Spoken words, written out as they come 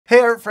Hey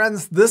art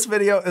friends, this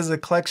video is a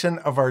collection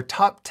of our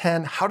top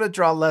 10 how to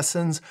draw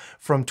lessons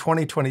from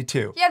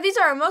 2022. Yeah, these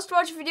are our most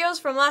watched videos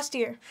from last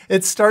year.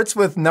 It starts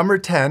with number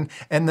 10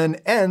 and then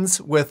ends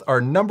with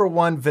our number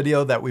 1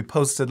 video that we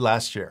posted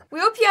last year. We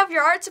hope you have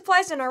your art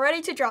supplies and are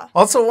ready to draw.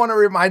 Also want to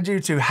remind you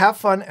to have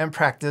fun and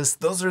practice.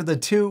 Those are the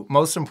two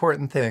most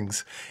important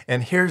things.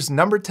 And here's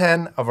number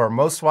 10 of our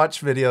most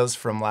watched videos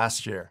from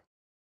last year.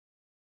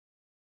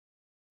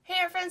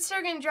 Hey, our friends, so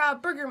we're gonna draw a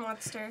burger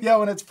monster. Yeah,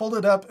 when it's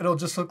folded up, it'll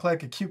just look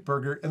like a cute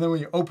burger. And then when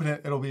you open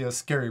it, it'll be a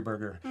scary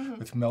burger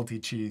with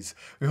melty cheese.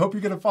 We hope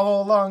you're gonna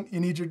follow along.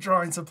 You need your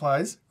drawing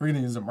supplies. We're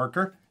gonna use a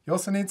marker. You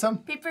also need some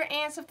Paper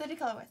and something to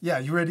color with. Yeah,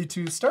 you ready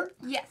to start?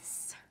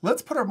 Yes.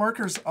 Let's put our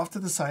markers off to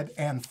the side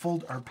and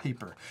fold our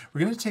paper.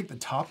 We're gonna take the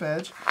top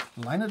edge,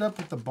 line it up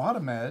with the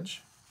bottom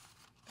edge,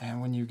 and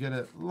when you get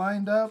it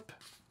lined up,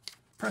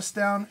 press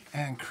down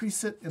and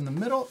crease it in the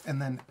middle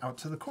and then out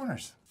to the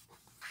corners.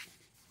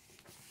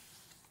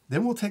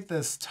 Then we'll take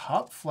this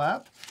top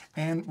flap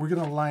and we're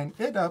gonna line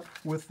it up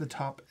with the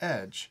top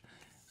edge.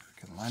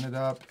 We can line it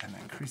up and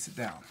then crease it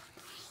down.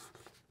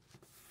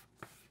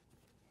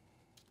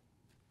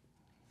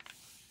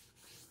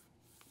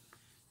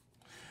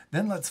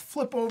 Then let's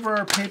flip over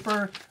our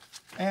paper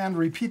and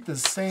repeat the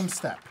same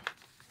step.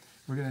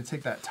 We're gonna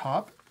take that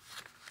top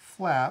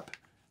flap,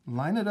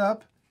 line it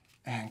up,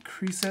 and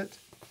crease it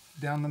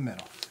down the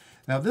middle.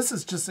 Now this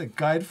is just a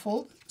guide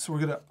fold, so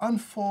we're gonna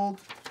unfold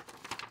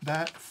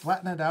that,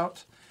 flatten it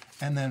out,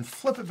 and then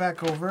flip it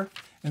back over.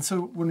 And so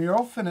when you're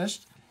all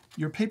finished,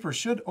 your paper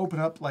should open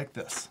up like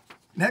this.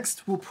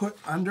 Next, we'll put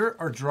under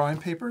our drawing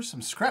paper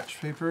some scratch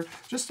paper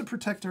just to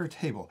protect our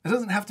table. It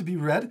doesn't have to be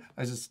red.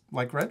 I just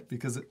like red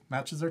because it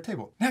matches our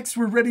table. Next,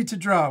 we're ready to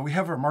draw. We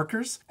have our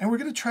markers, and we're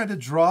gonna try to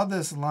draw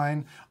this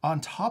line on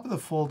top of the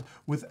fold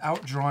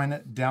without drawing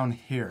it down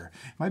here.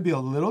 It might be a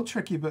little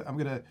tricky, but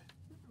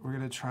we're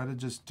gonna try to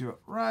just do it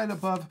right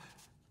above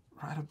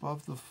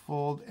the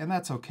fold, and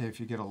that's okay if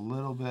you get a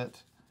little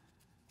bit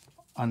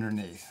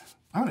underneath.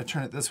 I'm gonna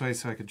turn it this way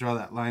so I could draw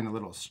that line a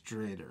little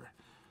straighter.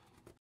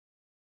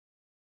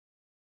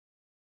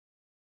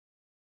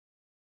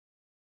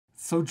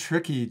 It's so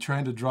tricky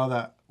trying to draw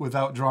that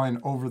without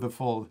drawing over the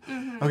fold.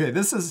 Okay,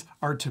 this is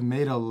our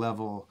tomato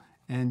level,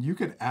 and you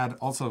could add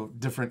also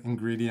different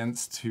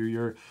ingredients to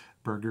your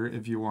burger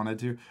if you wanted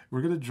to.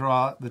 We're gonna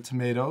draw the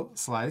tomato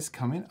slice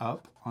coming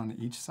up on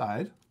each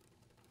side.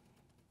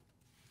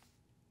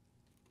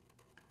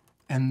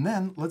 And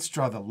then let's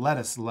draw the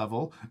lettuce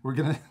level. We're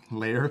gonna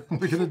layer,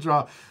 we're gonna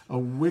draw a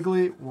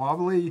wiggly,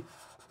 wobbly,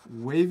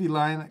 wavy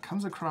line that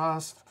comes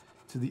across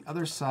to the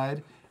other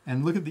side.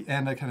 And look at the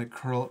end, I kind of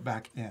curl it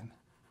back in.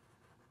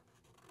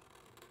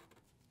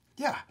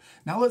 Yeah,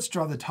 now let's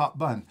draw the top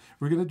bun.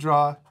 We're gonna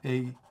draw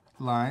a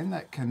line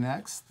that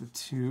connects the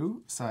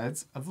two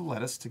sides of the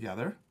lettuce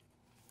together.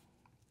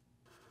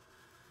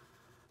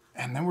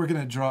 And then we're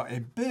gonna draw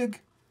a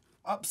big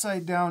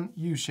upside down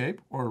U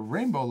shape or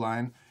rainbow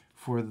line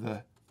for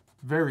the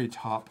very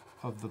top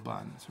of the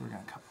bun. So we're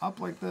gonna come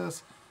up like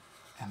this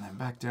and then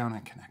back down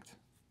and connect.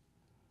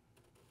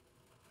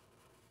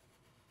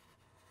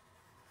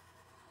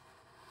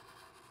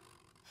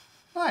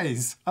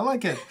 Nice, I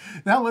like it.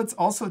 Now let's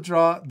also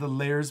draw the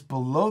layers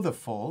below the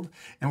fold,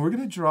 and we're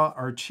gonna draw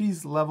our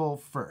cheese level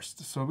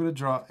first. So I'm gonna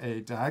draw a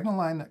diagonal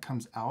line that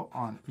comes out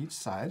on each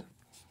side.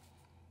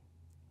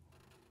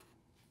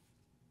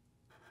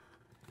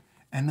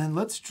 And then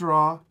let's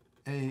draw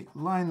a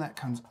line that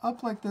comes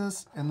up like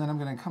this, and then I'm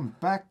gonna come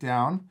back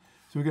down.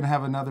 So we're gonna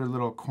have another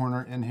little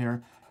corner in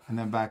here and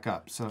then back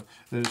up. So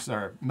there's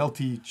our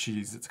melty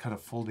cheese. It's kind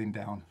of folding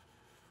down.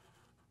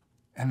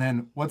 And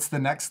then what's the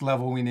next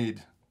level we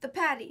need? The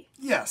patty.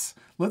 Yes,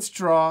 let's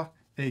draw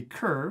a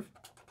curve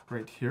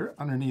right here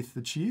underneath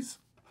the cheese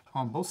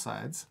on both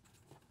sides.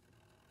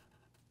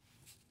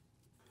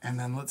 And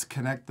then let's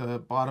connect the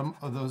bottom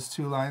of those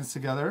two lines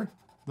together.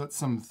 That's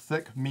some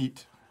thick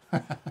meat.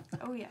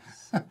 Oh,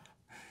 yes.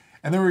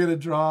 And then we're gonna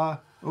draw,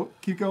 oh,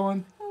 keep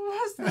going.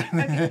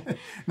 Okay.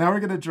 Now we're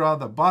gonna draw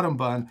the bottom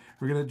bun.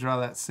 We're gonna draw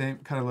that same,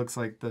 kind of looks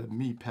like the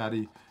meat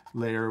patty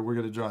layer. We're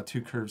gonna draw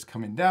two curves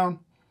coming down.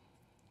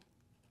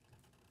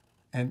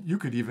 And you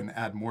could even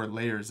add more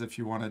layers if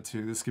you wanted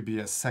to. This could be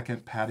a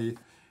second patty.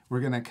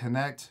 We're gonna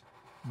connect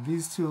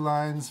these two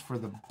lines for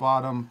the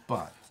bottom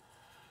bun.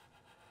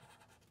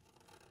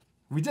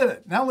 We did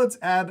it. Now let's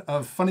add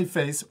a funny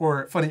face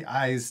or funny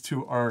eyes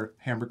to our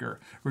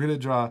hamburger. We're gonna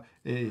draw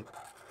a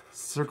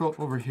circle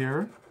over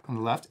here on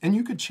the left, and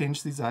you could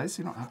change these eyes.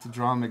 You don't have to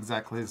draw them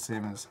exactly the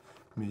same as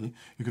me.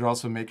 You could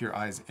also make your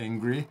eyes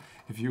angry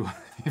if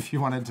you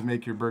wanted to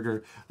make your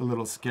burger a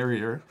little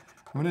scarier.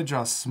 I'm gonna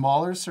draw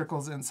smaller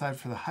circles inside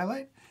for the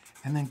highlight,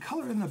 and then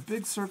color in the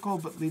big circle,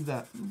 but leave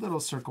that little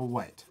circle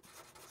white.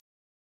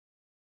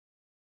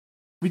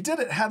 We did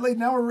it, Hadley.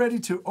 Now we're ready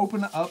to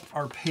open up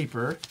our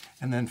paper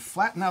and then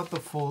flatten out the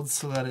folds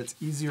so that it's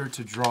easier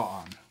to draw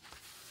on.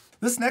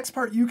 This next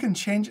part you can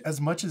change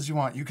as much as you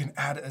want. You can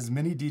add as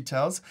many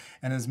details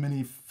and as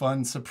many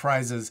fun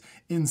surprises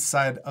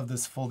inside of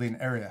this folding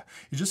area.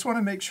 You just want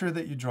to make sure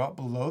that you draw it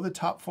below the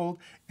top fold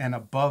and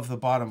above the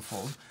bottom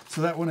fold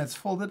so that when it's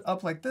folded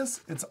up like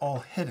this, it's all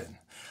hidden.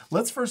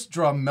 Let's first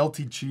draw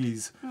melty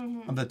cheese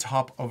on the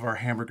top of our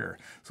hamburger.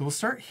 So we'll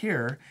start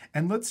here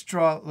and let's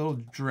draw little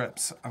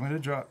drips. I'm going to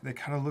draw, they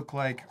kind of look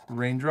like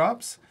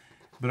raindrops,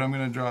 but I'm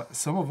going to draw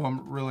some of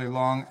them really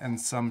long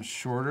and some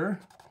shorter.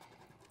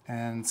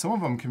 And some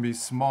of them can be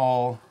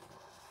small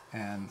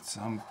and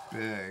some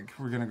big.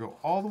 We're going to go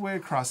all the way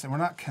across and we're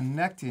not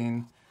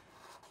connecting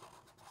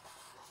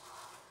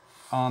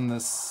on the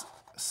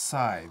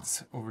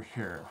sides over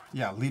here.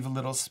 Yeah, leave a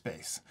little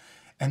space.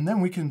 And then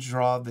we can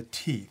draw the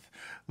teeth.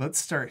 Let's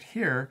start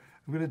here.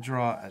 I'm going to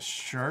draw a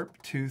sharp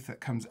tooth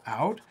that comes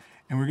out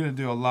and we're going to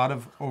do a lot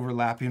of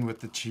overlapping with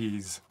the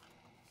cheese.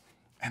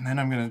 And then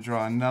I'm going to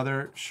draw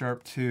another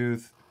sharp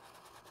tooth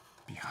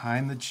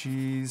behind the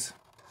cheese.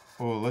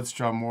 Oh, let's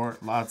draw more,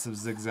 lots of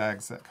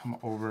zigzags that come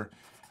over.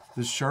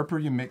 The sharper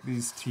you make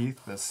these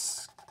teeth, the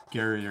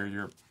scarier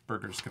your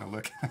burger's gonna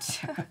look.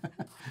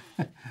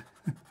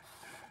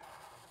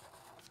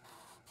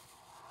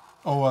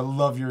 Oh, I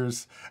love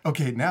yours.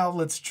 Okay, now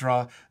let's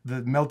draw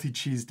the melty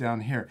cheese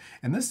down here.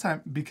 And this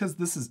time, because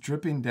this is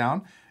dripping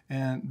down,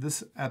 and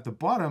this at the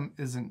bottom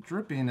isn't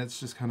dripping, it's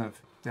just kind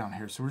of down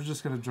here. So we're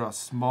just gonna draw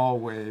small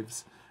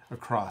waves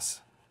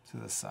across to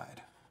the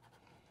side.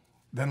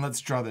 Then let's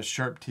draw the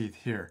sharp teeth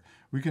here.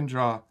 We can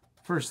draw,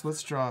 first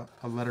let's draw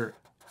a letter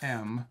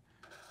M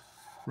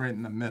right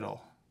in the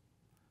middle.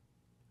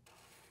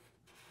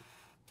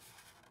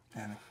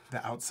 And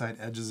the outside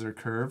edges are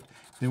curved.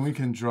 Then we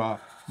can draw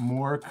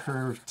more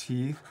curved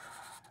teeth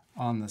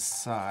on the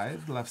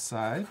side, left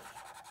side.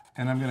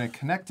 And I'm going to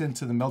connect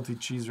into the melty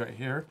cheese right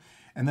here.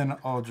 And then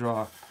I'll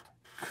draw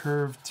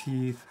curved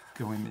teeth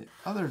going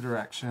the other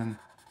direction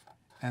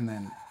and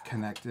then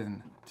connect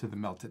in to the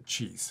melted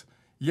cheese.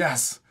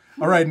 Yes!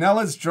 All right, now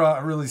let's draw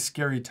a really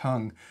scary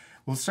tongue.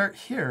 We'll start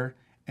here,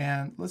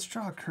 and let's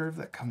draw a curve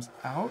that comes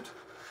out,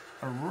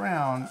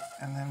 around,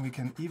 and then we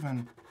can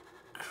even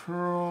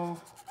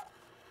curl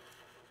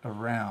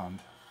around.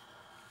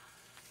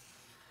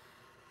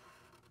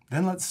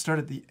 Then let's start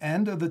at the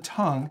end of the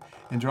tongue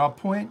and draw a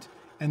point,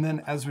 and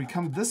then as we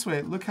come this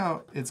way, look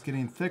how it's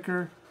getting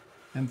thicker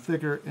and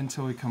thicker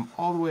until we come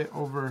all the way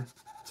over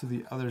to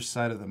the other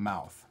side of the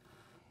mouth.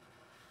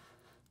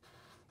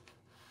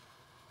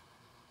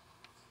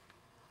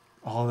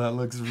 Oh, that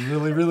looks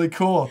really, really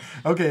cool.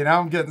 Okay, now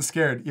I'm getting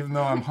scared, even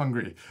though I'm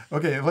hungry.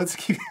 Okay, let's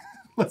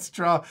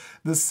draw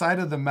the side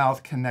of the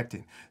mouth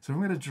connecting. So I'm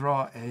going to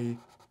draw a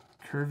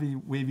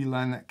curvy, wavy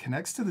line that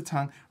connects to the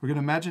tongue. We're going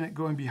to imagine it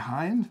going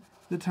behind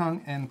the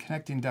tongue and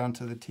connecting down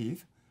to the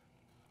teeth.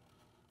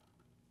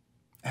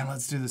 And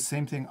let's do the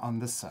same thing on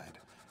this side.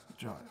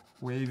 Draw it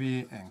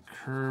wavy and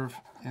curve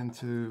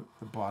into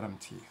the bottom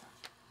teeth.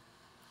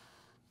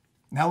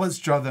 Now let's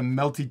draw the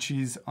melty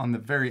cheese on the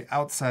very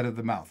outside of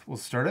the mouth. We'll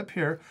start up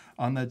here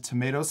on the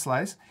tomato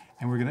slice,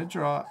 and we're gonna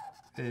draw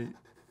a,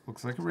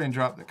 looks like a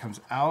raindrop that comes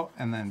out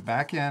and then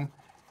back in.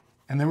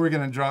 And then we're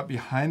gonna draw it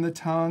behind the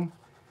tongue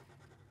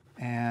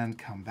and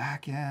come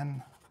back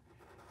in.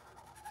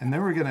 And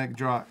then we're gonna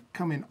draw it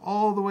coming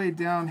all the way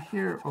down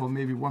here. Oh,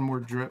 maybe one more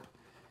drip.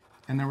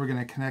 And then we're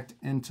gonna connect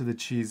into the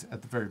cheese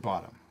at the very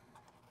bottom.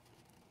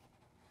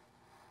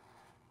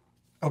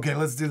 Okay,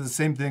 let's do the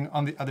same thing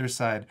on the other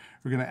side.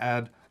 We're gonna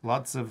add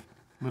lots of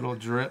little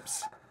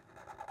drips.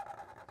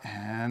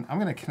 And I'm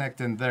gonna connect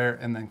in there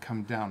and then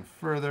come down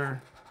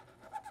further.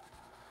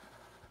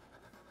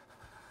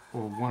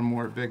 Or one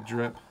more big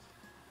drip.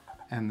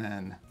 And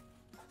then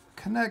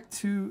connect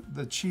to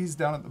the cheese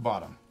down at the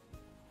bottom.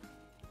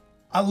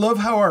 I love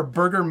how our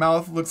burger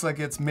mouth looks like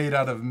it's made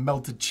out of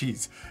melted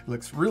cheese. It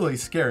looks really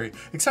scary,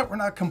 except we're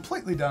not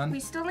completely done. We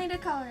still need to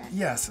color it.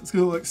 Yes, it's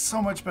gonna look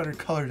so much better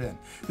colored in.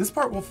 This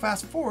part will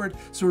fast forward,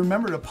 so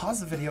remember to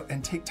pause the video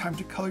and take time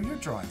to color your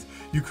drawings.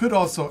 You could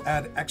also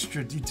add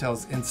extra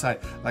details inside,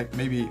 like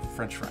maybe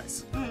French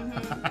fries.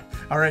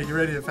 All right, you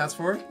ready to fast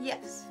forward?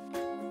 Yes.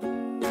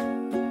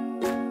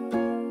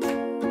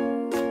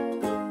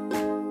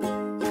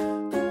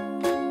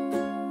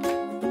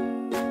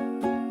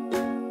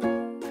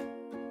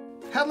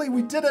 Hadley,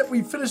 we did it.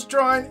 We finished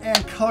drawing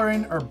and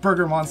coloring our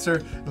burger monster.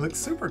 It looks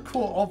super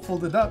cool all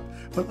folded up,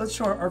 but let's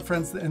show our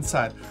friends the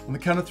inside. On the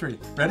count of three.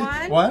 Ready?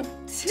 One,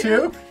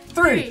 two,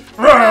 three.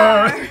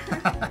 Roar!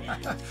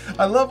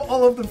 I love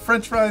all of the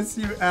French fries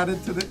you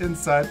added to the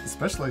inside,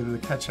 especially the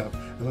ketchup.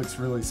 It looks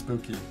really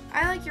spooky.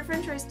 I like your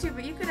French fries too,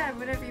 but you could add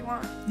whatever you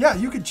want. Yeah,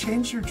 you could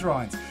change your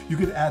drawings. You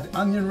could add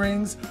onion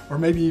rings or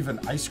maybe even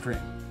ice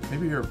cream.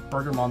 Maybe your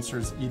burger monster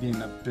is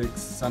eating a big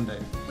sundae.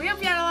 We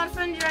hope you had a lot of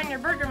fun drawing your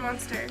burger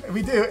monster.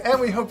 We do, and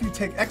we hope you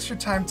take extra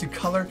time to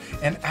color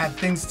and add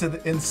things to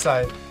the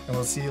inside. And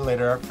we'll see you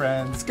later, our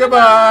friends.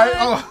 Goodbye!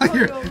 Oh,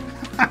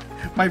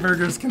 my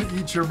burger's gonna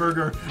eat your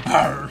burger.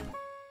 Arr.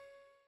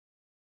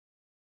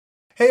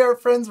 Hey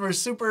art friends, we're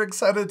super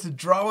excited to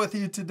draw with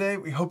you today.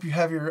 We hope you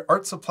have your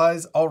art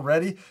supplies all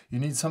ready. You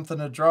need something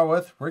to draw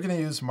with. We're going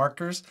to use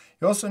markers.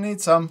 You also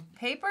need some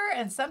paper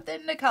and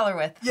something to color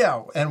with.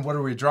 Yeah, and what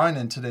are we drawing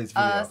in today's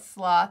video? A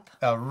sloth.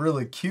 A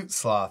really cute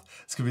sloth.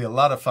 It's going to be a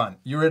lot of fun.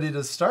 You ready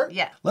to start?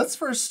 Yeah. Let's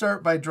first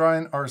start by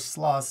drawing our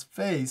sloth's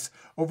face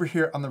over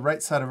here on the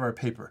right side of our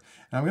paper.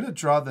 And I'm going to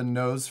draw the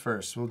nose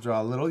first. We'll draw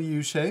a little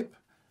U shape.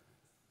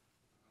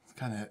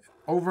 Kind of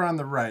over on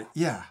the right.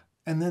 Yeah.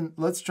 And then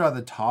let's draw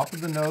the top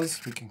of the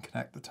nose. We can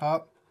connect the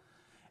top.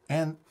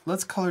 And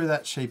let's color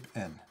that shape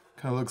in.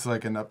 Kind of looks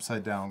like an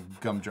upside down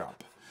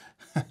gumdrop.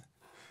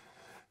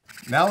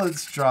 Now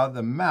let's draw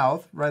the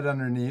mouth right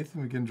underneath.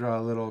 We can draw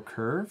a little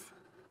curve.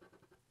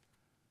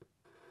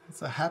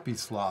 It's a happy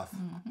sloth.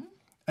 Mm-hmm.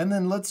 And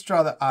then let's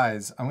draw the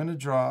eyes. I'm going to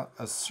draw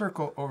a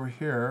circle over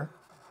here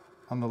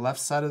on the left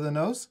side of the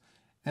nose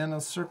and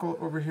a circle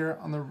over here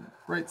on the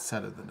right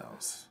side of the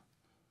nose.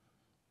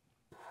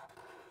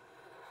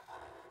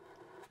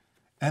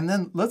 And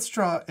then let's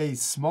draw a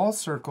small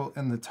circle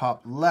in the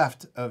top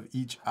left of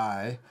each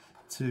eye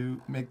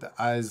to make the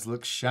eyes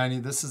look shiny.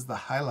 This is the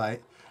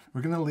highlight.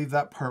 We're going to leave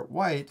that part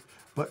white,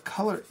 but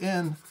color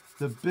in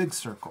the big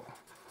circle.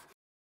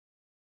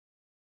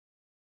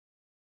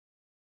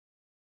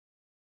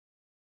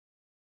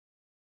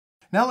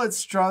 Now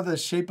let's draw the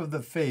shape of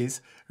the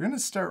face. We're going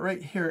to start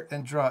right here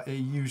and draw a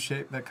U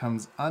shape that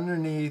comes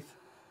underneath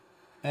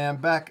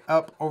and back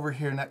up over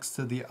here next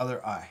to the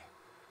other eye.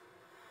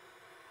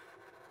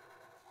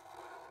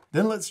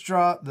 Then let's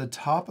draw the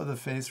top of the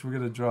face. We're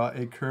going to draw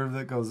a curve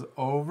that goes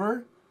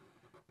over,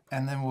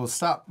 and then we'll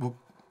stop. We'll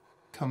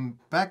come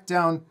back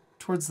down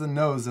towards the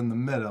nose in the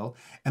middle,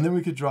 and then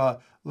we could draw,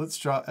 let's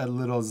draw a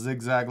little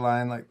zigzag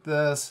line like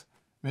this.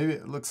 Maybe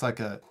it looks like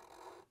a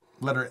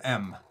letter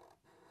M.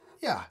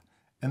 Yeah.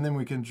 And then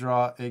we can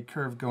draw a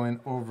curve going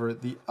over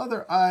the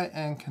other eye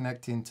and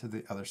connecting to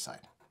the other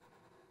side.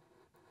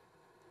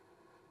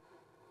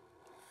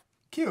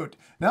 Cute.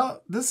 Now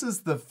this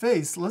is the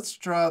face. Let's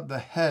draw the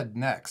head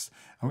next.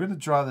 I'm going to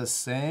draw the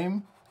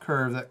same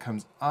curve that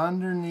comes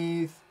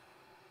underneath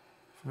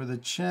for the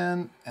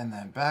chin and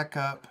then back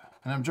up.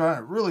 And I'm drawing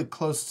it really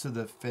close to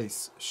the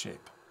face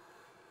shape.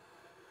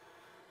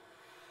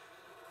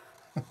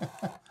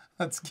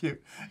 That's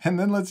cute. And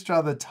then let's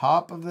draw the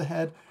top of the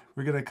head.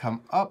 We're going to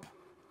come up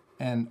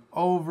and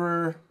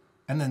over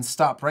and then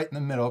stop right in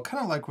the middle,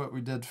 kind of like what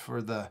we did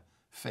for the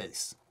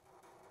face.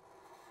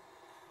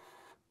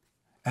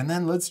 And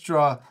then let's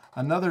draw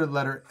another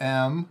letter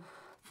M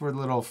for a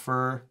little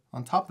fur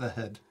on top of the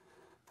head.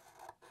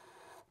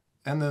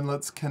 And then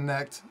let's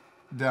connect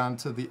down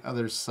to the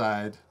other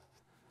side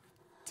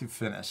to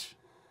finish.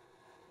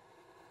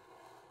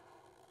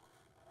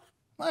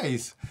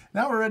 Nice.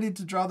 Now we're ready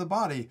to draw the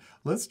body.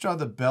 Let's draw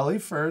the belly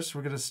first.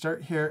 We're going to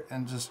start here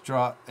and just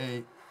draw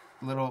a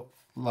little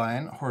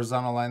line,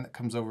 horizontal line that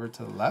comes over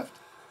to the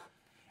left.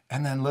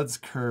 And then let's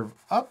curve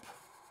up.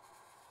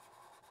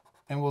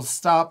 And we'll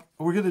stop.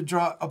 We're going to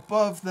draw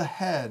above the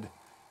head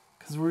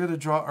because we're going to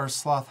draw our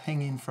sloth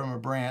hanging from a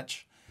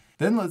branch.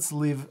 Then let's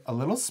leave a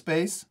little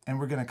space and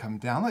we're going to come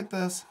down like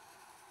this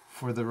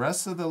for the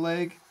rest of the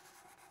leg.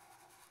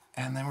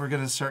 And then we're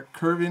going to start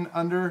curving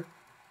under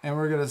and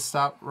we're going to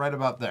stop right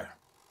about there.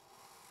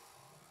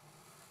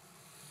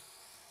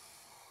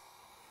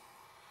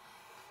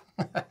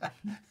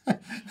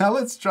 Now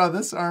let's draw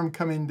this arm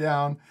coming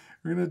down.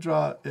 We're going to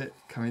draw it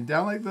coming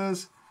down like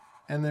this.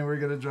 And then we're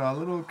going to draw a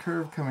little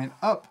curve coming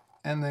up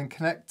and then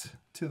connect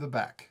to the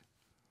back.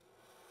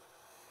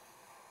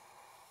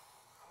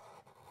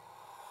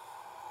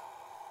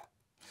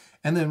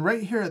 And then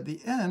right here at the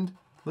end,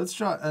 let's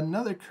draw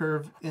another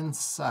curve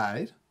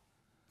inside.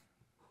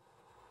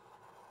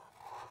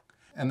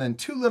 And then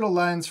two little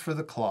lines for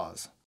the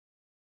claws.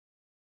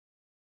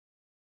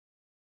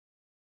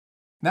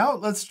 Now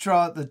let's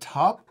draw the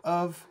top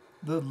of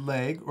the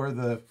leg or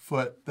the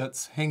foot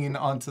that's hanging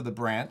onto the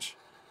branch.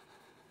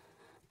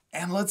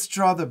 And let's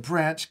draw the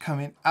branch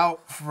coming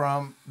out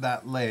from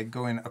that leg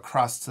going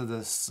across to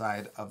the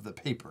side of the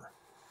paper.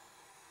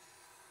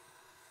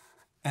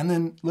 And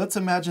then let's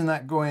imagine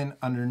that going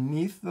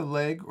underneath the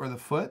leg or the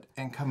foot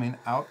and coming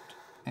out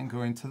and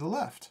going to the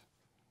left.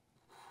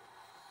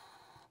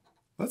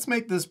 Let's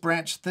make this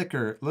branch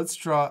thicker. Let's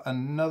draw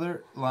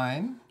another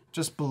line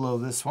just below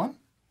this one.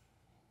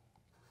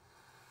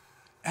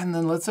 And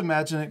then let's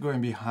imagine it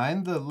going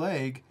behind the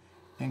leg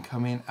and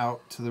coming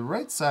out to the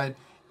right side.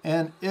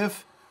 And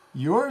if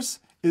yours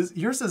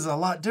is a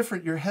lot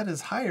different, your head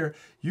is higher,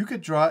 you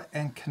could draw it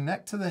and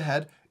connect to the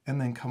head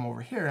and then come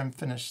over here and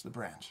finish the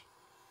branch.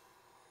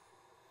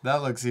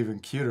 That looks even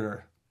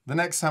cuter. The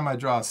next time I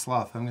draw a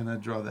sloth, I'm going to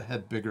draw the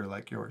head bigger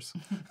like yours.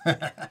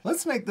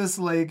 Let's make this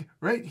leg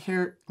right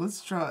here,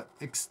 let's draw it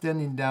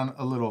extending down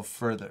a little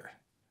further.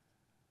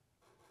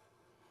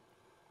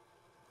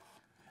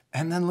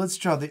 And then let's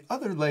draw the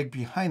other leg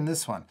behind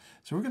this one.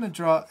 So we're going to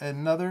draw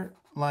another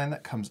line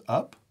that comes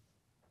up.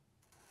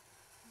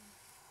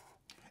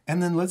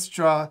 And then let's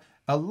draw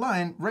a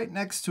line right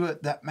next to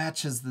it that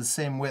matches the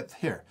same width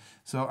here.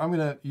 So I'm going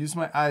to use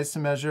my eyes to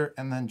measure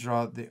and then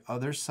draw the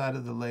other side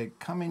of the leg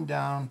coming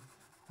down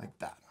like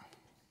that.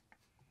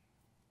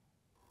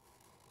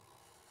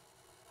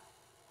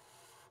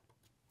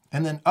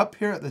 And then up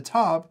here at the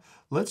top,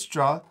 let's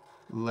draw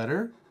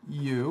letter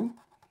U.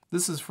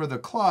 This is for the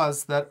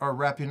claws that are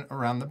wrapping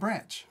around the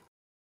branch.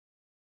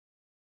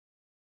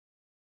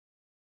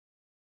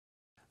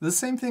 The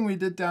same thing we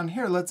did down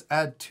here, let's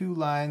add 2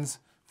 lines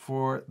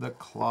for the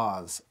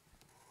claws.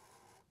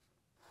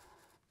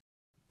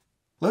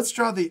 Let's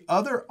draw the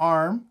other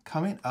arm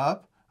coming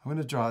up. I'm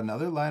going to draw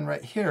another line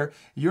right here.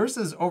 Yours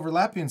is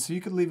overlapping, so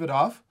you could leave it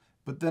off,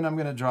 but then I'm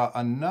going to draw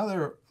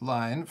another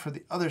line for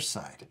the other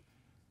side.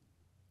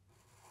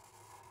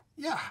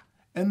 Yeah,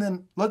 and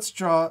then let's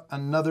draw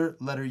another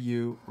letter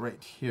U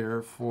right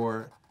here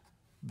for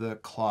the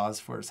claws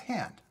for his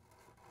hand,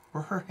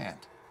 or her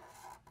hand.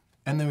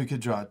 And then we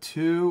could draw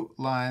 2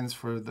 lines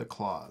for the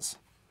claws.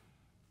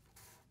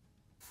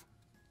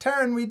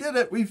 Taryn, we did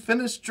it. We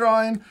finished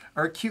drawing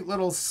our cute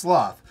little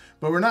sloth,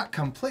 but we're not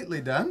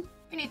completely done.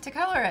 We need to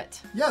color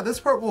it. Yeah, this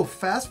part will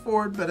fast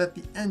forward, but at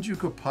the end you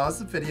could pause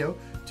the video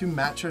to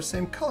match our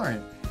same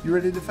coloring. You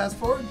ready to fast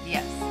forward?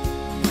 Yes.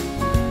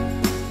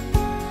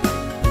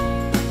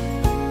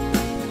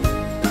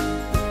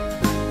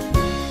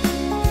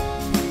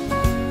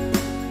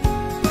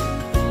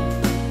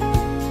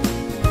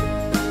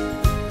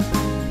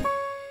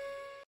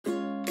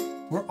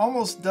 We're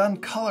almost done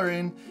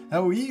coloring.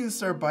 Now we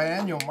used our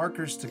biannual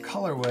markers to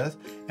color with,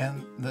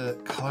 and the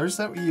colors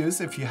that we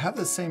use, if you have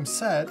the same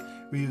set,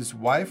 we use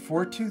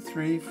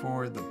Y423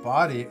 for the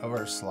body of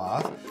our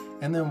sloth,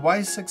 and then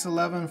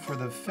Y611 for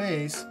the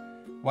face,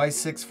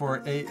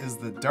 Y648 is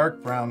the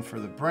dark brown for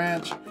the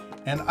branch,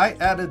 and I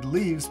added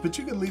leaves, but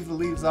you could leave the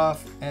leaves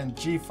off, and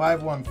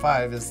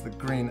G515 is the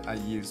green I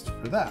used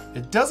for that.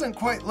 It doesn't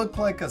quite look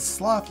like a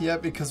sloth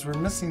yet because we're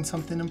missing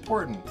something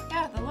important.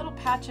 Yeah, the little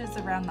patches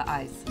around the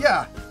eyes.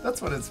 Yeah,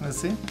 that's what it's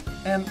missing.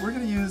 And we're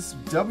gonna use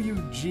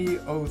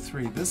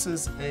WG03. This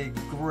is a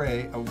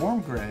gray, a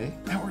warm gray.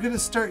 And we're gonna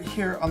start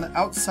here on the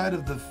outside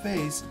of the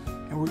face,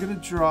 and we're gonna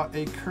draw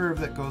a curve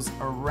that goes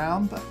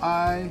around the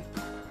eye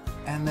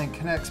and then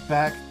connects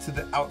back to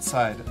the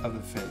outside of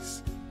the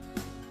face.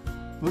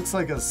 Looks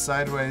like a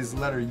sideways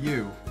letter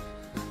U.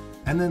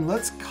 And then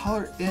let's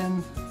color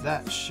in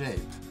that shape.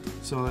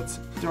 So it's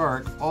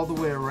dark all the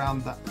way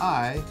around the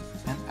eye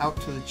and out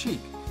to the cheek.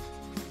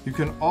 You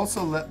can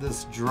also let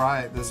this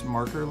dry, this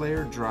marker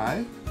layer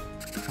dry,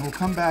 and we'll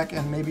come back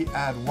and maybe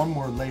add one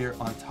more layer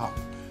on top.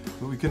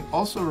 But we can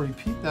also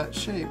repeat that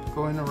shape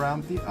going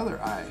around the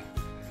other eye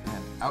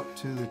and out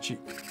to the cheek.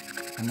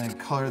 And then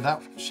color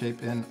that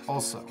shape in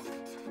also.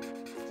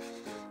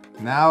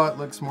 Now it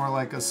looks more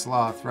like a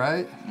sloth,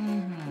 right?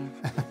 Mm-hmm.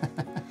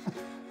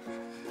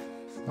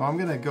 Now I'm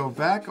gonna go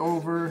back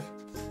over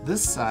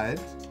this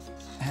side,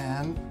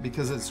 and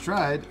because it's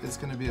dried, it's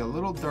gonna be a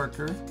little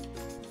darker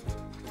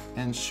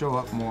and show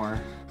up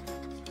more.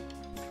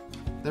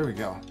 There we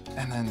go.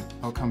 And then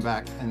I'll come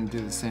back and do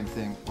the same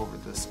thing over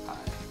this eye.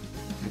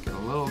 Make it a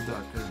little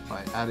darker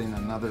by adding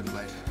another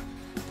layer.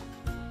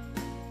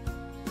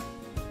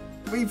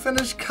 We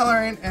finished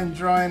coloring and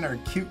drawing our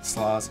cute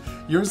sloths.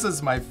 Yours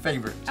is my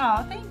favorite.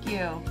 Oh, thank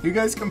you. You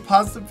guys can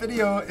pause the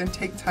video and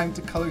take time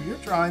to color your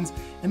drawings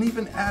and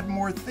even add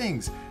more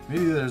things.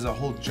 Maybe there's a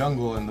whole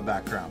jungle in the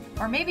background.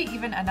 Or maybe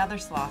even another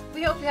sloth.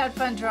 We hope you had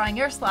fun drawing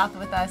your sloth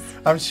with us.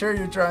 I'm sure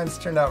your drawings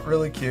turned out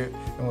really cute,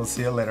 and we'll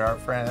see you later, our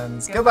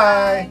friends.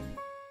 Goodbye.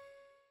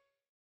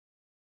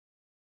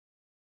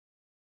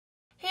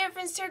 Hey, our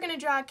friends, we're gonna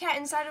draw a cat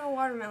inside of a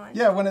watermelon.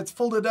 Yeah, when it's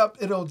folded up,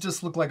 it'll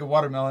just look like a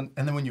watermelon,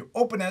 and then when you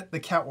open it, the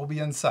cat will be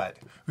inside.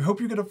 We hope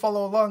you're gonna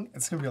follow along.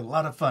 It's gonna be a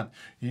lot of fun.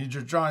 You need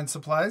your drawing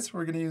supplies.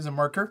 We're gonna use a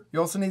marker. You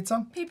also need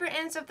some? Paper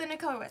and something to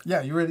color with.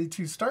 Yeah, you ready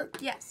to start?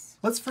 Yes.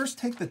 Let's first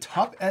take the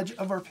top edge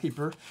of our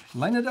paper,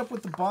 line it up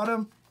with the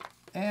bottom,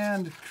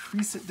 and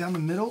crease it down the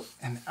middle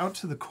and out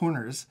to the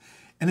corners.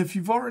 And if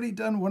you've already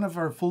done one of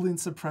our folding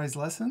surprise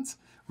lessons,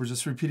 we're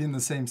just repeating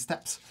the same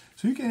steps.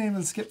 So you can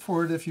even skip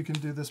forward if you can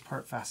do this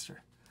part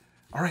faster.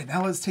 All right,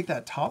 now let's take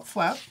that top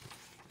flap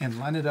and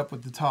line it up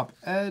with the top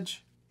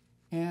edge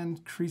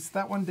and crease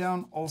that one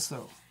down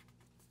also.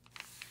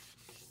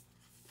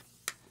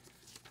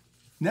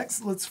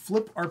 Next, let's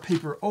flip our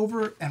paper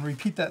over and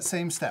repeat that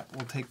same step.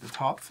 We'll take the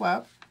top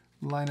flap,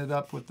 line it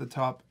up with the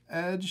top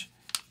edge,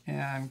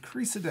 and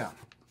crease it down.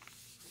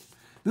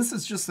 This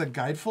is just a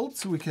guide fold,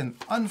 so we can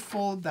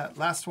unfold that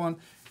last one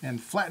and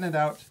flatten it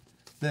out,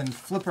 then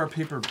flip our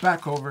paper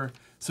back over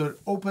so it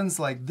opens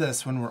like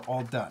this when we're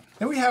all done.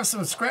 And we have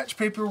some scratch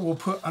paper we'll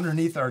put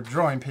underneath our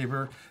drawing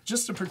paper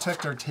just to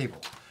protect our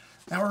table.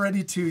 Now we're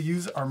ready to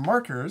use our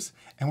markers,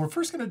 and we're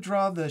first going to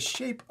draw the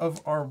shape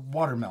of our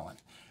watermelon.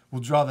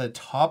 We'll draw the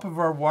top of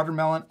our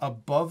watermelon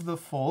above the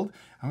fold.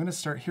 I'm going to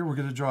start here. We're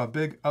going to draw a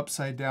big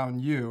upside down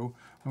U.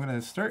 I'm going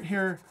to start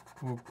here.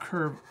 We'll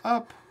curve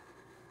up,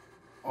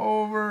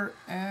 over,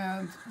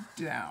 and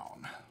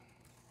down.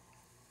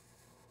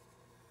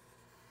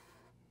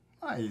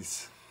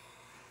 Nice.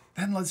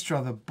 Then let's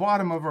draw the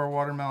bottom of our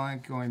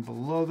watermelon going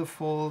below the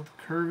fold,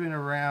 curving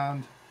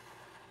around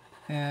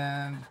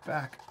and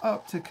back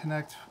up to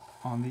connect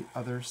on the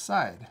other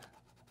side.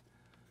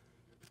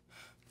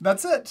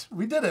 That's it.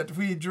 We did it.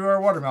 We drew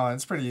our watermelon.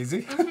 It's pretty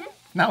easy.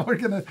 Now we're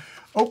going to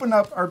open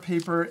up our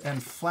paper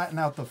and flatten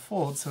out the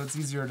fold so it's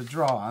easier to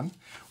draw on.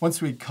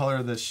 Once we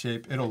color this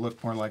shape, it'll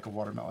look more like a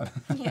watermelon.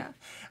 Yeah.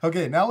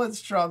 Okay, now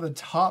let's draw the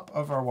top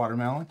of our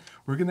watermelon.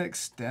 We're going to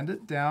extend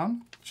it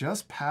down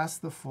just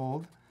past the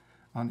fold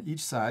on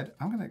each side.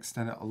 I'm going to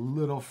extend it a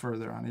little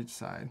further on each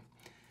side.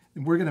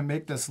 And we're going to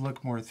make this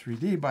look more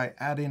 3D by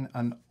adding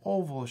an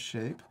oval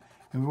shape.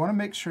 And we want to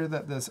make sure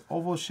that this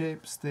oval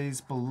shape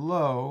stays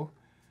below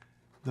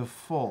the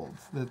fold,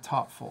 the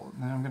top fold.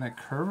 And then I'm going to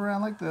curve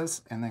around like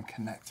this and then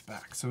connect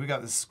back. So we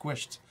got this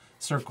squished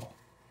circle.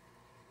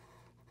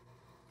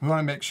 We want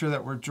to make sure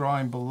that we're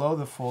drawing below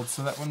the fold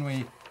so that when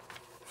we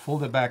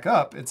fold it back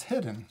up, it's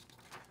hidden.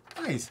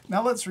 Nice.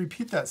 Now let's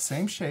repeat that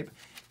same shape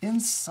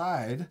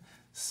inside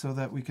so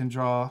that we can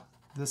draw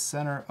the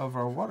center of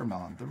our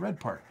watermelon, the red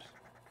part.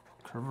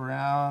 Curve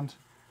around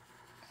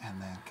and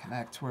then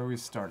connect where we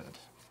started.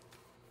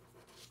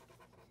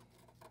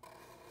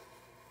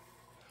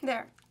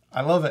 There.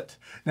 I love it.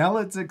 Now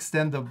let's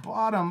extend the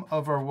bottom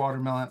of our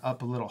watermelon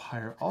up a little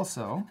higher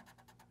also.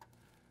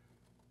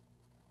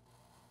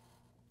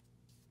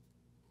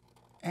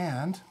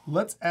 And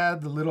let's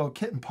add the little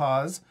kitten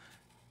paws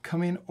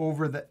coming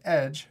over the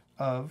edge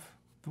of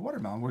the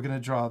watermelon. We're going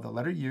to draw the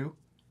letter U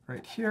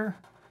right here.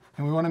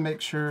 And we want to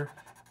make sure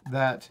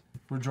that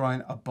we're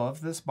drawing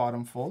above this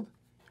bottom fold.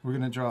 We're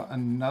going to draw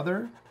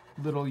another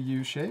little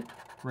U shape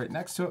right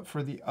next to it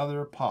for the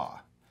other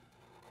paw.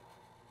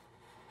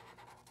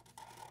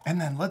 And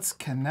then let's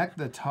connect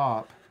the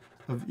top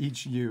of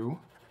each U.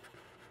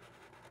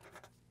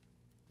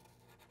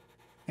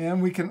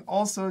 And we can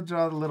also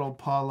draw the little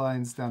paw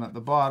lines down at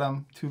the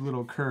bottom, two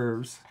little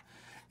curves.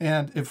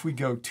 And if we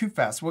go too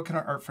fast, what can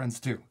our art friends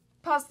do?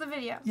 Pause the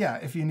video. Yeah,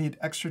 if you need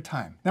extra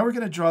time. Now we're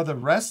going to draw the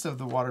rest of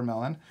the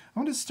watermelon.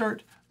 I'm going to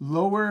start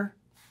lower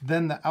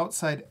than the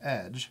outside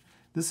edge.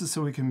 This is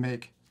so we can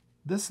make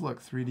this look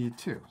 3D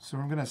too. So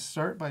I'm going to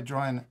start by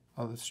drawing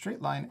a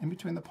straight line in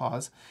between the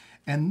paws.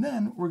 And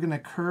then we're going to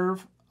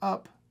curve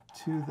up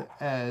to the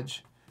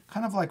edge,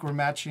 kind of like we're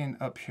matching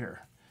up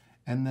here.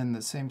 And then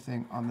the same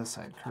thing on this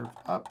side, curve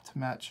up to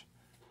match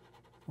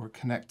or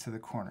connect to the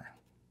corner.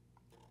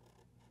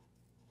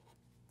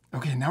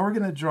 Okay, now we're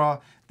going to draw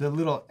the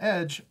little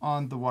edge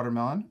on the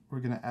watermelon. We're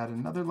going to add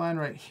another line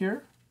right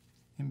here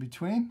in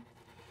between.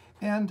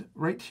 And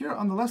right here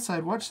on the left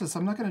side, watch this.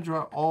 I'm not going to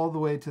draw all the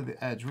way to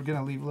the edge. We're going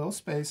to leave a little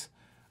space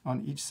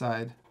on each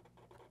side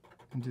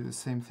and do the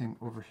same thing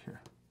over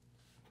here.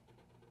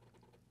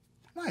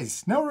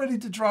 Nice. Now we're ready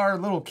to draw our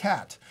little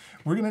cat.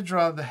 We're going to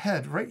draw the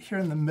head right here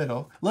in the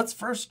middle. Let's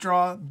first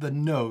draw the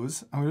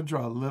nose. I'm going to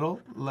draw a little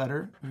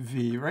letter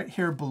V right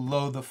here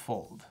below the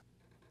fold.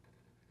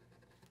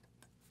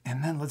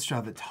 And then let's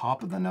draw the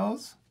top of the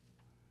nose.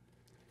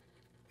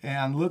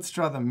 And let's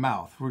draw the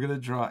mouth. We're going to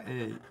draw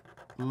a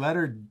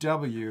letter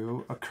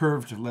W, a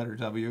curved letter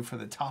W for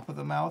the top of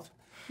the mouth.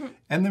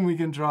 And then we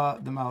can draw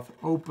the mouth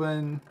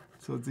open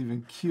so it's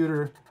even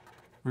cuter.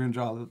 We're going to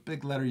draw a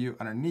big letter U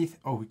underneath.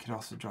 Oh, we could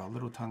also draw a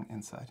little tongue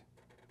inside.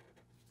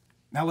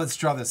 Now let's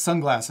draw the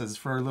sunglasses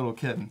for our little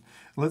kitten.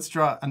 Let's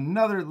draw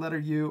another letter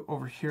U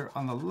over here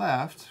on the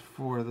left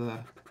for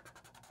the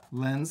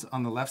lens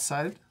on the left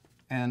side,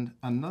 and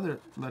another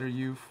letter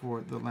U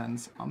for the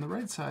lens on the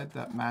right side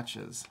that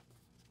matches.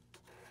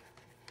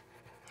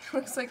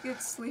 Looks like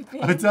it's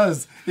sleeping. Oh, it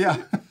does,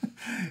 yeah.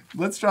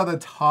 Let's draw the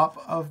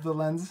top of the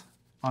lens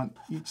on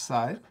each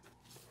side.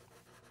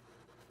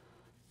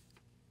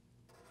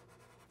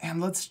 And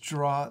let's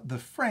draw the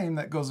frame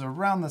that goes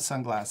around the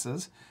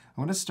sunglasses.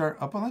 I'm going to start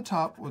up on the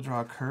top. We'll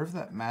draw a curve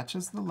that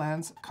matches the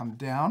lens, come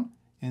down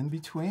in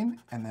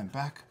between, and then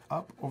back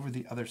up over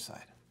the other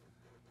side.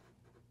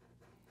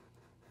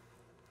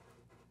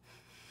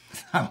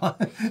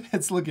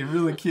 It's looking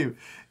really cute.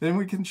 Then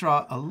we can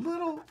draw a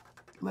little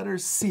letter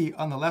C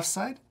on the left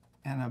side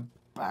and a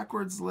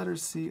backwards letter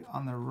C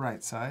on the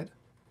right side.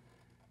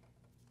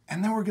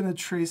 And then we're going to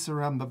trace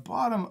around the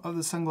bottom of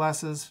the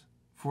sunglasses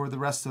for the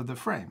rest of the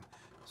frame.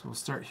 So we'll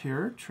start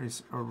here,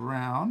 trace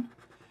around,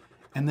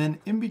 and then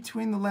in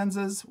between the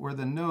lenses where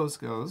the nose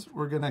goes,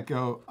 we're going to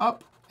go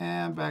up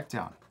and back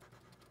down.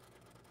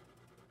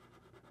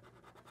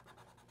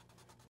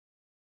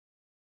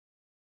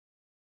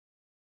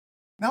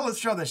 Now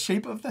let's draw the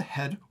shape of the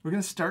head. We're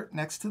going to start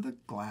next to the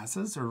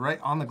glasses, or right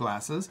on the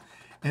glasses,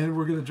 and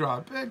we're going to draw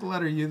a big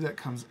letter U that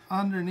comes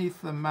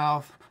underneath the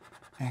mouth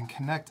and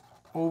connect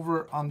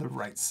over on the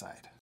right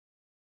side.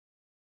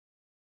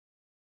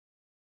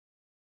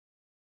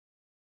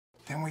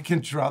 Then we can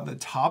draw the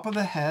top of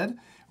the head.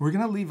 We're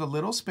going to leave a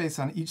little space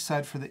on each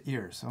side for the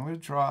ears. So I'm going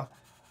to draw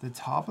the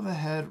top of the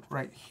head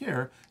right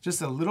here,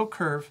 just a little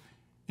curve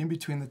in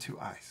between the two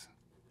eyes.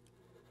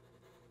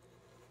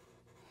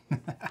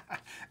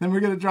 Then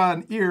we're going to draw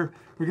an ear.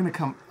 We're going to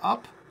come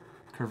up,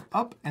 curve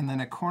up, and then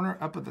a corner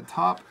up at the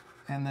top,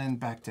 and then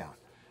back down.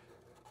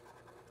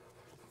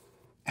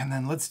 And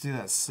then let's do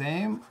that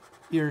same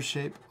ear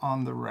shape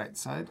on the right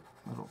side.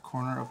 Little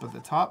corner up at the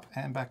top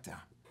and back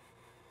down.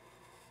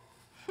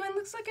 Mine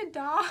looks like a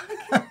dog.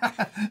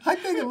 I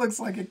think it looks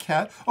like a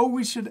cat. Oh,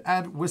 we should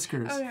add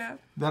whiskers. Oh, yeah.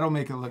 That'll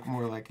make it look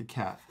more like a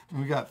cat.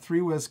 We got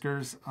 3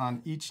 whiskers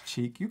on each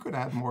cheek. You could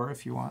add more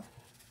if you want.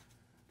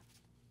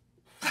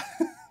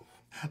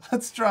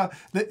 Let's draw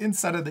the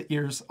inside of the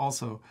ears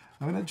also.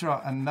 I'm going to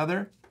draw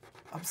another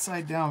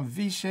upside down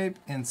V shape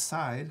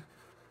inside.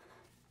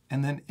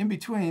 And then in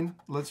between,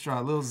 let's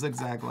draw a little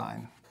zigzag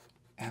line.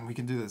 And we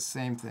can do the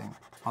same thing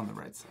on the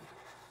right side.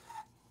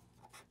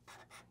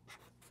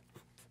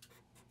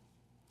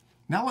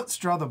 Now let's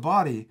draw the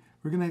body.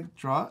 We're going to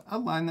draw a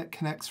line that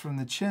connects from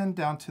the chin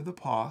down to the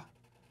paw.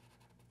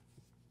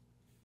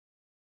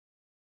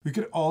 We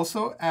could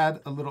also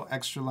add a little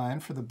extra line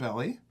for the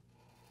belly.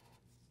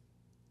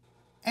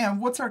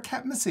 And what's our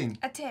cat missing?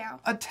 A tail.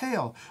 A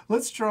tail.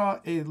 Let's draw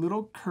a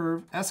little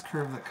curve,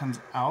 S-curve that comes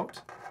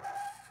out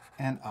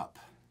and up.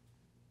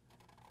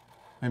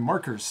 My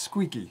marker's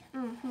squeaky.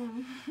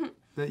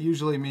 That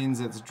usually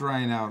means it's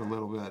drying out a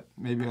little bit.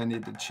 Maybe I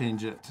need to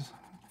change it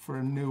for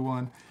a new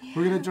one. Yeah.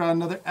 We're going to draw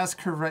another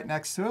S-curve right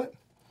next to it.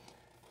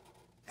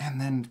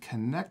 And then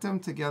connect them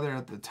together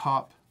at the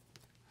top.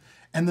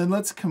 And then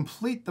let's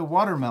complete the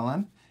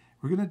watermelon.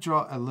 We're going to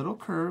draw a little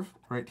curve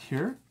right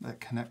here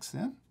that connects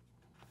in.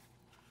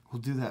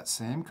 We'll do that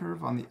same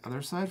curve on the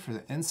other side for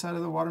the inside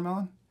of the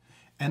watermelon.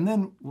 And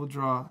then we'll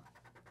draw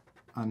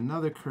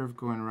another curve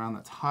going around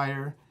that's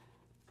higher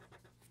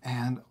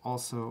and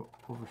also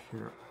over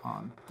here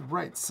on the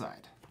right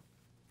side.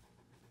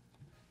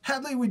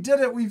 Hadley, we did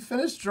it. We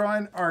finished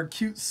drawing our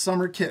cute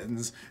summer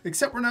kittens,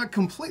 except we're not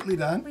completely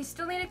done. We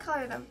still need to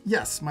color them.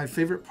 Yes, my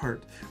favorite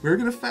part. We're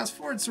going to fast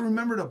forward, so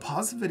remember to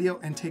pause the video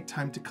and take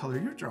time to color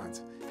your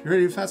drawings. You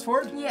ready to fast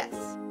forward? Yes.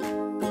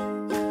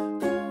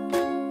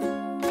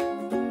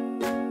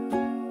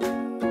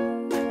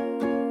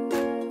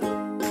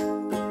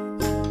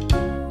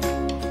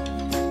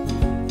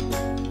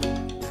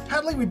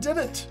 We did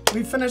it!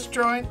 We finished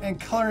drawing and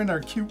coloring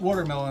our cute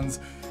watermelons,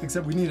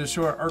 except we need to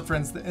show our art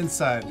friends the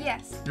inside.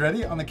 Yes. You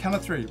ready? On the count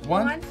of 3.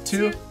 1,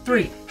 2, 2,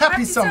 3.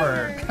 Happy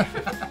summer!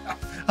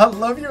 I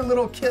love your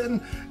little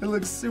kitten. It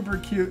looks super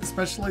cute,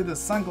 especially the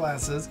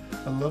sunglasses.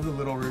 I love the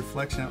little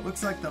reflection. It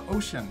looks like the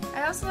ocean.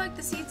 I also like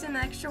the seeds and the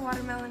extra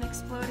watermelon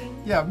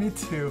exploding. Yeah, me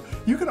too.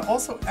 You can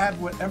also add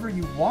whatever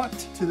you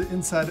want to the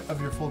inside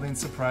of your folding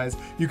surprise.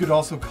 You could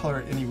also color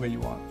it any way you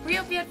want. We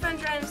hope you had fun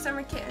drawing a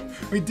summer kitten.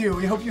 We do.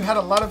 We hope you had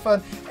a lot of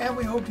fun, and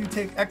we hope you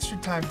take extra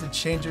time to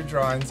change your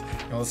drawings.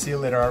 And we'll see you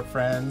later, our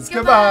friends.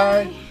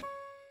 Goodbye.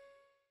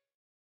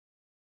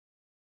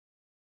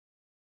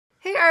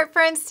 Hey art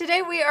friends,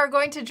 today we are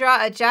going to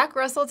draw a Jack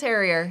Russell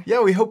Terrier.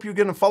 Yeah, we hope you're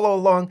going to follow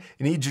along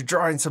and need your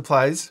drawing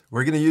supplies.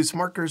 We're going to use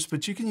markers,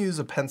 but you can use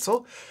a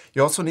pencil.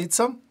 You also need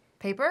some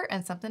paper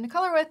and something to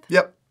color with.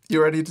 Yep.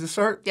 You ready to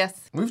start?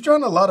 Yes. We've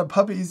drawn a lot of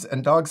puppies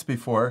and dogs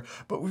before,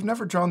 but we've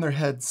never drawn their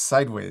heads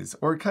sideways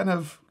or kind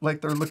of like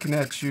they're looking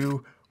at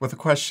you with a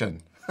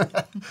question.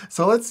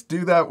 So let's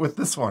do that with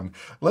this one.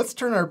 Let's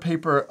turn our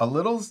paper a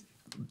little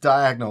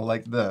diagonal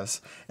like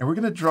this, and we're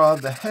going to draw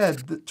the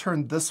head that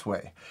turned this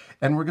way,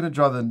 and we're going to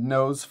draw the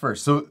nose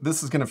first. So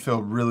this is going to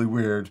feel really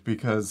weird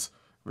because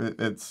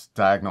it's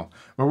diagonal,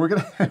 but we're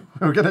going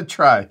to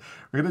try.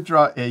 We're going to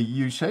draw a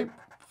U shape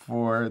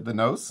for the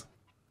nose,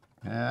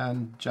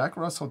 and Jack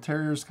Russell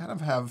Terriers kind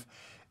of have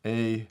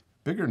a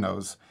bigger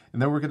nose,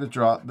 and then we're going to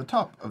draw the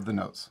top of the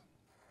nose.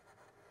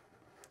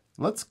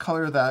 Let's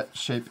color that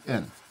shape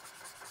in.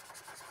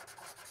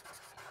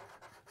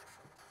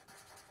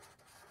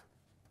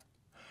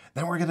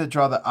 Then we're going to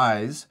draw the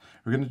eyes.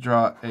 We're going to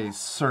draw a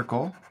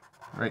circle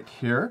right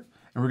here.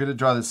 And we're going to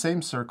draw the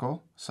same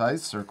circle,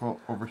 size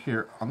circle, over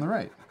here on the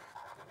right.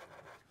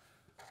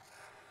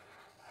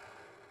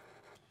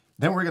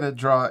 Then we're going to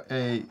draw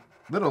a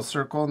little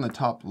circle in the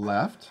top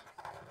left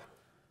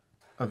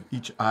of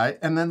each eye.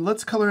 And then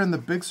let's color in the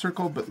big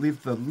circle, but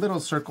leave the little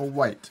circle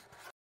white.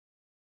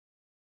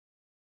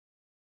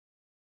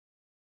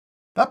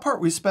 That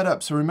part we sped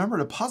up, so remember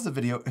to pause the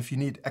video if you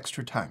need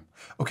extra time.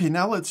 Okay,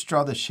 now let's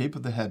draw the shape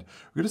of the head.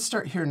 We're going to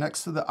start here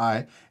next to the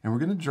eye, and we're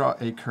going to draw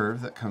a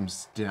curve that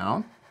comes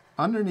down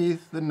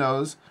underneath the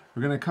nose.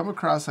 We're going to come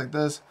across like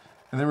this,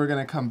 and then we're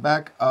going to come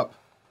back up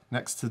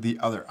next to the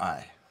other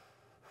eye.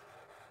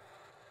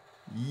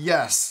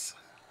 Yes!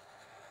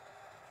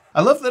 I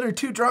love that our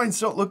two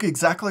drawings don't look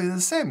exactly the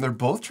same. They're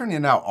both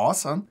turning out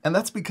awesome. And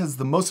that's because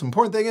the most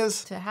important thing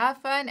is to have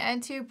fun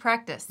and to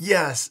practice.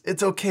 Yes,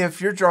 it's okay if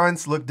your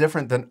drawings look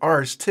different than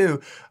ours too.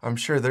 I'm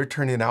sure they're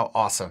turning out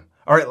awesome.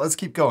 All right, let's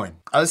keep going.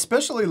 I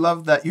especially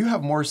love that you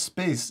have more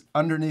space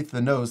underneath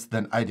the nose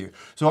than I do.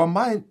 So on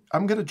mine,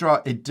 I'm gonna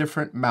draw a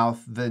different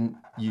mouth than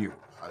you.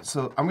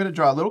 So I'm gonna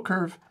draw a little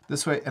curve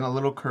this way and a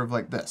little curve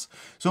like this.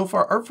 So if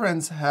our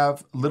friends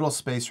have little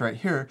space right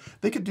here,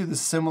 they could do the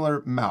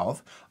similar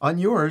mouth. On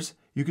yours,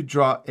 you could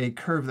draw a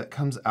curve that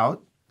comes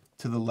out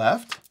to the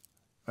left,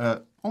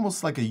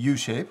 almost like a U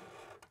shape.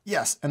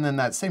 Yes, and then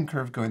that same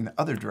curve going the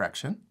other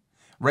direction.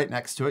 right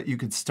next to it, you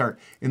could start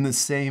in the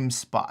same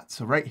spot.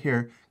 So right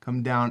here,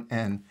 come down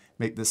and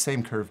make the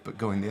same curve, but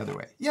going the other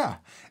way. Yeah,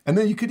 and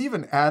then you could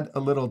even add a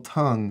little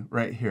tongue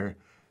right here.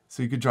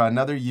 So you could draw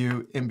another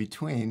U in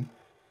between.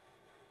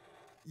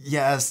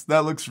 Yes,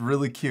 that looks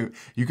really cute.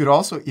 You could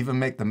also even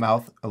make the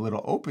mouth a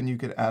little open. You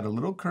could add a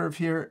little curve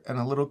here and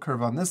a little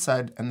curve on this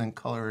side and then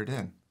color it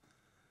in.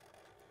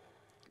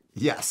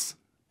 Yes.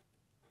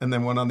 And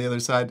then one on the other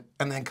side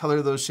and then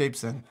color those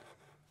shapes in.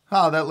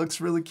 Oh, that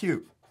looks really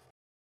cute.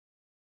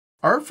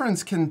 Our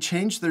friends can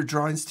change their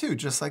drawings too,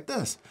 just like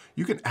this.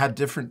 You can add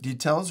different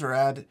details or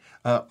add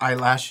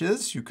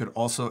eyelashes. You could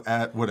also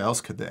add, what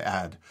else could they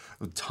add?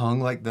 A tongue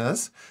like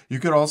this. You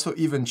could also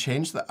even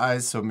change the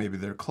eyes so maybe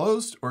they're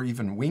closed or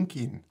even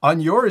winking.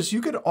 On yours, you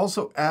could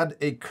also add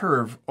a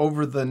curve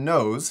over the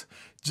nose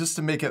just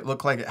to make it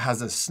look like it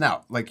has a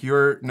snout. Like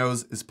your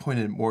nose is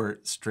pointed more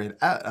straight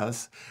at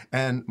us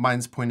and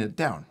mine's pointed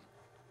down.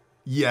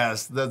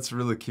 Yes, that's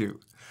really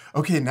cute.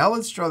 Okay, now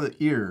let's draw the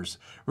ears.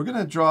 We're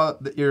gonna draw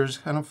the ears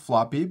kind of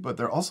floppy, but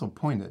they're also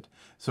pointed.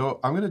 So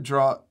I'm gonna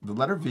draw the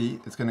letter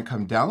V. It's gonna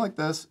come down like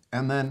this,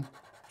 and then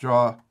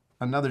draw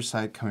another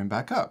side coming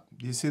back up.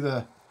 Do you see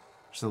there's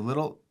a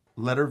little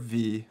letter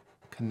V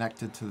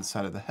connected to the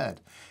side of the head.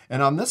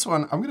 And on this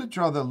one, I'm gonna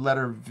draw the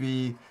letter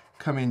V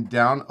coming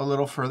down a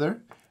little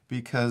further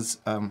because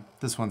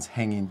this one's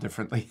hanging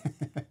differently.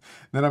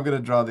 Then I'm gonna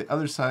draw the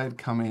other side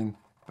coming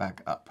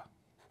back up.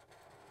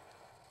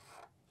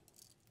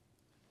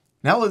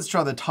 Now let's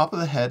draw the top of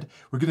the head.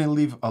 We're gonna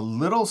leave a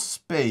little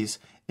space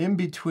in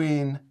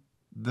between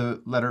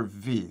the letter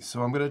V.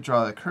 So I'm gonna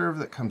draw a curve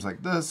that comes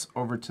like this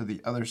over to the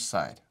other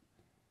side.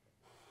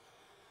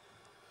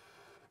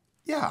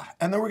 Yeah,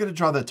 and then we're gonna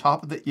draw the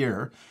top of the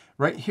ear.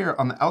 Right here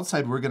on the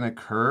outside, we're gonna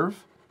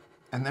curve,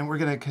 and then we're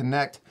gonna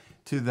connect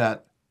to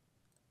that,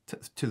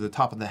 to the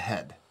top of the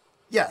head.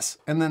 Yes,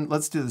 and then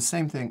let's do the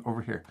same thing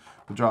over here.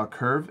 We'll draw a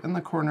curve in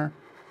the corner,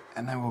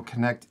 and then we'll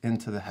connect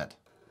into the head.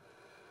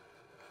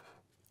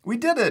 We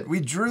did it,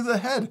 we drew the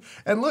head.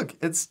 And look,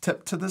 it's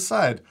tipped to the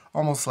side,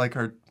 almost like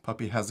our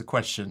puppy has a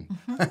question.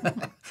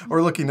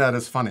 Or looking at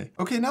us funny.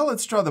 Okay, now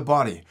let's draw the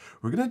body.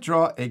 We're gonna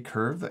draw a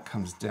curve that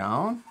comes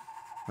down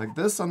like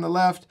this on the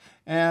left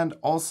and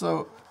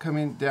also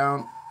coming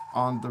down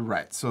on the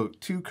right. So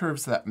two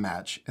curves that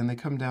match and they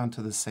come down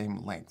to the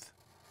same length.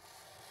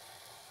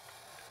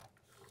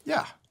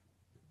 Yeah.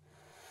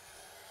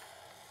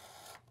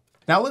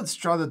 Now let's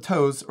draw the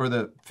toes or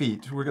the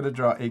feet. We're gonna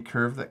draw a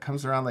curve that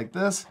comes around like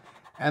this.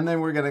 And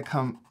then we're gonna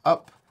come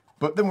up,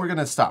 but then we're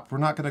gonna stop. We're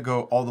not gonna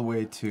go all the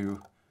way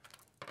to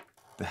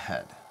the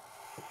head.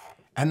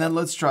 And then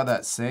let's draw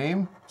that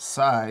same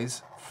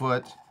size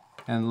foot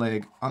and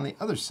leg on the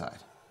other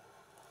side.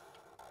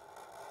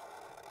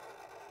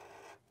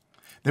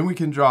 Then we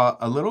can draw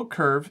a little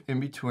curve in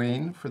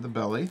between for the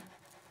belly.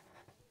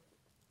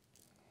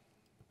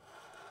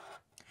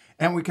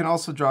 And we can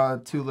also draw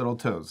two little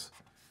toes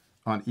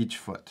on each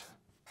foot.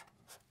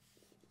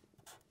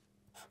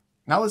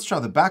 Now let's draw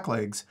the back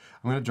legs.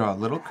 I'm going to draw a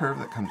little curve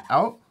that comes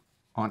out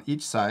on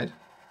each side.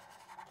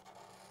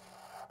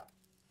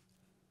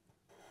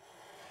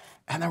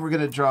 And then we're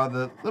going to draw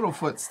the little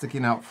foot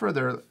sticking out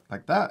further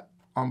like that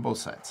on both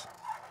sides.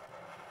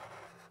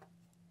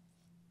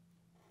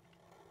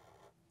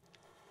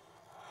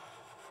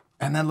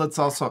 And then let's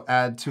also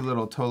add two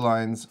little toe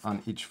lines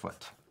on each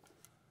foot.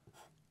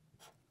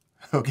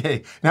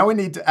 Okay, now we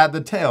need to add the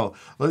tail.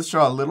 Let's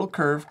draw a little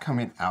curve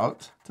coming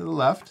out to the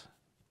left.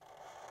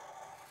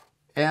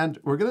 And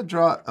we're gonna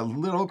draw a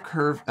little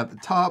curve at the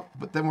top,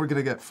 but then we're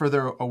gonna get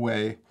further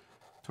away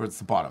towards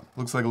the bottom.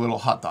 Looks like a little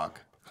hot dog.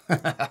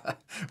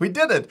 We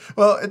did it.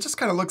 Well, it just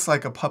kind of looks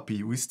like a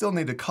puppy. We still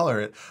need to color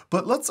it,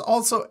 but let's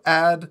also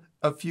add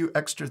a few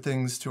extra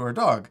things to our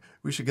dog.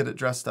 We should get it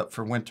dressed up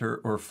for winter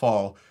or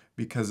fall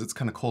because it's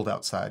kind of cold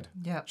outside.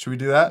 Yeah. Should we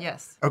do that?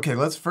 Yes. Okay,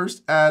 let's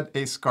first add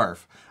a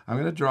scarf. I'm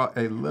gonna draw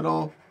a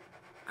little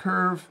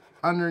curve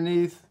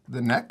underneath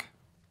the neck.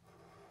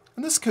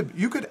 And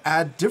you could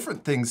add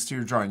different things to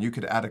your drawing. You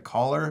could add a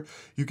collar.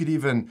 You could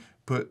even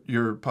put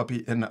your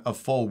puppy in a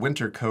full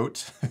winter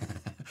coat.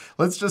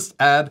 Let's just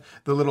add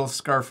the little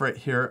scarf right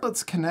here.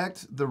 Let's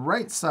connect the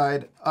right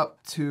side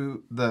up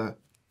to the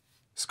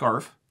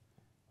scarf.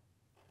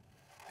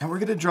 And we're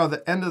gonna draw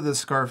the end of the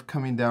scarf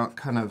coming down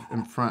kind of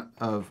in front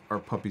of our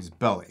puppy's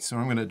belly. So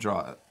I'm gonna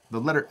draw the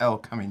letter L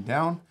coming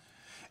down.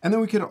 And then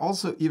we can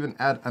also even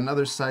add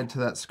another side to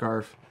that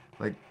scarf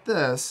like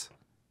this.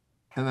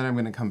 And then I'm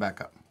gonna come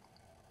back up.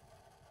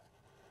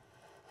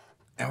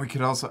 And we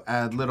could also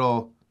add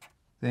little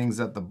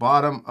things at the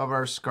bottom of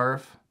our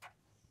scarf.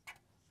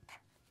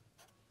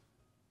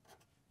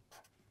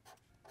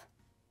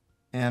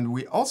 And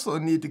we also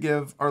need to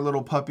give our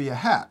little puppy a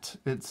hat.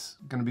 It's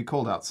gonna be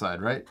cold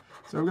outside, right?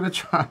 So we're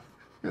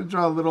gonna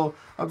draw a little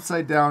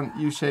upside down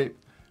U shape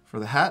for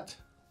the hat.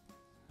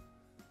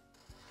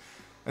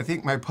 I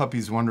think my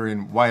puppy's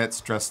wondering why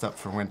it's dressed up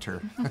for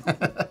winter.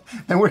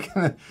 And we're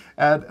gonna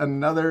add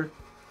another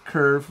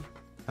curve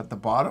at the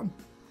bottom.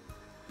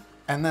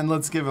 And then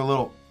let's give a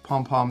little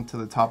pom-pom to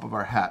the top of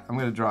our hat. I'm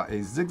gonna draw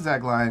a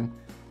zigzag line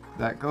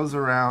that goes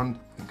around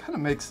and kind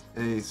of makes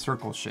a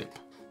circle shape.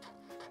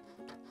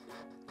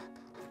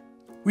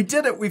 We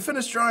did it! We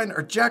finished drawing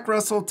our Jack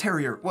Russell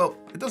Terrier. Well,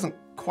 it doesn't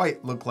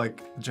quite look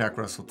like a Jack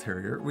Russell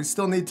Terrier. We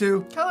still need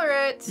to color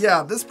it.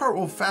 Yeah, this part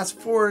will fast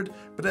forward,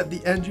 but at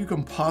the end you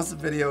can pause the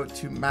video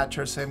to match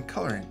our same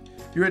coloring.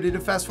 You ready to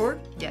fast forward?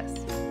 Yes.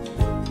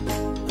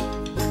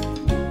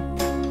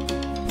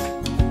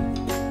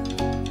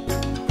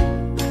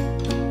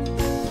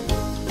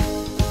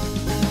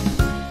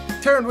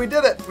 Taryn, we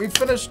did it! We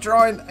finished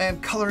drawing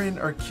and coloring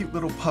our cute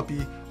little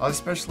puppy. I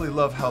especially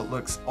love how it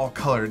looks all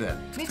colored in.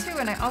 Me too,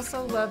 and I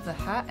also love the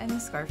hat and the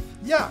scarf.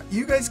 Yeah,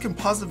 you guys can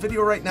pause the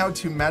video right now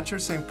to match your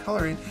same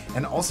coloring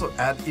and also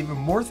add even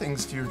more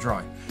things to your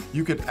drawing.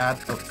 You could add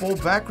a full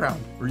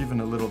background or even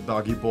a little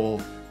doggy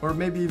bowl or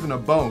maybe even a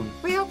bone.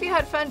 We hope you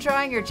had fun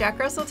drawing your Jack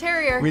Russell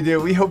Terrier. We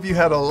do. We hope you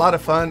had a lot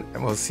of fun,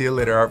 and we'll see you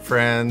later, art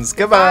friends.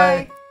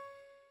 Goodbye. Bye.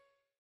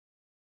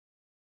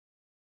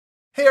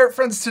 Hey art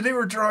friends, today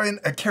we're drawing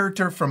a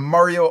character from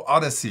Mario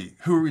Odyssey.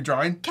 Who are we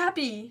drawing?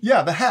 Cappy.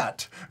 Yeah, the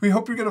hat. We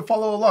hope you're gonna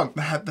follow along.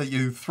 The hat that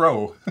you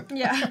throw.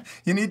 Yeah.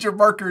 You need your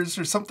markers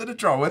or something to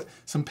draw with,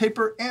 some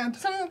paper and...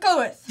 Something to go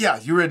with. Yeah,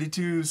 you ready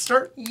to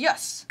start?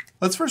 Yes.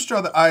 Let's first draw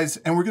the eyes,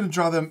 and we're gonna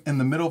draw them in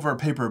the middle of our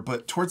paper,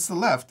 but towards the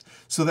left,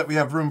 so that we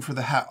have room for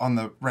the hat on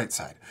the right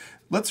side.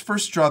 Let's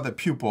first draw the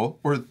pupil,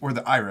 or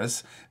the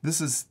iris.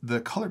 This is the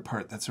colored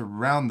part that's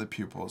around the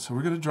pupil. So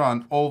we're gonna draw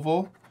an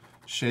oval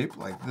shape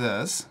like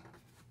this.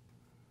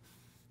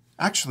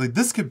 Actually,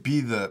 this could be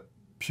the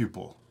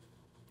pupil.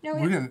 No,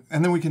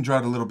 And then we can draw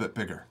it a little bit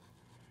bigger.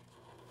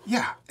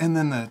 Yeah, and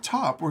then the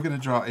top, we're gonna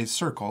draw a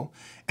circle,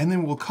 and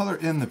then we'll color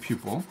in the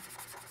pupil.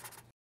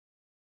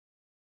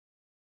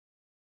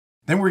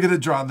 Then we're gonna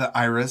draw the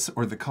iris,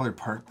 or the colored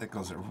part that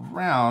goes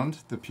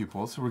around the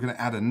pupil. So we're gonna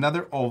add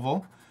another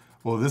oval.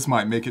 Well, this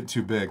might make it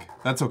too big.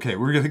 That's okay,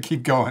 we're gonna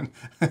keep going.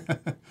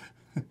 There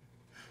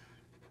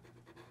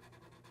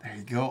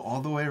you go, all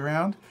the way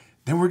around.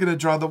 Then we're gonna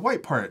draw the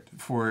white part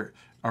for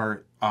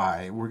our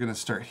eye. We're gonna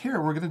start here.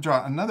 We're gonna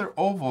draw another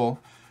oval,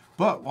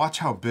 but watch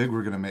how big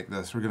we're gonna make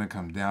this. We're gonna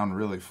come down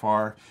really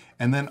far.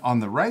 And then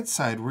on the right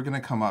side, we're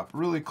gonna come up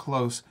really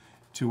close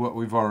to what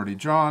we've already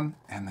drawn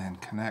and then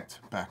connect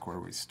back where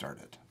we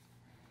started.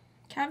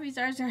 Cappy's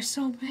eyes are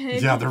so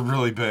big. Yeah, they're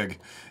really big.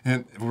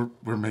 And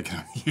we're making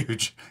them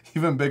huge,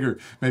 even bigger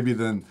maybe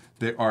than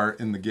they are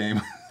in the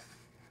game.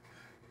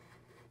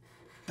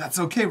 That's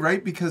okay,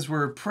 right? Because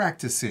we're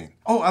practicing.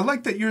 Oh, I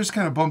like that yours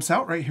kind of bumps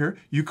out right here.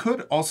 You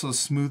could also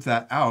smooth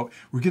that out.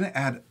 We're gonna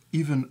add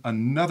even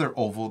another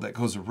oval that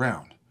goes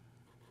around.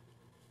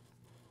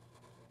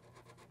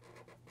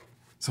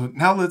 So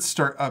now let's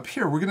start up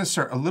here. We're gonna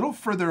start a little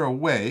further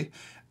away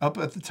up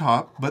at the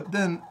top, but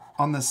then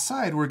on the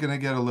side, we're gonna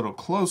get a little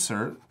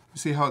closer.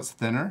 See how it's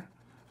thinner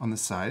on the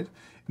side?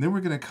 And then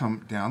we're gonna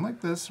come down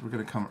like this. We're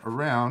gonna come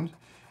around.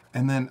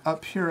 And then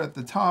up here at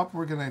the top,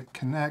 we're gonna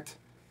connect.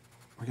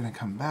 We're gonna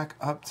come back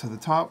up to the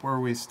top where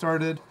we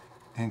started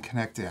and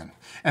connect in.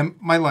 And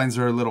my lines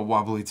are a little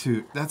wobbly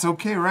too. That's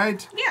okay,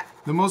 right? Yeah.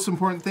 The most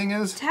important thing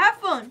is To have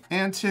fun.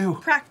 and to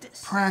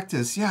Practice.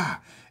 practice, yeah.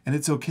 And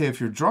it's okay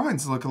if your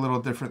drawings look a little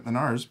different than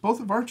ours.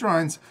 Both of our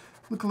drawings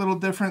look a little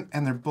different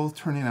and they're both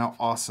turning out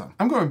awesome.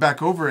 I'm going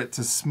back over it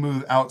to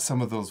smooth out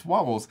some of those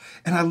wobbles.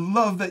 And I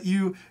love that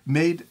you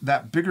made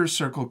that bigger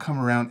circle come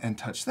around and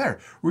touch there.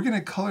 We're gonna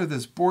color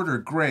this border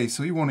gray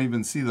so you won't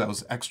even see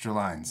those extra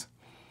lines.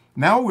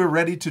 Now we're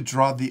ready to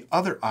draw the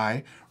other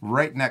eye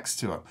right next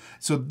to it.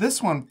 So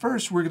this one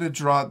first, we're gonna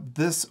draw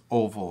this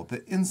oval,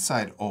 the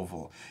inside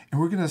oval. And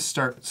we're gonna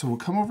start, so we'll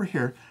come over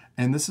here,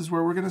 and this is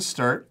where we're gonna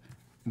start,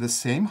 the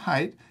same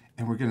height,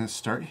 and we're gonna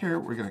start here.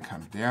 We're gonna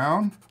come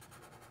down,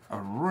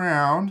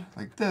 around,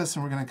 like this,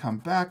 and we're gonna come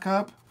back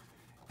up,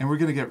 and we're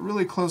gonna get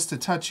really close to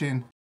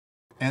touching,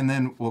 and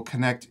then we'll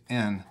connect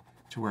in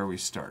to where we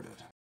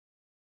started.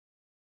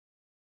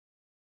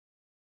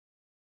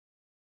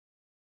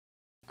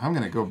 I'm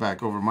gonna go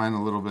back over mine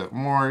a little bit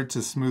more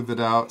to smooth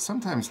it out.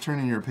 Sometimes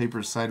turning your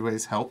paper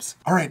sideways helps.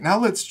 All right, now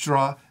let's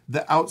draw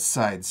the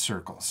outside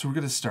circle. So we're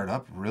gonna start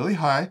up really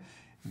high,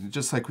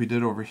 just like we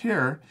did over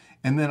here.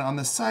 And then on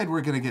the side,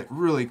 we're gonna get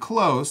really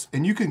close,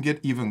 and you can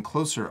get even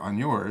closer on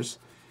yours.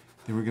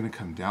 Then we're gonna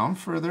come down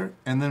further,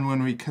 and then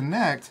when we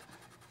connect,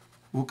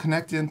 we'll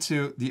connect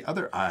into the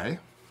other eye.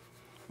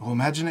 We'll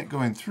imagine it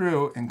going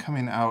through and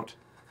coming out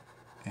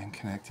and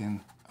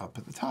connecting up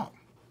at the top.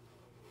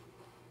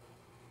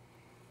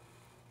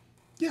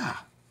 Yeah.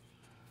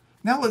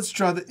 Now let's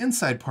draw the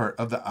inside part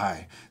of the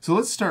eye. So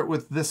let's start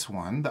with this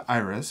one, the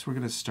iris. We're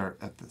going to start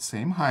at the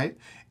same height,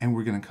 and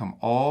we're going to come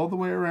all the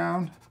way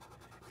around.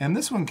 And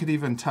this one could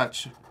even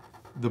touch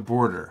the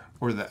border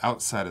or the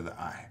outside of the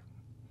eye.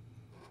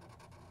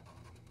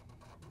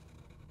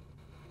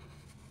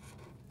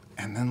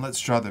 And then let's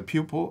draw the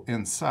pupil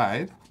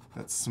inside.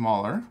 That's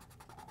smaller.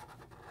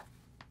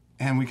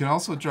 And we can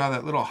also draw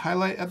that little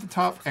highlight at the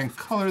top and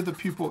color the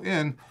pupil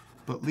in,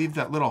 but leave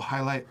that little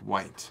highlight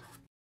white.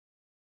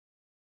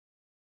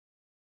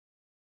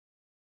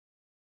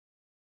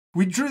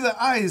 We drew the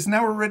eyes,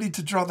 now we're ready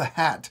to draw the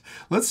hat.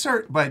 Let's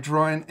start by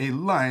drawing a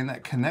line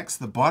that connects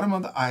the bottom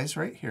of the eyes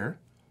right here.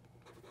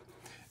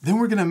 Then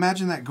we're gonna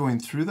imagine that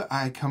going through the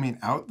eye, coming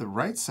out the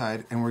right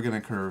side, and we're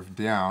gonna curve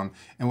down,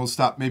 and we'll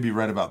stop maybe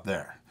right about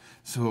there.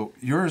 So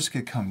yours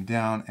could come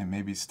down and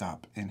maybe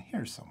stop in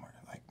here somewhere,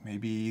 like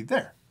maybe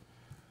there.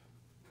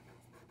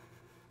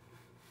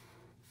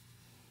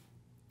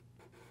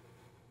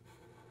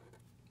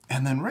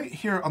 And then right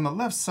here on the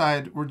left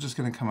side, we're just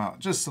gonna come out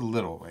just a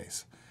little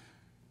ways.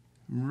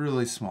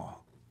 Really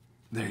small.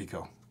 There you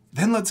go.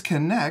 Then let's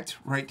connect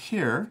right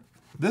here,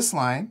 this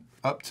line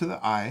up to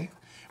the eye.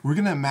 We're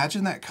gonna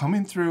imagine that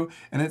coming through,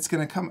 and it's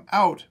gonna come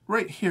out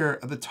right here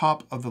at the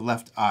top of the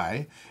left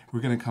eye. We're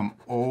gonna come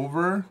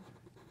over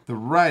the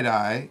right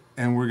eye,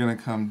 and we're gonna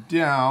come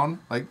down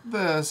like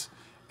this,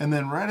 and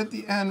then right at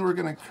the end, we're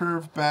gonna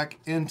curve back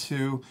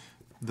into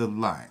the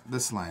line,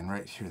 this line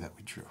right here that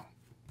we drew.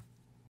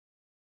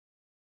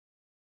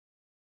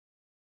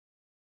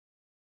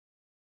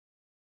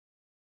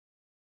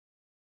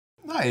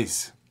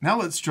 Nice. Now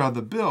let's draw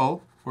the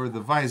bill or the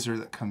visor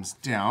that comes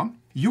down.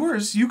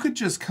 Yours, you could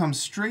just come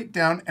straight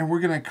down and we're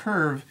gonna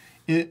curve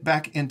it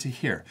back into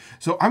here.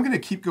 So I'm gonna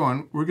keep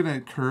going. We're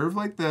gonna curve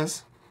like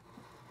this.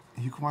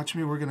 You can watch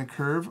me, we're gonna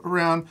curve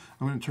around.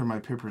 I'm gonna turn my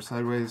paper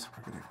sideways.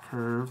 We're gonna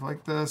curve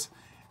like this.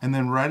 And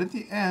then right at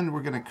the end,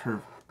 we're gonna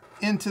curve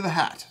into the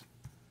hat.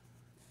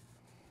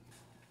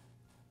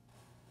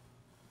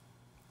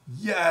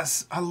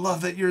 Yes, I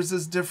love that yours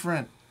is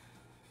different.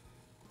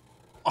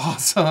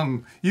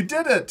 Awesome, you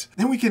did it.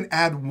 Then we can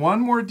add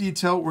one more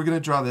detail. We're gonna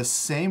draw this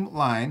same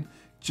line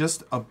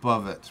just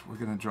above it. We're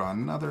gonna draw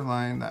another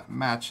line that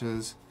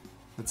matches,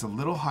 that's a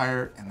little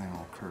higher, and then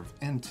we'll curve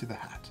into the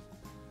hat.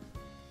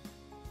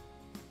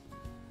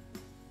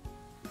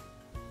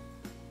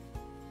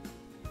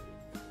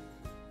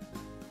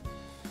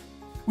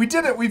 We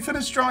did it, we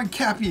finished drawing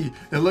Cappy.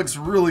 It looks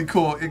really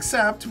cool,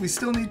 except we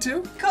still need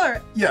to Color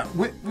it. Yeah,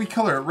 we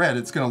color it red,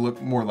 it's gonna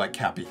look more like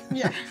Cappy.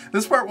 Yeah.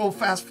 This part we'll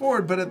fast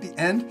forward, but at the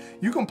end,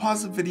 you can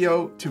pause the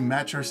video to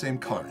match our same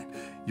coloring.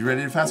 You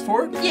ready to fast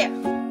forward? Yeah.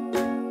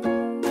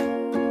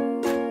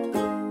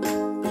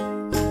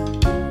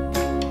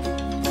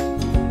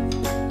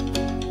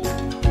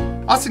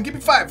 Awesome, give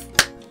me 5.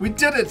 We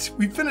did it.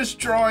 We finished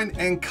drawing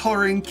and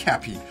coloring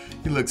Cappy.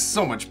 He looks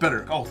so much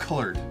better, all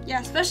colored.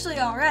 Yeah, especially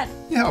all red.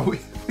 Yeah,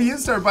 we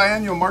used our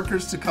biannual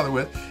markers to color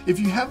with. If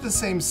you have the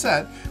same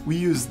set, we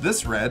use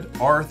this red,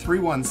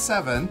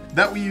 R317,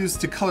 that we used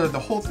to color the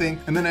whole thing,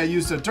 and then I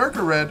used a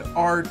darker red,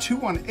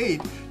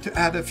 R218, to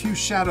add a few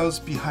shadows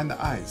behind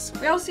the eyes.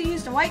 We also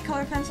used a white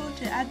color pencil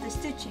to add the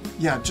stitching.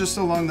 Yeah, just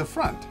along the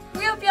front.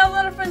 We hope you had a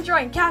lot of fun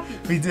drawing Cappy.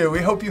 We do. We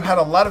hope you had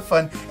a lot of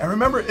fun. And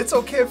remember, it's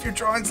okay if your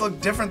drawings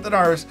look different than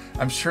ours.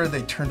 I'm sure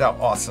they turned out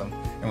awesome.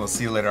 And we'll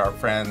see you later, our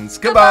friends.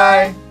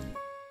 Goodbye.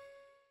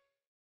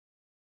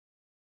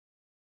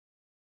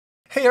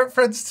 Hey, art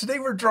friends. Today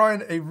we're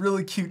drawing a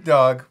really cute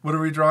dog. What are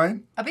we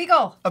drawing? A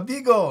beagle. A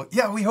beagle.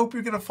 Yeah, we hope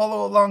you're going to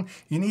follow along.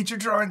 You need your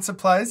drawing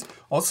supplies,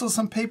 also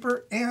some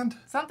paper and...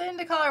 Something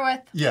to color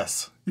with.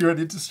 Yes. You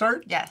ready to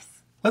start? Yes.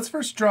 Let's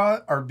first draw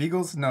our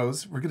beagle's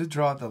nose. We're going to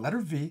draw the letter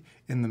V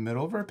in the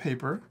middle of our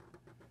paper,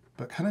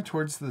 but kind of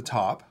towards the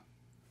top,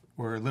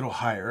 or a little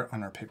higher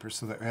on our paper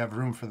so that we have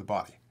room for the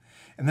body.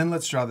 And then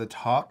let's draw the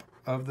top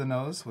of the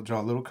nose. We'll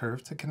draw a little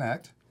curve to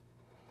connect.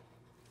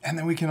 And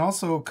then we can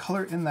also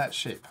color in that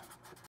shape.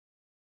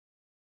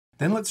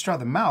 Then let's draw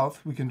the mouth.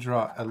 We can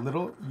draw a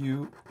little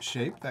U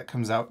shape that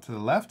comes out to the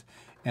left,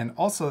 and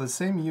also the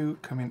same U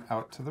coming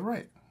out to the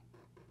right.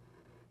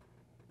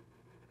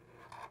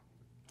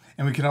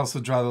 And we can also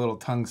draw the little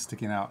tongue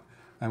sticking out.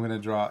 I'm going to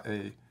draw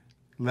a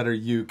letter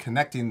U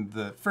connecting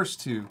the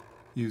first two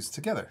U's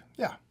together.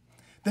 Yeah.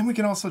 Then we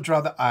can also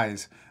draw the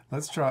eyes.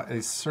 Let's draw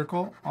a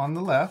circle on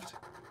the left,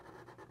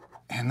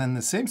 and then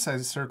the same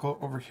size circle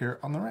over here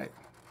on the right.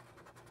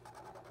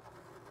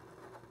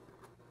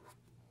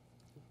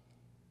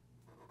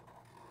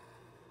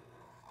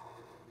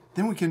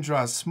 Then we can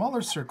draw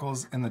smaller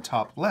circles in the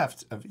top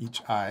left of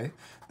each eye.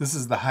 This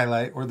is the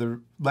highlight or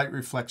the light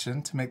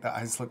reflection to make the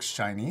eyes look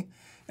shiny.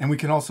 And we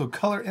can also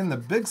color in the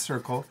big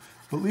circle,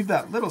 but leave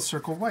that little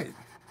circle white.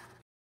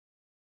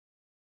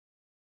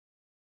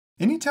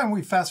 Anytime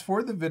we fast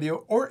forward the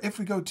video, or if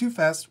we go too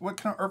fast, what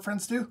can our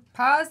friends do?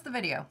 Pause the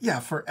video. Yeah,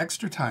 for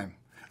extra time.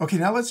 Okay,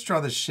 now let's draw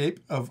the shape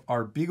of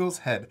our beagle's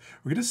head.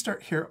 We're gonna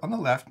start here on the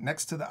left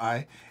next to the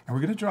eye, and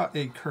we're gonna draw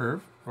a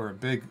curve, or a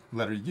big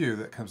letter U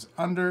that comes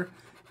under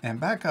and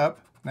back up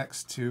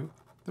next to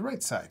the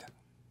right side.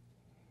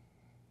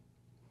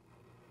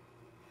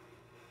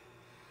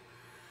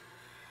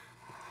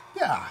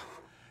 Yeah,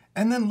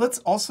 and then let's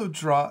also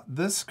draw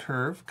this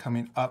curve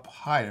coming up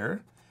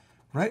higher,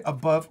 right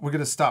above. We're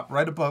gonna stop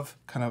right above,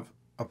 kind of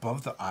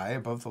above the eye,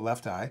 above the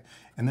left eye,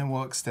 and then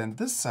we'll extend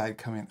this side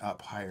coming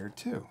up higher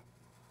too.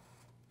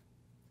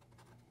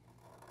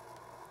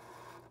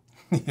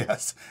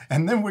 Yes,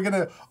 and then we're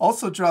gonna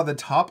also draw the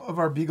top of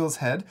our Beagle's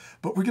head,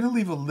 but we're gonna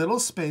leave a little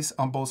space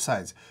on both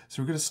sides.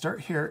 So we're gonna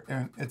start here,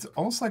 and it's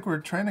almost like we're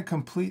trying to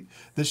complete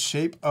the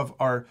shape of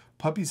our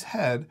puppy's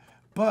head,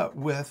 but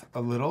with a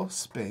little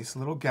space, a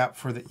little gap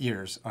for the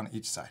ears on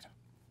each side.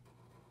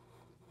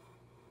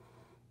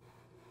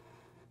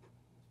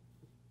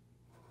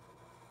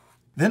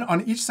 Then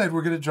on each side,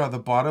 we're gonna draw the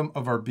bottom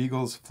of our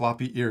Beagle's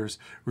floppy ears.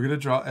 We're gonna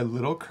draw a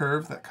little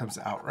curve that comes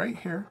out right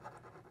here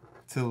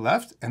to the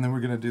left, and then we're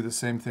gonna do the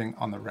same thing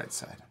on the right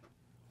side.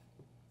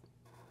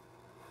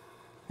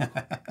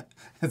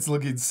 It's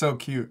looking so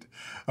cute.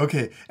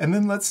 Okay, and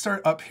then let's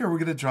start up here. We're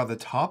gonna draw the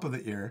top of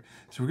the ear.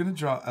 So we're gonna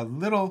draw a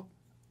little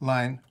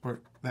line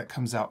that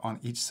comes out on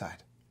each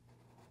side.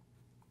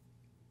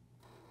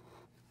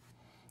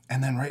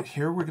 And then right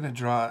here, we're gonna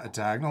draw a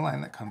diagonal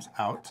line that comes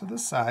out to the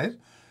side,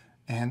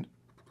 and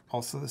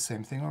also the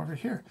same thing over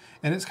here.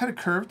 And it's kind of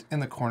curved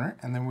in the corner,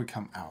 and then we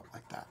come out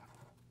like that.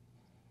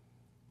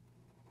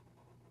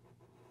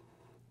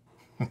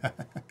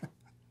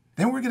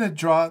 Then we're gonna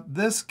draw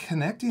this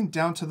connecting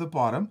down to the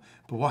bottom,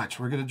 but watch,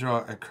 we're gonna draw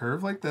a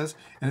curve like this,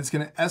 and it's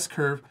gonna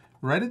S-curve.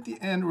 Right at the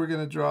end, we're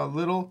gonna draw a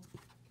little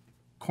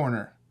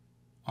corner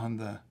on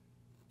the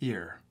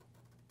ear.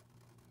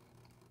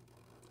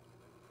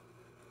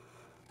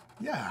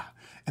 Yeah,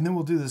 and then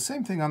we'll do the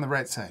same thing on the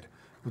right side.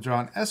 We'll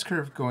draw an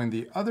S-curve going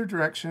the other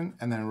direction,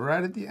 and then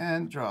right at the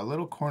end, draw a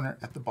little corner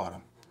at the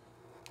bottom.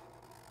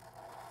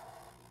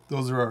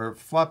 Those are our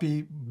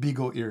floppy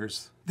Beagle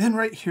ears. Then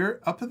right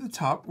here, up at the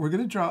top, we're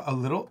gonna draw a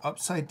little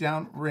upside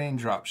down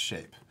raindrop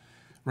shape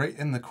right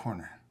in the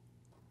corner.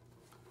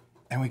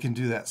 And we can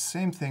do that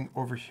same thing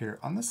over here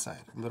on this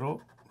side, a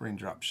little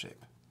raindrop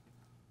shape.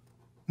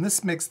 And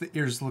this makes the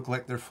ears look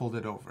like they're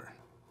folded over.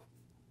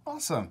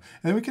 Awesome.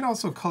 And then we can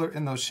also color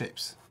in those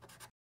shapes.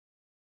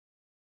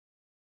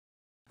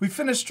 We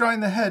finished drawing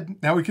the head,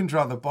 now we can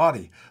draw the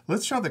body.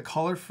 Let's draw the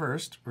collar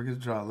first. We're gonna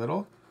draw a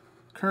little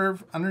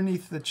curve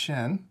underneath the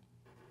chin.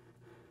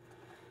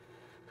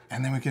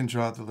 And then we can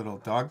draw the little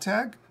dog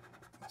tag,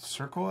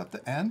 circle at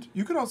the end.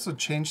 You could also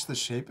change the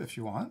shape if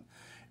you want.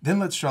 Then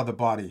let's draw the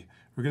body.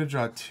 We're gonna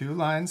draw 2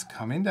 lines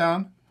coming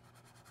down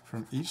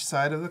from each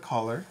side of the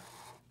collar.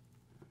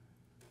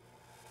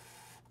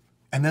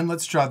 And then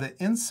let's draw the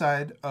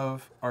inside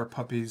of our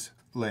puppy's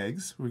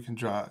legs. We can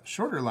draw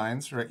shorter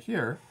lines right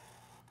here.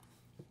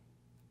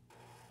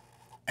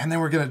 And then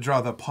we're gonna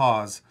draw the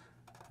paws.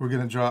 We're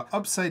gonna draw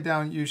upside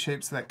down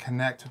U-shapes that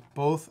connect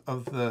both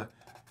of the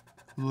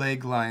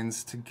leg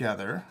lines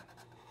together.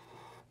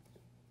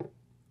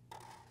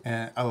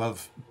 And I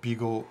love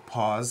Beagle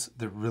paws.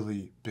 They're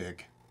really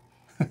big,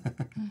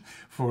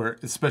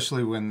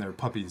 especially when they're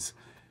puppies.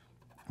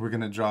 We're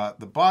gonna draw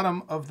the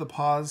bottom of the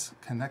paws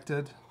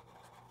connected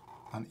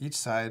on each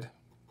side.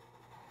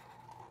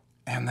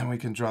 And then we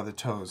can draw the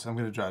toes. I'm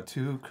gonna draw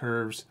 2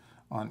 curves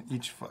on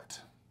each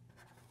foot.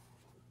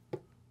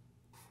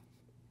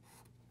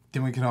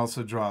 Then we can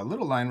also draw a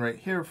little line right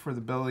here for the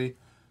belly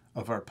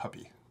of our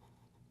puppy.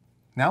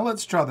 Now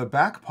let's draw the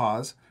back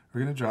paws.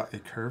 We're gonna draw a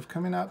curve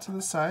coming out to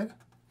the side.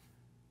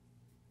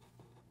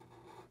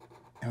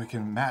 And we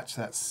can match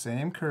that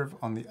same curve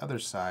on the other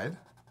side.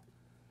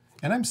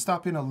 And I'm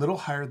stopping a little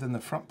higher than the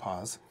front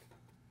paws.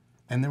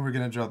 And then we're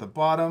gonna draw the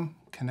bottom,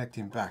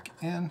 connecting back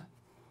in.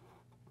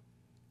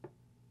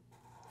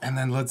 And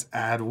then let's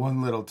add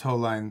 1 little toe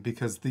line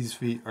because these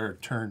feet are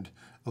turned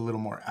a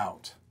little more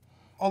out.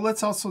 Oh,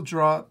 let's also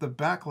draw the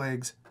back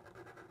legs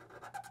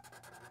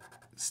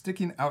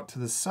sticking out to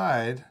the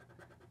side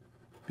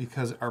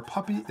because our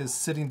puppy is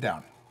sitting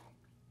down.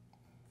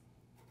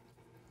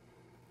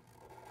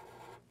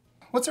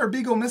 What's our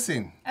Beagle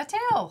missing? A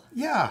tail.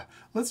 Yeah,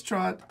 let's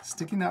draw it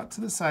sticking out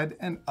to the side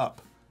and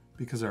up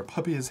because our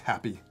puppy is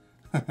happy.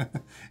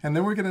 And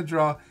then we're gonna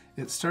draw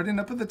it starting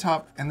up at the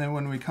top, and then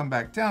when we come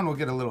back down, we'll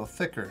get a little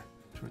thicker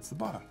towards the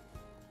bottom.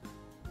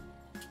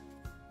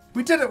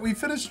 We did it, we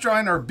finished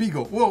drawing our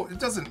Beagle. Whoa, it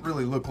doesn't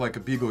really look like a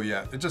Beagle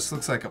yet. It just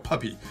looks like a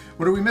puppy.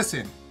 What are we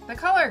missing? The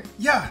color.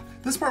 Yeah,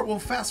 this part will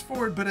fast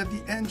forward, but at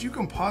the end you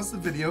can pause the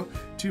video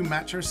to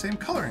match our same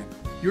coloring.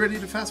 You ready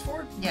to fast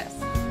forward? Yes.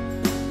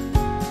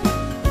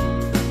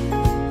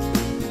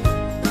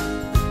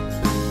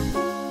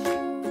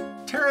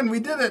 Taryn, we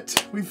did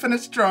it! We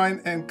finished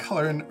drawing and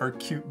coloring our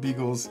cute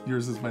Beagles.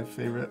 Yours is my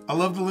favorite. I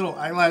love the little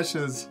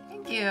eyelashes.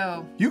 Thank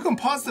you. You can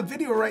pause the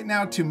video right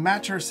now to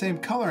match our same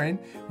coloring.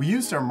 We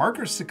used our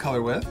markers to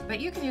color with.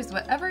 But you can use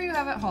whatever you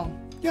have at home.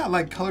 Yeah,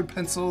 like colored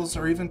pencils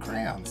or even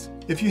crayons.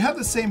 If you have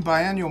the same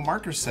biannual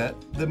marker set,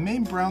 the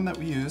main brown that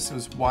we used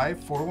was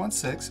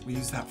Y416. We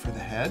used that for the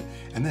head.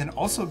 And then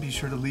also be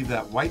sure to leave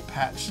that white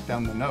patch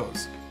down the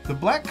nose. The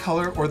black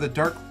color or the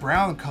dark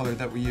brown color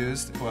that we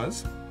used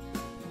was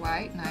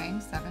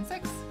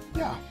Y976.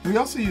 Yeah, we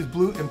also use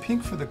blue and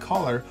pink for the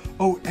collar.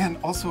 Oh, and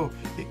also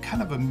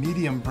kind of a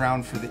medium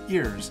brown for the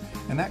ears,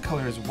 and that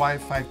color is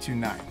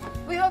Y529.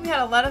 We hope you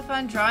had a lot of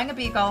fun drawing a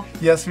Beagle.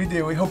 Yes, we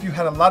do. We hope you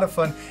had a lot of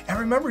fun. And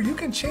remember, you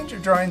can change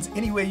your drawings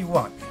any way you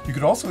want. You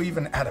could also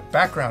even add a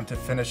background to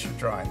finish your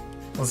drawing.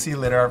 We'll see you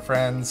later, our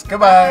friends.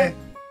 Goodbye.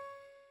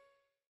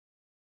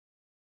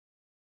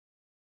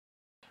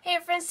 Hey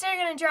friends, today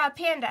we're going to draw a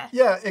panda.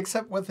 Yeah,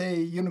 except with a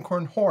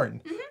unicorn horn,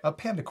 a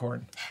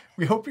pandacorn.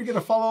 We hope you're going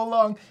to follow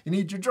along. You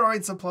need your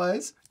drawing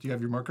supplies. Do you have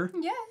your marker?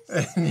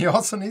 Yes. And you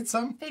also need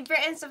some? Paper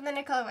and something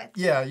to color with.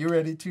 Yeah, you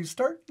ready to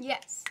start?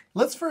 Yes.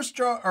 Let's first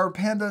draw our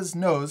panda's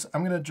nose.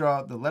 I'm going to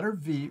draw the letter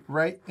V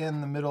right in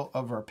the middle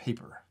of our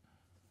paper.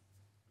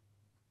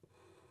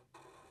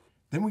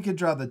 Then we could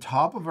draw the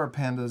top of our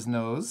panda's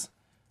nose.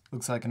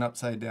 Looks like an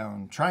upside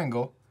down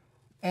triangle.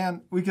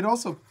 And we could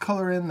also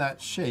color in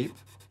that shape.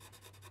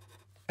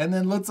 And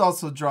then let's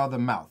also draw the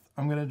mouth.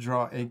 I'm going to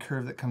draw a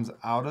curve that comes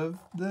out of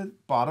the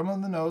bottom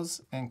of the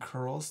nose and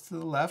curls to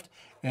the left,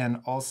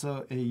 and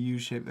also a U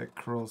shape that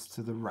curls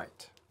to the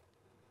right.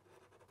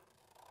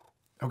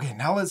 Okay,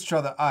 now let's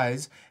draw the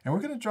eyes, and we're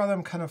going to draw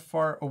them kind of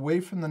far away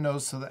from the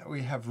nose so that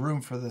we have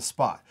room for the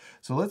spot.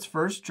 So let's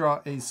first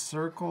draw a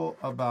circle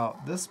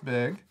about this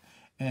big,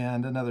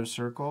 and another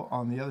circle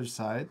on the other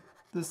side,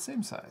 the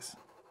same size.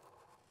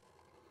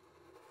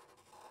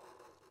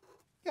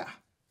 Yeah.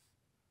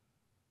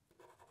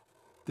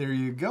 There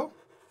you go.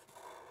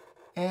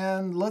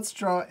 And let's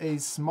draw a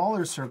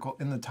smaller circle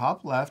in the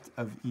top left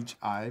of each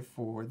eye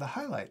for the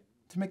highlight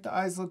to make the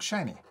eyes look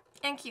shiny.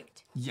 And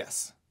cute.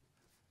 Yes.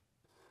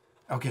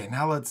 Okay,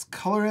 now let's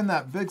color in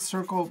that big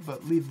circle,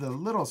 but leave the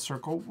little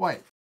circle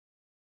white.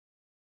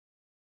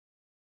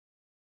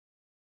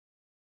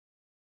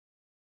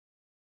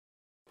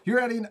 You're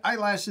adding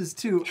eyelashes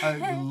too.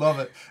 I love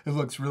it. It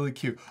looks really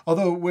cute.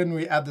 Although when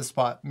we add the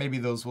spot, maybe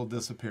those will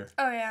disappear.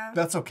 Oh yeah.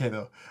 That's okay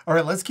though. All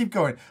right, let's keep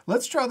going.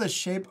 Let's draw the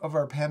shape of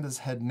our panda's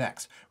head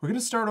next. We're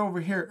gonna start over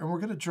here and we're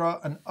gonna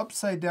draw an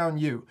upside down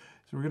U.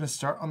 So we're gonna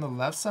start on the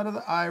left side of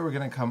the eye. We're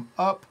gonna come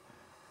up,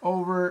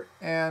 over,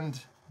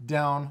 and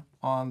down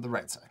on the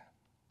right side.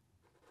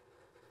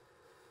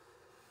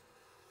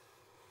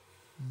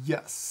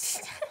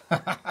 Yes.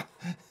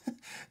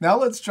 Now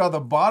let's draw the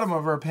bottom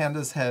of our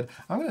panda's head.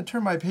 I'm going to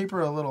turn my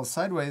paper a little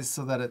sideways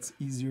so that it's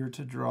easier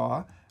to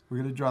draw. We're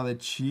going to draw the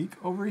cheek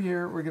over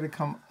here. We're going to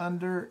come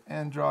under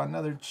and draw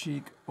another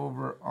cheek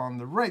over on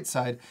the right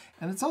side.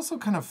 And it's also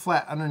kind of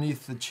flat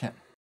underneath the chin.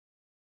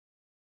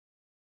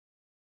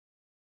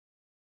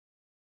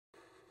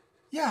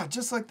 Yeah,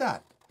 just like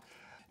that.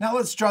 Now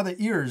let's draw the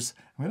ears.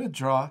 I'm going to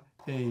draw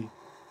a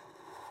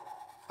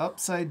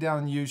upside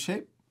down U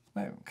shape.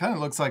 It kind of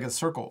looks like a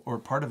circle or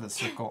part of a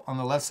circle on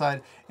the left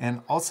side,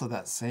 and also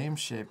that same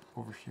shape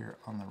over here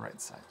on the right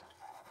side.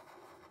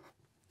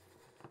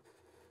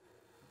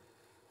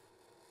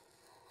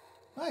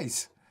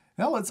 Nice.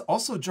 Now let's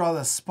also draw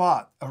the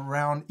spot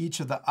around each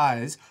of the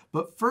eyes,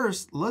 but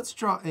first let's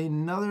draw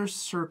another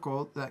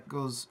circle that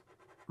goes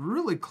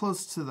really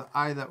close to the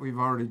eye that we've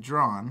already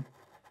drawn.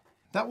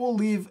 That will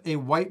leave a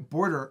white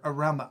border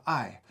around the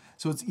eye,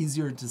 so it's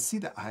easier to see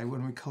the eye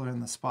when we color in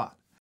the spot.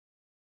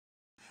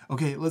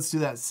 Okay, let's do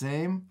that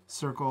same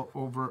circle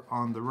over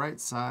on the right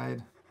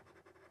side.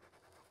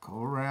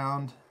 Go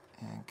around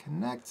and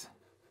connect.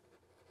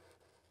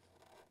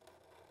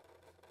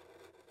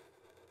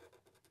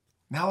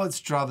 Now let's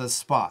draw the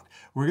spot.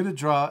 We're going to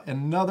draw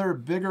another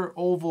bigger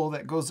oval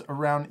that goes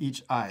around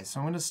each eye.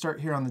 So I'm going to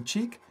start here on the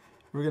cheek.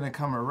 We're going to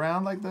come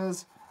around like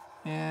this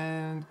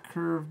and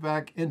curve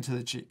back into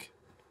the cheek.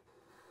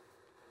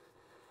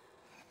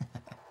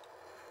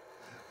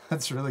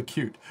 That's really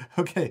cute.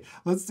 Okay,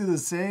 let's do the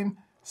same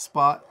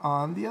spot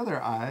on the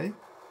other eye,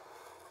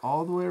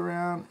 all the way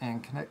around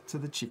and connect to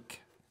the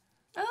cheek.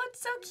 Oh,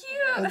 it's so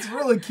cute. It's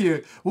really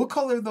cute. We'll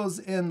color those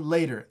in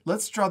later.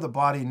 Let's draw the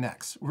body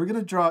next. We're going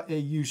to draw a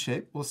U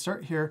shape. We'll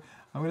start here.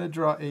 I'm going to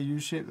draw a U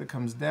shape that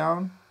comes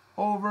down,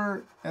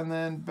 over, and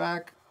then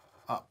back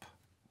up.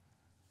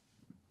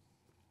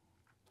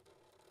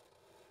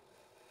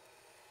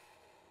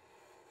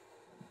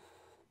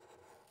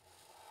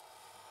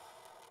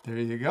 There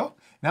you go.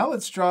 Now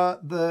let's draw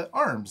the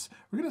arms.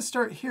 We're going to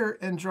start here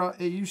and draw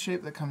a U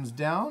shape that comes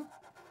down,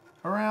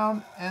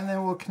 around, and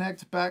then we'll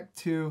connect back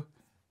to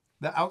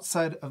the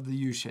outside of the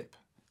U shape.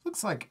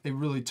 Looks like a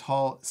really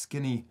tall,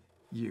 skinny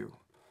U.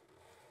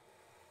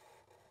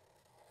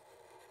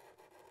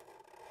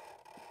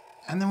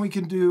 And then we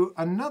can do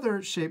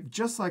another shape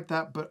just like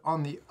that, but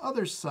on the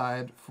other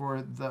side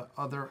for the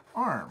other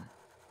arm.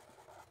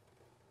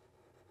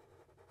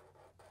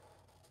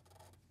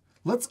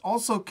 Let's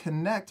also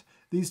connect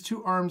these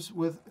two arms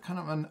with kind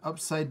of an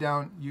upside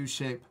down U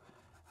shape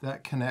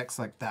that connects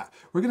like that.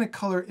 We're going to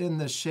color in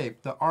the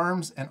shape, the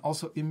arms, and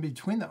also in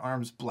between the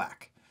arms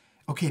black.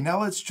 Okay,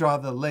 now let's draw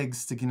the legs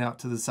sticking out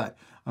to the side.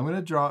 I'm going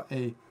to draw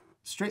a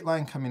straight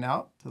line coming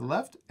out to the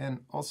left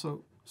and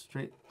also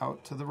straight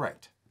out to the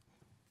right.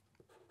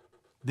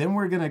 Then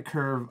we're going to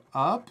curve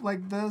up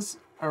like this,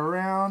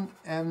 around,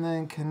 and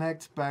then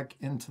connect back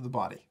into the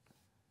body.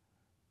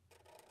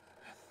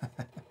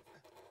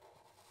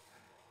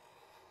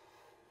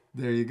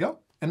 There you go.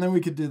 And then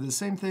we could do the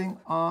same thing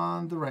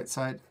on the right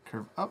side,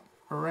 curve up,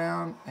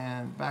 around,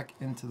 and back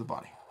into the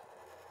body.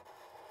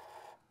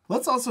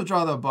 Let's also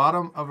draw the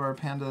bottom of our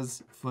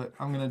panda's foot.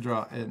 I'm going to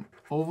draw an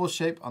oval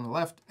shape on the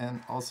left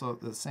and also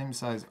the same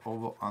size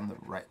oval on the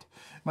right.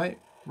 My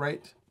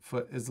right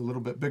foot is a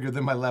little bit bigger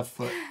than my left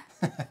foot.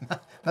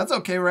 That's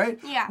okay, right?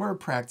 Yeah. We're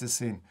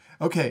practicing.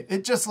 Okay,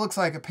 it just looks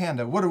like a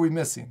panda. What are we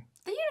missing?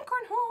 The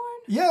unicorn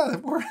horn. Yeah,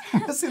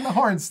 we're missing the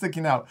horn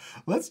sticking out.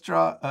 Let's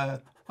draw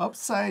a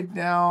upside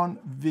down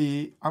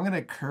V. I'm going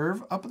to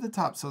curve up at the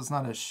top so it's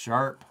not a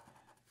sharp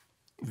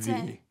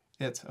V.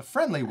 It's a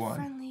friendly one.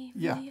 Friendly V.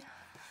 Yeah,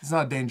 it's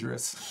not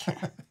dangerous.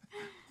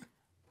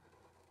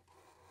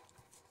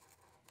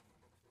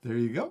 There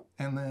you go.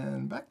 And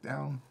then back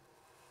down.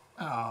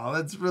 Oh,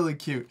 that's really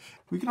cute.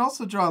 We can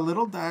also draw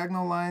little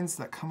diagonal lines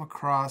that come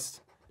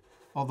across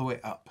all the way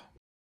up.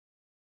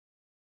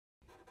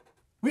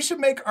 We should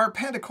make our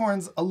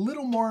pandacorns a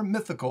little more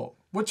mythical.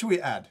 What should we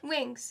add?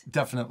 Wings.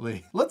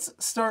 Definitely. Let's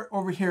start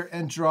over here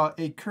and draw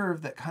a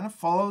curve that kind of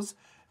follows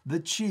the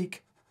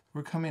cheek.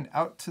 We're coming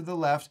out to the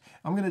left.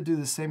 I'm going to do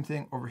the same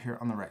thing over here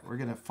on the right. We're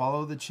going to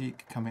follow the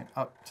cheek coming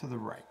up to the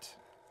right.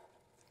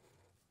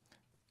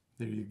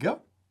 There you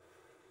go.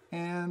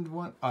 And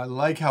one. I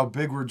like how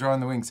big we're drawing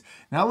the wings.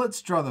 Now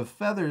let's draw the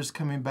feathers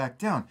coming back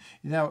down.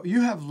 Now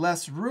you have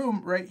less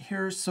room right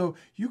here, so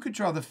you could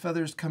draw the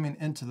feathers coming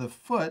into the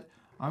foot.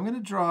 I'm going to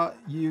draw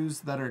U's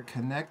that are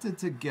connected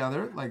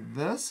together like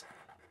this.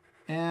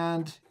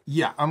 And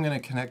yeah, I'm going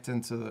to connect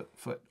into the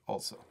foot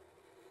also.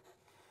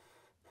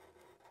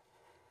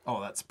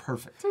 Oh, that's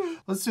perfect.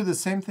 Let's do the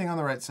same thing on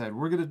the right side.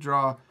 We're going to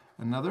draw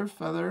another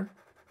feather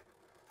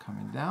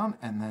coming down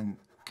and then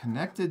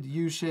connected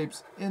U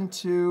shapes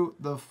into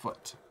the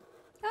foot.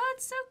 Oh,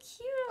 it's so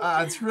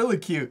cute. It's really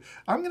cute.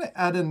 I'm going to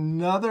add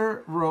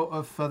another row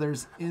of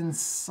feathers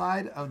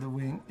inside of the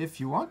wing. If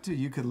you want to,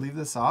 you could leave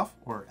this off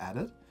or add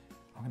it.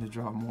 I'm going to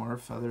draw more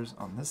feathers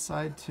on this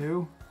side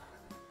too.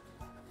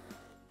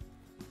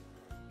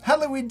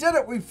 Hadley, we did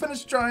it! We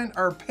finished drawing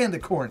our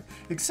pandacorn,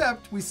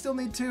 except we still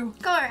need to...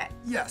 Color it.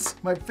 Yes,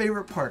 my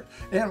favorite part.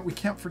 And we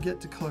can't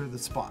forget to color the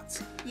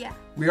spots. Yeah.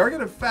 We are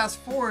going to fast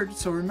forward,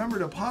 so remember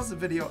to pause the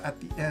video at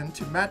the end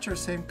to match our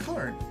same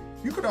coloring.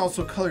 You could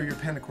also color your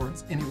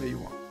pandacorns any way you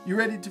want. You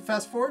ready to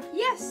fast forward?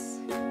 Yes.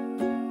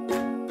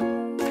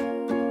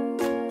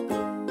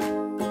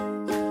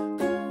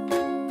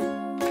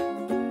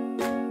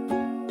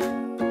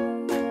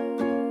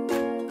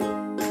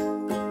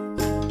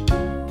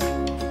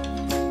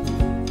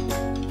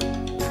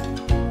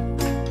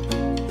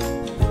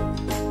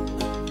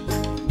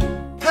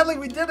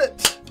 We did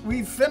it!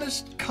 We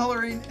finished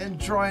coloring and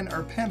drawing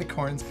our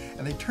pandacorns,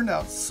 and they turned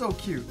out so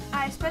cute.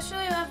 I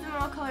especially love them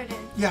all colored in.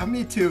 Yeah,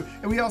 me too.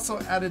 And we also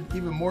added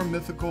even more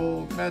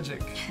mythical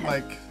magic,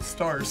 like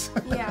stars.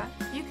 Yeah,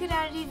 you could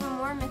add even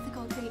more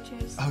mythical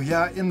creatures. Oh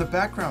yeah, in the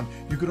background.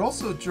 You could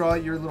also draw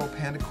your little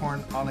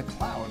pandacorn on a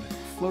cloud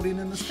floating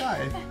in the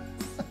sky.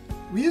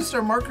 We used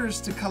our markers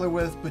to color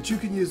with, but you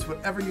can use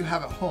whatever you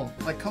have at home,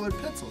 like colored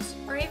pencils.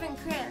 Or even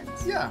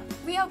crayons. Yeah.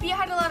 We hope you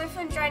had a lot of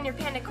fun drawing your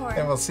pandacorn.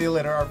 And we'll see you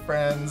later, our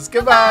friends.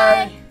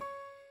 Goodbye!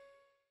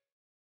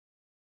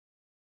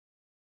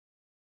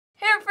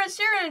 Hey, our friends,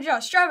 you're going to draw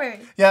a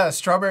strawberry. Yeah, a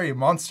strawberry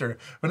monster.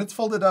 When it's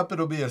folded up,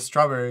 it'll be a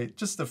strawberry,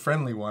 just a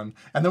friendly one.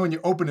 And then when you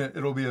open it,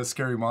 it'll be a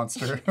scary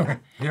monster.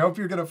 We hope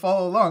you're going to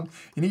follow along.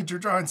 You need your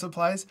drawing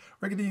supplies.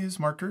 We're going to use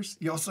markers.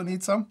 You also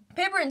need some?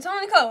 Paper and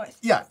something to color with.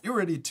 Yeah, you're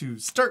ready to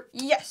start.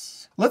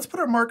 Yes. Let's put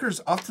our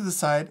markers off to the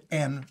side,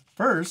 and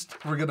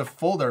first, we're going to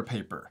fold our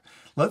paper.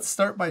 Let's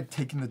start by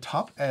taking the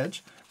top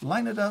edge,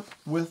 line it up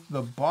with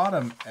the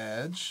bottom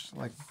edge,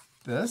 like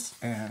this,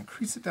 and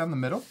crease it down the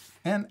middle,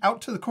 and out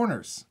to the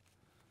corners.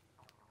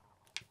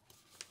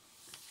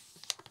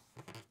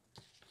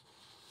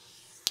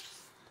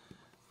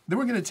 Then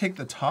we're going to take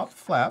the top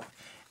flap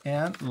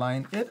and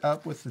line it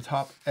up with the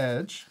top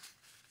edge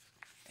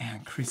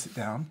and crease it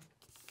down.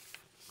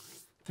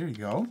 There you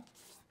go.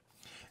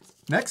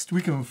 Next,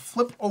 we can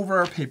flip over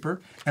our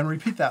paper and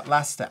repeat that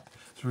last step.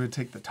 So we're going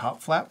to take the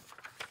top flap,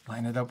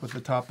 line it up with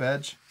the top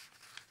edge,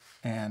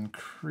 and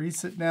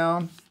crease it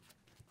down.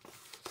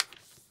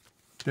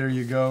 There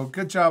you go.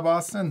 Good job,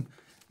 Austin.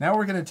 Now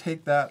we're going to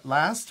take that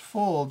last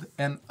fold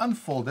and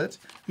unfold it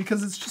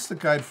because it's just a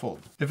guide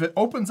fold. If it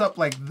opens up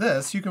like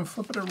this, you can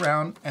flip it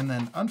around and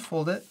then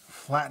unfold it,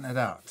 flatten it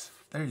out.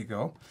 There you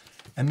go.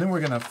 And then we're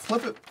going to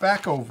flip it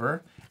back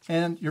over,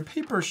 and your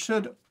paper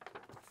should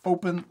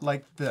open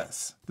like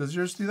this. Does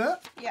yours do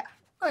that? Yeah.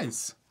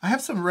 Nice. I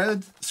have some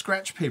red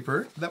scratch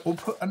paper that we'll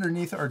put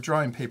underneath our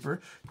drawing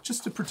paper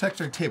just to protect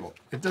our table.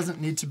 It doesn't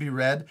need to be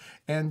red,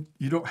 and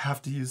you don't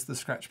have to use the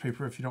scratch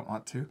paper if you don't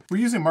want to.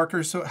 We're using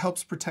markers, so it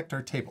helps protect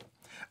our table.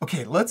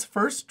 Okay, let's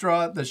first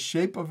draw the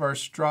shape of our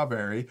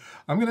strawberry.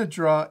 I'm going to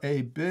draw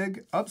a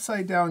big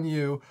upside down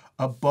U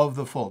above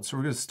the fold. So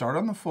we're going to start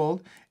on the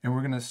fold, and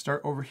we're going to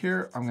start over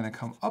here. I'm going to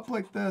come up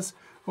like this.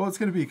 Well, it's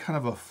going to be kind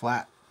of a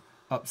flat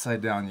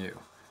upside down U.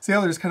 See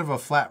how there's kind of a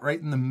flat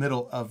right in the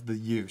middle of the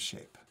U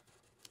shape.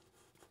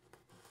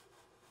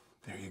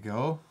 There you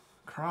go.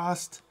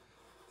 Crossed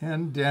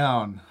and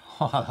down.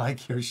 Oh, I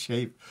like your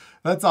shape.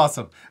 That's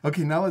awesome.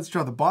 Okay, now let's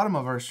draw the bottom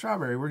of our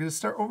strawberry. We're going to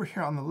start over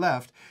here on the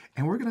left,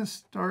 and we're going to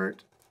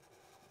start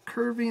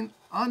curving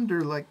under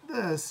like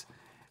this.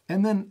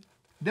 And then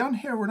down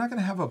here, we're not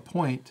going to have a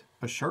point,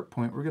 a sharp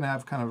point. We're going to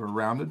have kind of a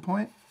rounded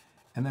point,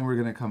 and then we're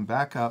going to come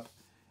back up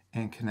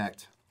and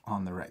connect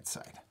on the right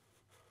side.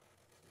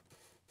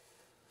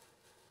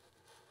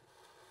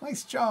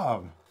 Nice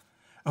job.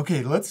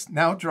 Okay, let's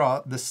now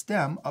draw the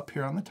stem up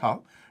here on the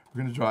top.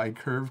 We're going to draw a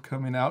curve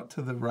coming out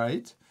to the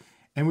right,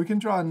 and we can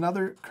draw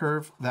another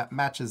curve that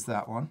matches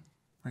that one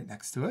right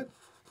next to it,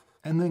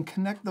 and then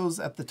connect those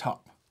at the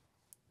top.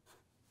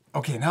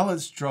 Okay, now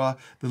let's draw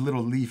the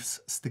little leaves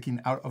sticking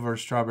out of our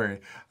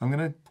strawberry. I'm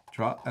going to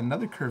draw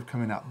another curve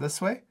coming out this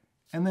way,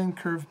 and then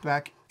curve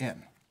back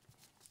in.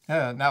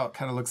 Now it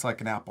kind of looks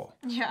like an apple.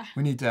 Yeah.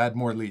 We need to add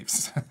more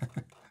leaves.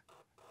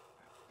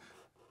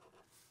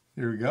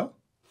 Here we go.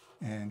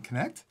 And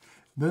connect.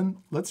 Then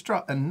let's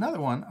draw another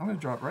one. I'm going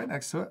to draw it right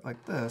next to it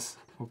like this.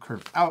 We'll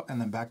curve out and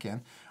then back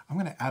in. I'm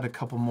going to add a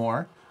couple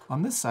more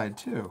on this side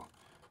too.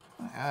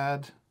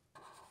 Add,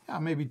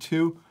 maybe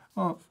two.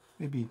 Oh,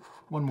 maybe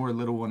one more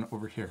little one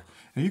over here.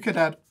 And you could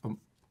add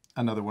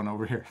another one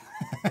over here.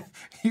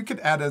 You could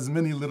add as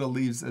many little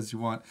leaves as you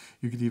want.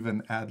 You could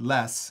even add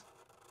less.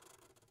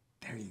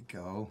 There you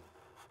go.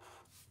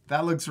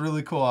 That looks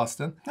really cool,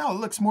 Austin. Now it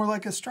looks more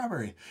like a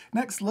strawberry.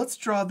 Next, let's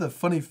draw the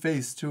funny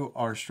face to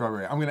our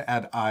strawberry. I'm gonna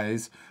add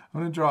eyes.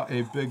 I'm gonna draw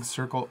a big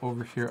circle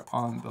over here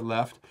on the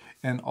left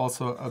and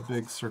also a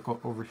big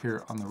circle over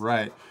here on the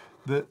right.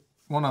 The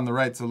one on the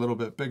right's a little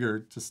bit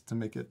bigger just to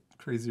make it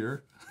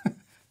crazier.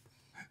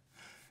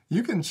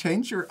 You can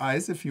change your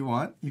eyes if you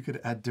want. You could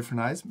add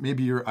different eyes.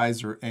 Maybe your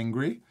eyes are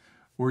angry,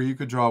 or you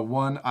could draw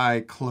one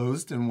eye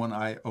closed and one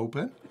eye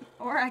open.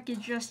 Or I could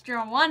just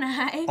draw one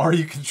eye. Or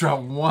you could draw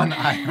one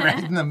eye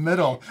right in the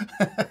middle.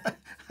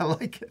 I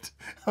like it.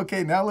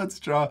 Okay, now let's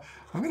draw.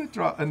 I'm going to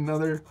draw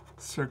another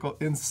circle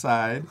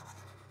inside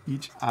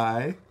each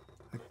eye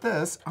like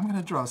this. I'm going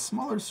to draw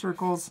smaller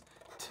circles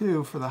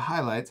too for the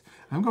highlights.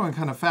 I'm going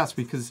kind of fast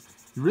because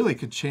you really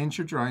could change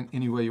your drawing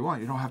any way you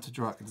want. You don't have to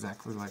draw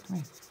exactly like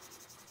me.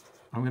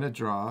 I'm going to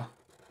draw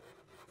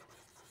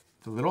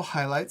the little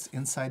highlights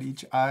inside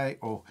each eye.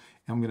 Oh,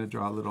 and I'm going to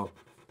draw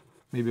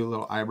maybe a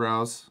little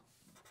eyebrows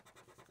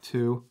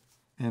too,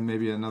 and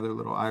maybe another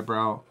little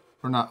eyebrow,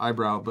 or not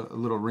eyebrow, but a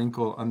little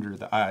wrinkle under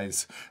the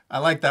eyes. I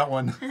like that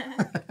one.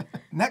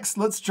 Next,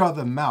 let's draw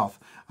the mouth.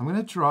 I'm going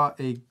to draw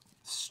a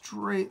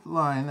straight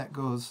line that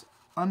goes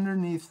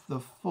underneath the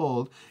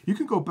fold. You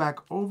can go back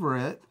over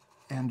it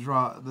and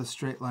draw the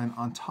straight line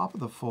on top of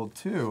the fold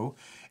too.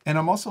 And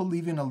I'm also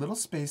leaving a little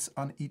space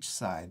on each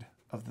side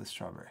of the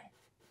strawberry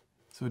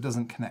so it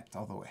doesn't connect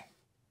all the way.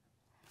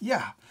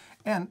 Yeah,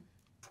 and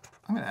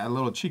I'm going to add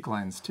little cheek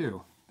lines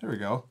too. There we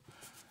go.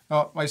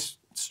 Oh, my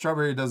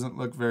strawberry doesn't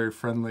look very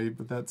friendly,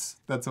 but that's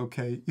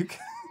okay.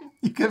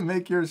 You can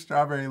make your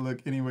strawberry look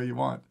any way you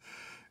want.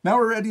 Now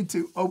we're ready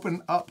to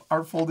open up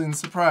our folding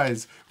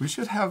surprise. We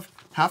should have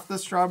half the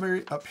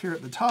strawberry up here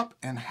at the top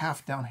and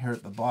half down here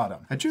at the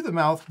bottom. I drew the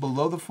mouth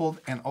below the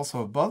fold and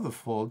also above the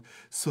fold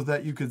so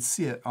that you could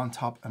see it on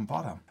top and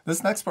bottom.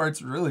 This next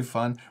part's really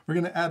fun. We're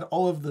going to add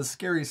all of the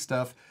scary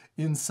stuff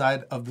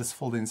inside of this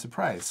folding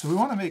surprise. So we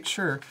want to make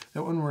sure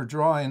that when we're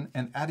drawing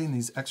and adding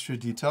these extra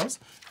details,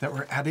 that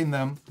we're adding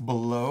them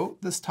below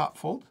this top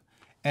fold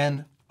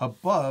and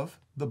above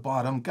the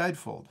bottom guide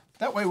fold.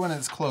 That way when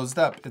it's closed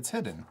up, it's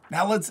hidden.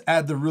 Now let's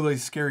add the really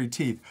scary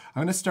teeth.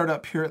 I'm gonna start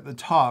up here at the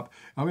top.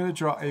 I'm gonna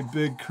draw a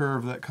big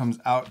curve that comes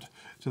out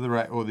to the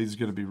right. Oh, these are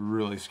gonna be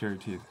really scary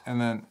teeth. And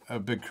then a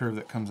big curve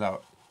that comes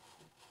out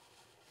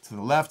to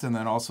the left and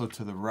then also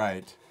to the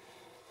right.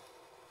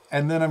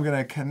 And then I'm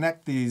gonna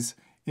connect these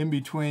in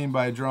between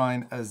by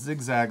drawing a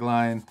zigzag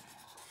line.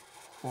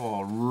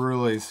 Oh,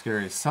 really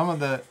scary. Some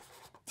of the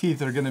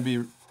teeth are gonna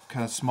be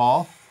kind of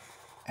small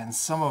and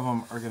some of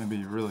them are gonna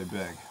be really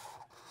big.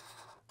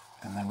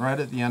 And then right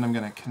at the end, I'm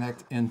going to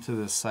connect into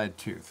this side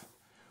tooth.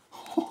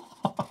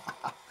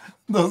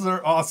 Those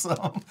are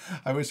awesome.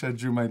 I wish I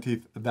drew my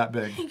teeth that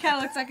big. It kind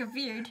of looks like a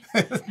beard.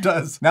 It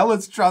does. Now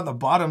let's draw the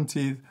bottom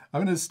teeth.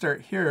 I'm going to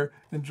start here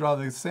and draw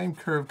the same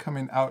curve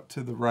coming out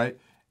to the right,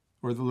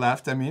 or the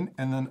left, I mean,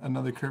 and then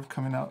another curve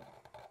coming out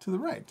to the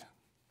right.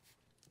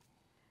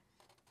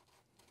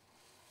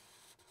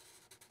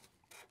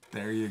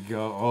 There you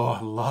go. Oh,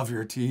 I love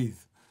your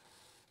teeth.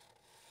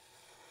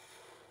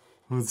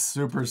 It's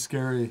super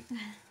scary.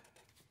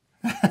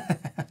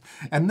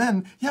 And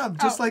then, yeah,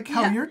 just like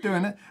how you're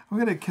doing it, I'm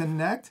going to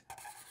connect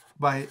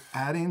by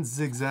adding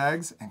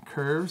zigzags and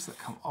curves that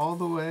come all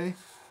the way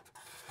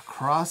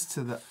across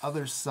to the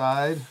other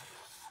side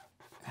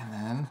and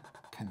then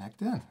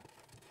connect in.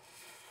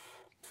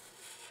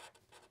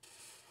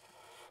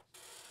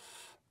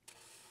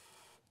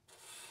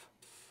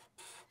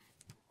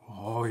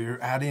 Oh,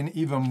 you're adding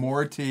even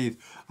more teeth.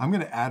 I'm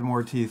going to add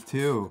more teeth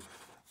too.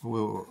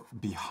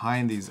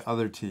 Behind these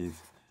other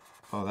teeth.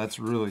 Oh, that's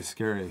really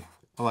scary.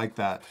 I like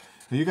that.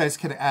 Now you guys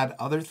could add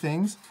other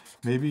things.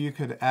 Maybe you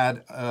could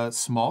add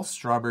small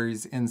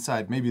strawberries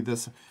inside. Maybe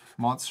this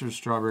monster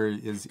strawberry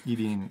is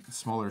eating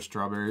smaller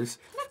strawberries.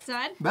 That's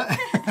sad.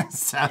 That's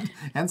sad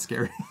and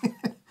scary.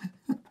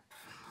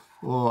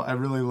 Well, I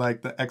really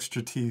like the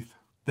extra teeth.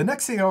 The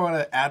next thing I want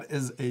to add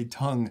is a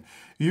tongue.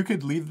 You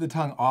could leave the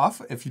tongue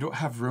off if you don't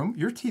have room.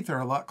 Your teeth are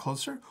a lot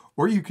closer,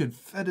 or you could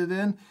fit it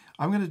in.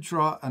 I'm going to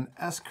draw an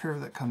S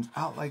curve that comes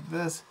out like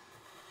this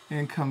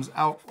and comes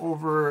out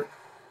over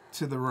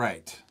to the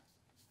right.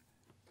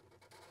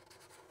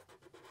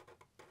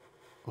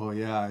 Oh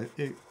yeah,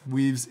 it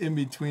weaves in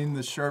between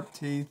the sharp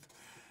teeth.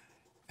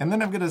 And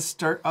then I'm going to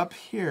start up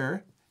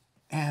here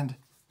and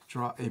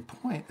draw a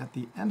point at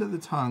the end of the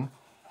tongue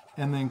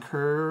and then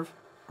curve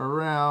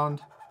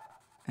around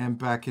and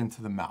back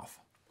into the mouth.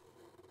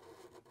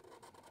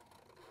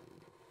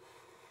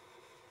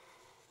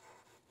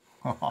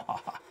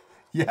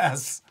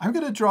 Yes. I'm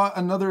going to draw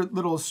another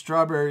little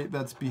strawberry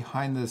that's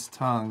behind this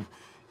tongue.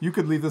 You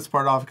could leave this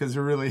part off because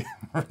you're really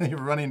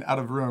running out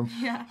of room.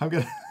 Yeah. I'm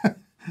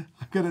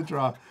gonna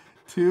draw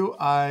two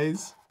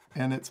eyes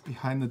and it's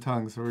behind the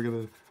tongue. So we're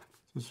gonna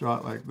just draw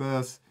it like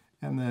this,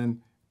 and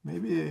then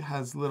maybe it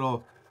has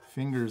little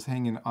fingers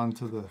hanging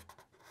onto the,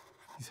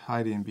 he's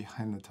hiding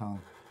behind the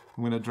tongue.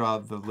 I'm gonna draw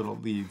the little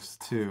leaves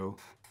too,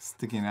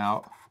 sticking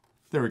out.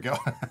 There we go.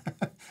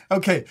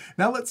 Okay,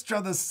 now let's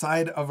draw the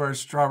side of our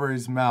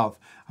strawberry's mouth.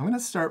 I'm gonna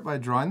start by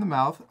drawing the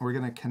mouth. We're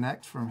gonna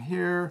connect from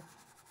here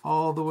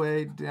all the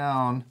way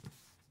down.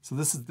 So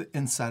this is the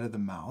inside of the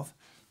mouth.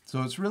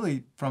 So it's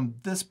really from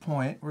this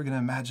point, we're gonna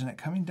imagine it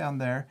coming down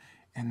there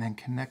and then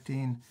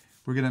connecting.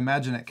 We're gonna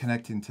imagine it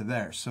connecting to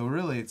there. So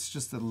really it's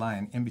just a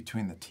line in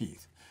between the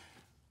teeth.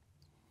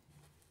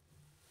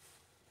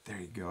 There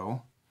you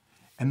go.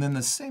 And then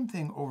the same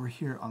thing over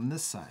here on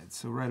this side.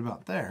 So right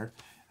about there,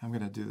 I'm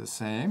gonna do the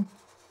same.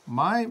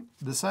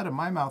 The side of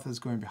my mouth is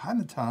going behind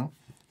the tongue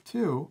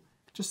too,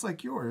 just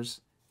like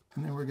yours.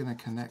 And then we're gonna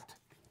connect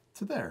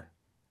to there.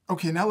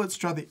 Okay, now let's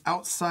draw the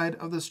outside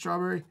of the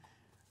strawberry.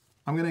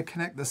 I'm gonna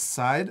connect the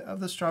side of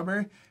the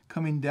strawberry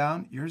coming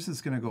down. Yours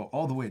is gonna go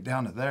all the way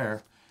down to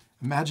there.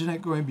 Imagine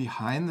it going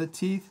behind the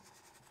teeth,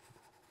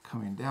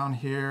 coming down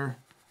here,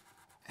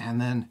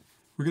 and then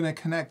we're gonna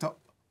connect,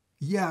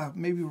 yeah,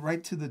 maybe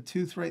right to the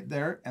tooth right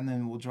there, and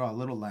then we'll draw a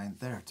little line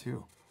there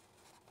too.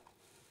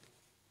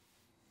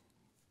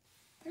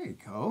 There you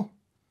go.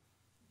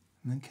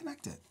 And then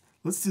connect it.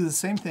 Let's do the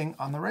same thing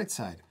on the right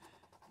side.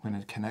 I'm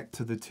gonna connect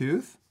to the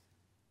tooth,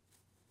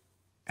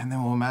 and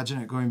then we'll imagine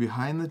it going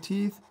behind the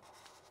teeth,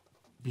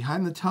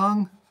 behind the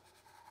tongue,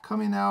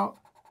 coming out,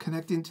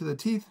 connecting to the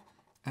teeth,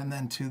 and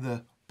then to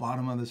the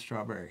bottom of the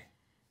strawberry.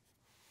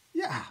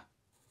 Yeah,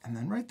 and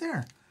then right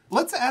there.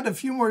 Let's add a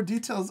few more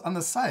details on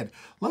the side.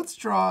 Let's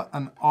draw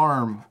an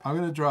arm. I'm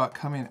gonna draw it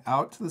coming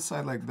out to the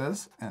side like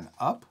this and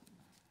up.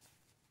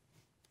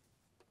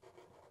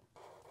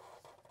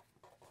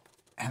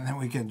 And then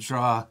we can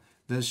draw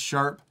this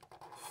sharp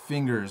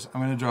fingers.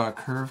 I'm gonna draw a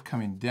curve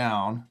coming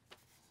down.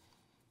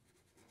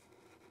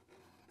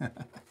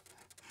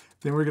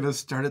 Then we're gonna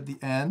start at the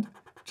end,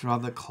 draw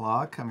the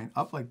claw coming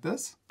up like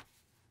this.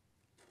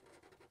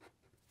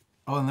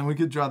 Oh, and then we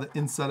could draw the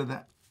inside of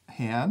that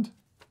hand.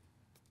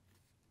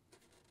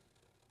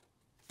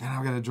 Then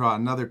I'm gonna draw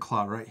another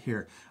claw right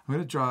here. I'm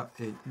gonna draw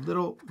a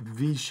little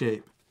V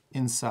shape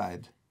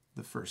inside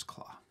the first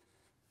claw.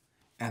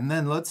 And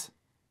then let's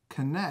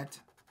connect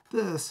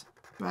this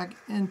back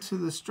into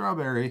the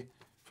strawberry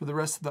for the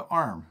rest of the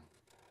arm.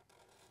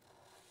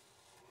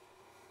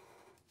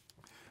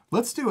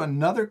 Let's do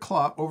another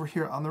claw over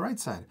here on the right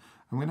side.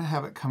 I'm gonna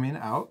have it coming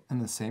out in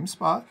the same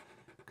spot,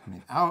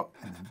 coming out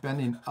and then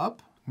bending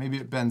up. Maybe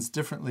it bends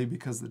differently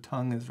because the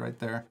tongue is right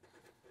there.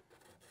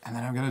 And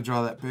then I'm gonna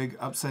draw that big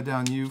upside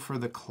down U for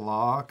the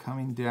claw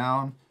coming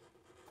down.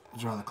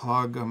 Draw the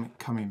claw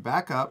coming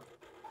back up.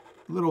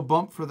 A little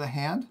bump for the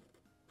hand.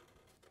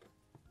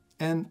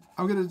 And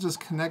I'm gonna just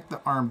connect the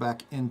arm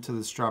back into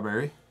the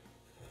strawberry.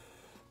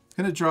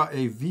 I'm gonna draw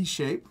a V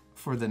shape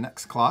for the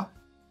next claw.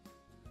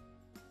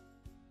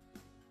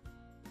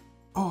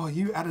 Oh,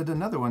 you added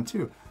another one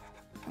too.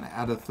 I'm gonna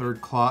add a third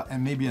claw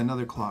and maybe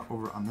another claw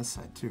over on this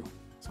side too,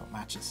 so it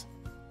matches.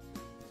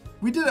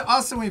 We did it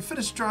awesome. We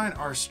finished drawing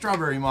our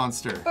strawberry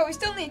monster. But we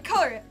still need to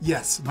color it.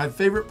 Yes, my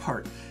favorite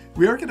part.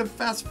 We are gonna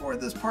fast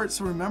forward this part,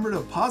 so remember to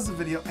pause the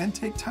video and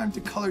take time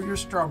to color your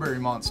strawberry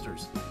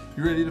monsters.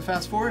 You ready to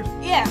fast forward?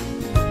 Yeah.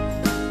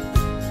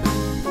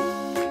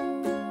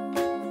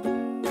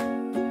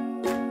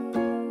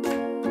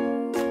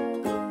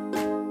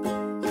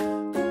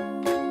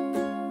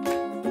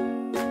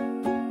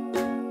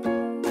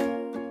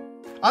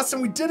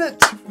 Awesome, we did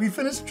it! We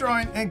finished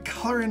drawing and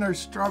coloring our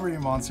strawberry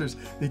monsters.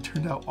 They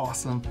turned out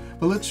awesome.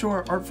 But let's show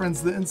our art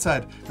friends the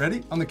inside.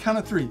 Ready? On the count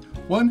of 3.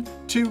 1,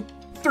 2,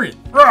 3.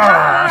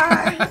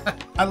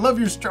 I love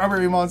your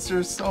strawberry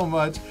monsters so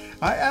much.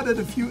 I added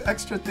a few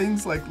extra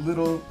things like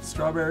little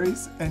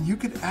strawberries, and you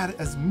could add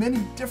as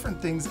many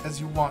different things as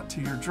you want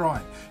to your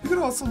drawing. You could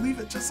also leave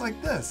it just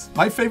like this.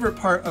 My favorite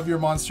part of your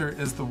monster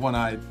is the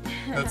one-eyed.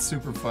 That's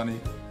super funny.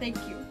 Thank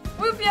you.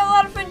 We hope you had a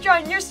lot of fun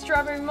drawing your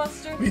strawberry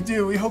monster. We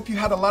do. We hope you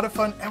had a lot of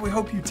fun, and we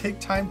hope you take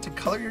time to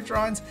color your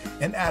drawings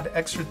and add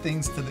extra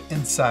things to the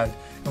inside.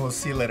 And we'll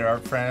see you later, our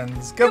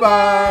friends.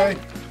 Goodbye.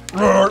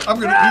 Roar,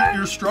 I'm going to eat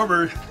your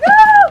strawberry.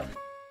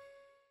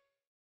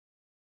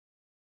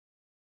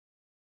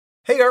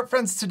 Hey art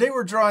friends, today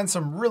we're drawing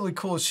some really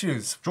cool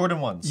shoes.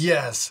 Jordan ones.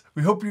 Yes,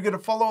 we hope you're gonna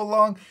follow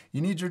along.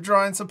 You need your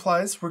drawing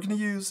supplies. We're gonna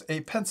use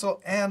a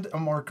pencil and a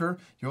marker.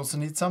 You also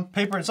need some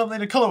Paper and something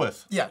to color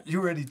with. Yeah,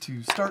 you ready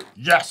to start?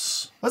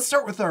 Yes. Let's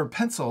start with our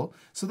pencil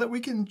so that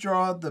we can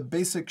draw the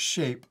basic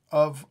shape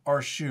of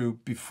our shoe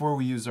before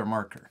we use our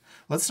marker.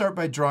 Let's start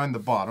by drawing the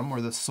bottom or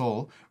the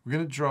sole. We're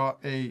gonna draw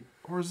a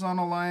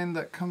horizontal line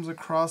that comes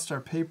across our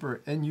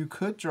paper, and you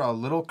could draw a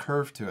little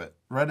curve to it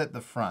right at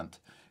the front.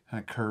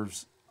 Kind of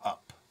curves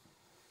up.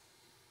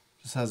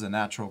 Just has a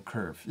natural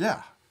curve.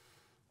 Yeah,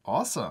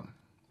 awesome.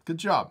 Good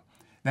job.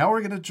 Now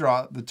we're gonna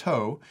draw the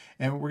toe,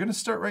 and we're gonna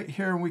start right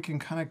here, and we can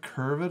kind of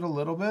curve it a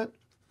little bit,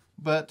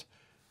 but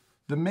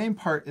the main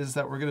part is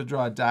that we're gonna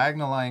draw a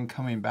diagonal line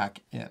coming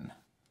back in.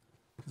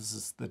 This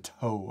is the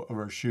toe of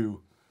our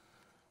shoe.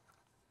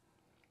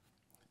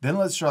 Then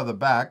let's draw the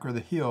back or the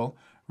heel.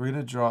 We're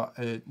gonna draw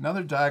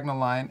another diagonal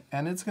line,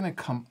 and it's gonna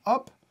come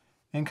up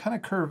and kind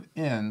of curve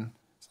in.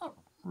 It's not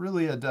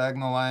really a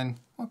diagonal line,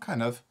 well,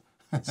 kind of.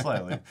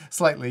 Slightly.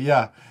 Slightly,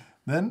 yeah.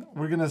 Then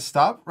we're gonna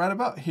stop right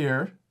about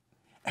here,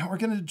 and we're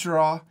gonna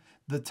draw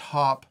the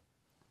top,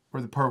 or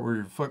the part where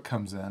your foot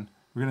comes in.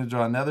 We're gonna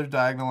draw another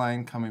diagonal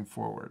line coming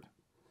forward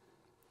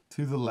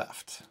to the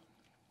left.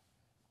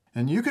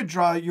 And you could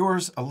draw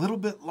yours a little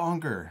bit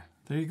longer.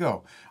 There you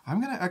go.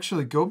 I'm gonna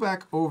actually go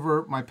back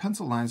over my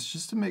pencil lines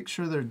just to make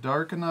sure they're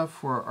dark enough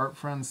for our art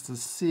friends to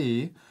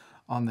see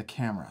on the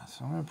camera.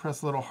 So I'm gonna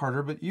press a little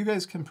harder, but you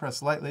guys can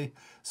press lightly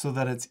so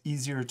that it's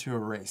easier to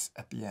erase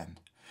at the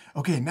end.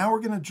 Okay, now we're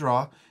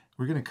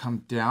gonna come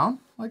down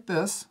like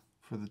this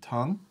for the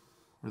tongue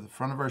or the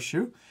front of our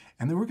shoe,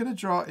 and then we're gonna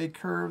draw a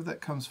curve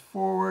that comes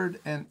forward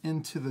and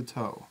into the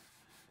toe.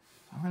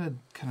 I'm gonna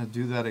kind of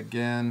do that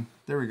again.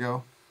 There we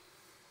go.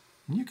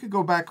 And you could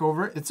go back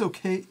over it. It's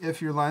okay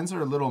if your lines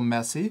are a little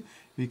messy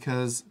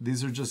because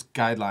these are just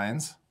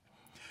guidelines.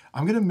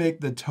 I'm gonna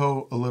make the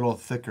toe a little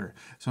thicker.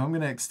 So I'm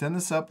gonna extend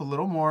this up a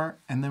little more,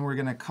 and then we're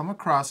gonna come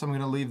across. I'm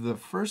gonna leave the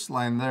first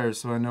line there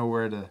so I know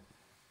where to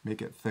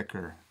make it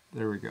thicker.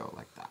 There we go,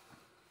 like that.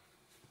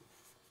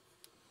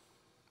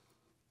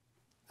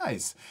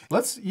 Nice.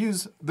 Let's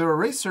use the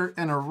eraser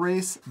and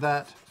erase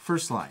that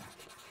first line.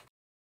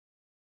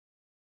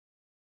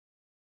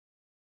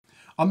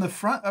 On the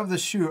front of the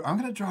shoe, I'm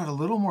gonna draw it a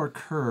little more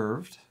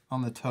curved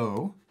on the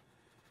toe.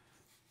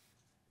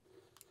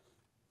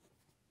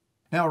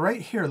 Now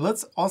right here,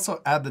 let's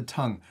also add the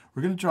tongue.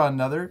 We're gonna draw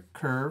another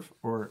curve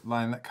or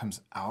line that comes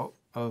out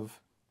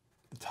of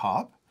the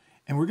top,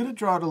 and we're gonna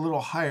draw it a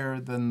little higher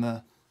than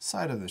the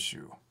side of the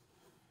shoe.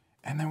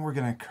 And then we're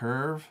gonna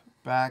curve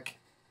back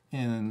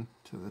in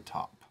to the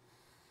top.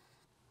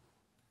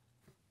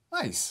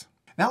 Nice.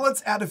 Now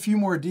let's add a few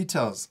more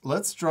details.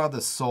 Let's draw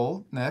the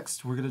sole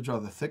next. We're gonna draw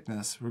the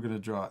thickness. We're gonna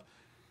draw it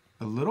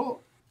a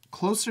little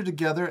closer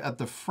together at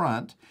the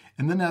front,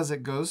 and then as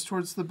it goes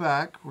towards the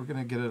back, we're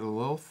gonna get it a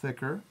little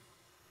thicker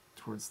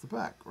towards the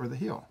back or the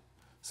heel.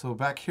 So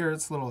back here,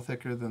 it's a little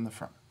thicker than the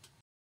front.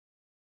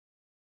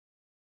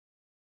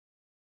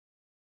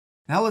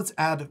 Now let's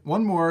add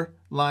one more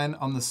line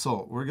on the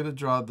sole. We're gonna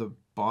draw the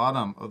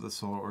bottom of the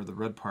sole or the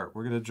red part.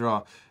 We're gonna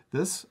draw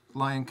this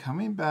line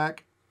coming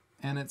back,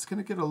 and it's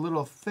gonna get a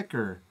little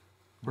thicker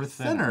or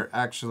thinner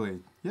actually.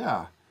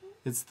 Yeah,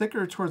 it's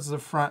thicker towards the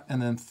front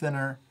and then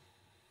thinner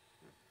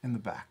in the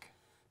back.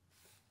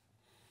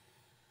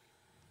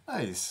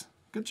 Nice,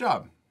 good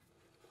job.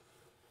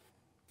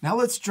 Now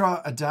let's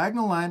draw a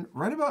diagonal line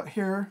right about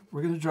here.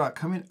 We're gonna draw it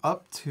coming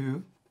up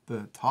to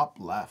the top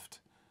left.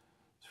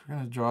 So we're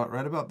gonna draw it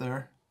right about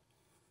there.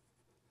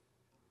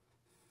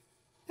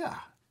 Yeah,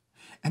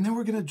 and then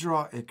we're gonna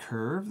draw a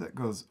curve that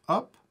goes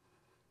up,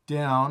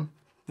 down,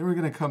 then we're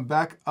gonna come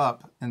back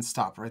up and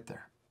stop right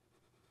there.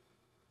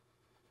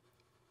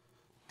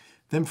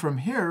 Then from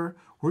here,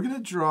 we're gonna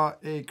draw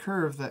a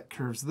curve that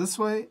curves this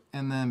way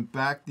and then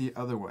back the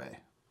other way.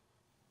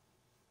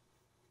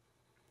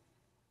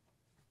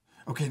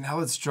 Okay, now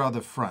let's draw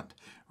the front.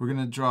 We're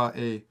gonna draw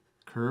a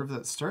curve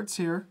that starts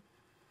here.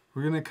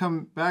 We're gonna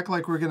come back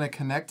like we're gonna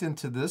connect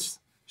into this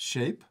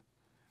shape,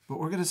 but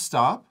we're gonna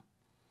stop.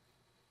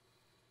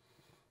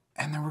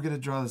 And then we're gonna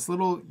draw this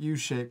little U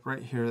shape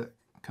right here that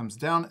comes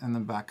down and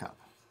then back up.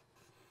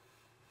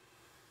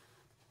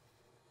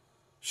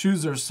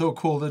 Shoes are so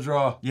cool to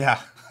draw. Yeah.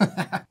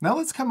 Now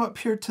let's come up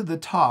here to the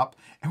top,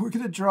 and we're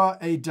gonna draw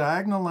a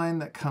diagonal line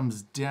that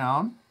comes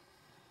down.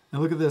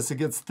 And look at this, it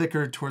gets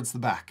thicker towards the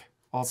back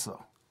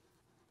also.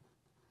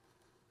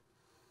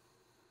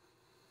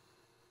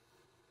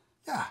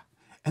 Yeah,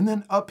 and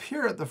then up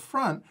here at the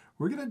front,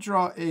 we're gonna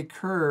draw a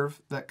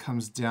curve that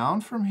comes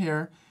down from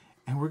here,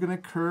 and we're gonna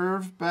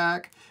curve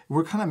back.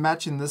 We're kind of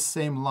matching this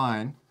same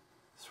line.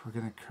 So we're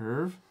gonna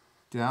curve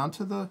down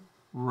to the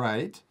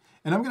right,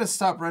 and I'm gonna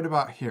stop right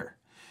about here.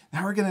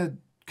 Now we're gonna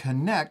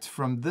connect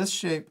from this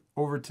shape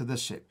over to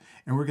this shape,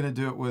 and we're gonna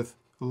do it with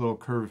a little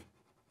curve,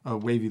 a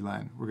wavy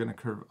line. We're gonna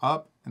curve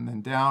up and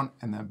then down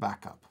and then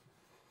back up.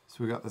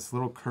 So we got this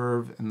little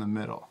curve in the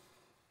middle,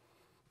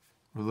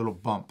 or a little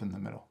bump in the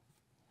middle.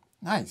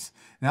 Nice.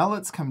 Now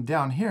let's come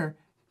down here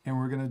and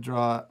we're going to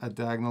draw a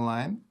diagonal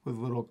line with a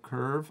little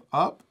curve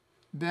up,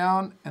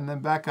 down, and then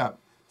back up.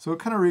 So it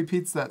kind of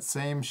repeats that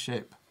same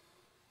shape.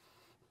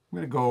 I'm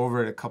going to go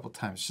over it a couple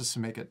times just to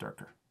make it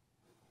darker.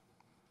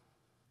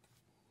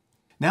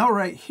 Now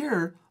right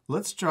here,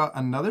 let's draw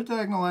another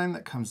diagonal line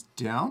that comes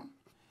down,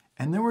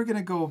 and then we're going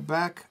to go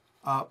back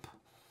up.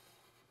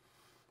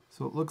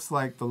 So it looks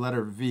like the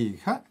letter V,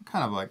 kind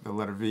of like the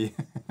letter V.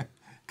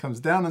 Comes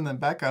down and then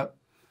back up.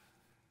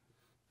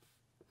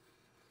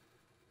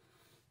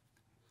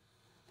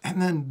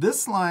 And then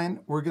this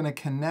line, we're going to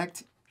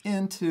connect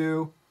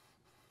into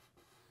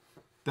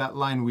that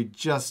line we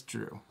just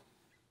drew.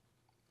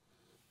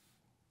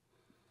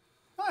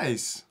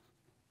 Nice.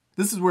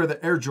 This is where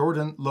the Air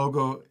Jordan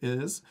logo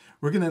is.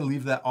 We're going to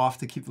leave that off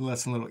to keep the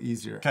lesson a little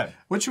easier. Okay.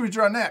 What should we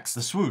draw next?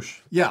 The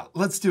swoosh. Yeah,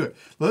 let's do it.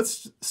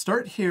 Let's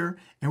start here,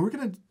 and we're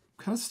going to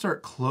kind of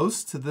start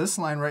close to this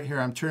line right here.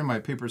 I'm turning my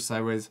paper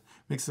sideways.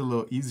 Makes it a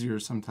little easier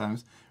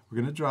sometimes. We're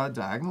going to draw a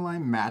diagonal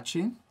line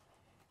matching,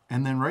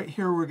 and then right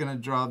here we're going to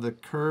draw the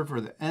curve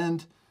or the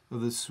end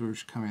of the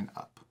swoosh coming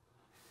up.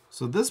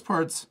 So this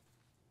part's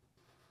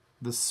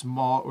the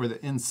small or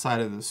the inside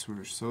of the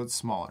swoosh, so it's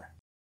smaller.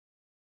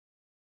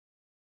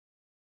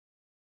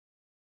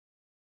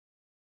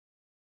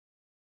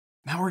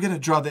 Now we're going to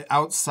draw the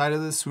outside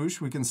of the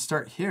swoosh. We can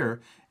start here,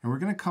 and we're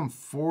going to come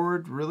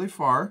forward really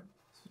far.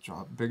 So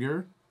draw a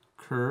bigger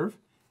curve,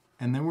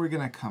 and then we're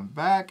going to come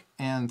back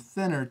and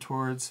thinner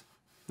towards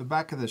the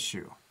back of the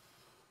shoe.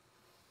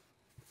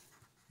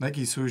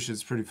 Nike swoosh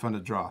is pretty fun to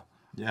draw.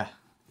 Yeah.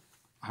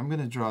 I'm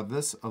going to draw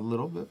this a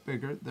little bit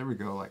bigger. There we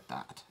go, like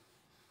that.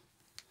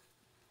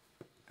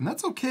 And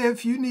that's okay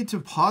if you need to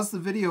pause the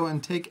video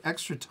and take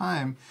extra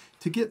time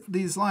to get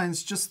these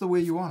lines just the way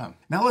you want them.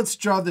 Now let's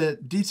draw the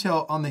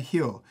detail on the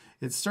heel.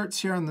 It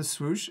starts here on the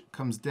swoosh,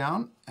 comes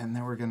down, and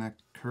then we're going to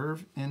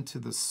curve into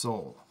the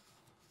sole.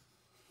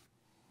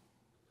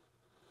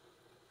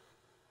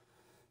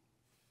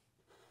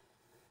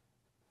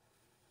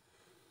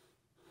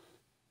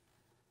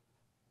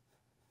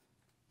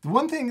 The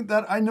one thing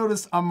that I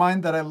noticed on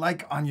mine that I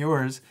like on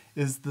yours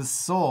is the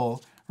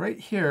sole right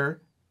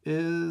here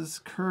is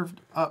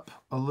curved up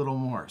a little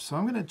more. So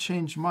I'm going to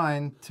change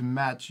mine to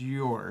match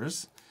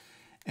yours.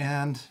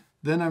 And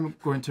then I'm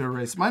going to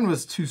erase. Mine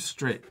was too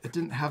straight. It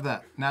didn't have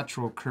that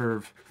natural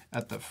curve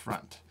at the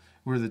front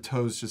where the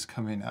toe's just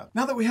coming up.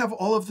 Now that we have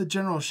all of the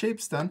general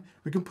shapes done,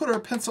 we can put our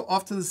pencil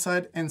off to the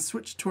side and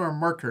switch to our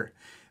marker.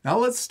 Now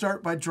let's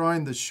start by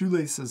drawing the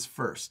shoelaces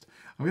first.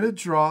 I'm going to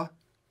draw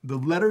the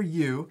letter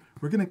U.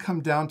 We're going to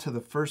come down to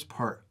the first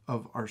part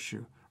of our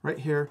shoe. Right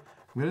here,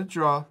 I'm going to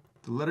draw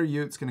the letter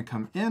U. It's going to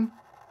come in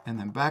and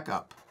then back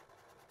up.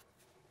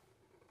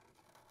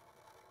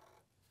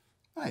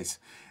 Nice.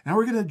 Now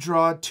we're going to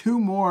draw two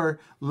more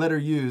letter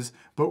U's,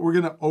 but we're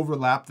going to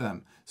overlap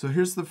them. So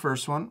here's the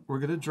first one. We're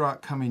going to draw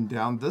it coming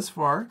down this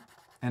far,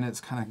 and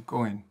it's kind of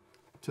going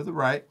to the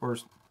right, or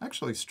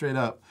actually straight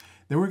up.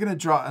 Then we're going to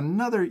draw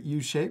another U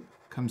shape,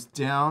 comes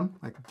down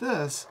like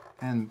this,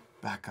 and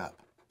back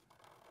up.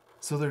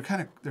 So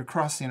they're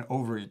crossing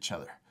over each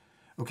other.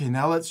 Okay,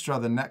 now let's draw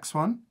the next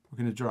one. We're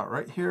going to draw it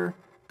right here,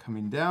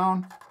 coming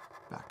down,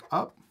 back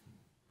up.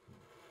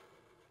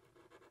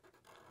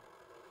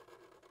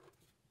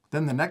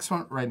 Then the next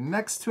one right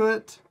next to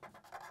it.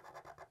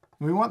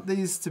 We want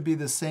these to be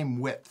the same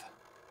width.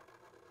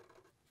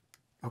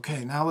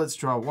 Okay, now let's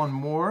draw one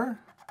more.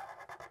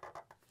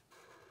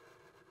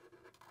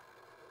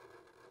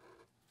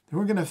 Then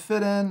we're going to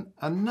fit in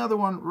another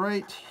one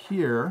right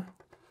here.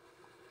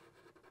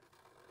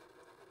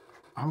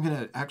 I'm going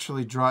to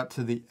actually draw it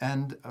to the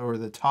end or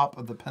the top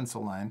of the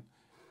pencil line.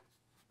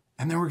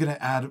 And then we're going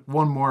to add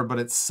one more, but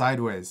it's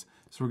sideways.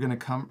 So we're going to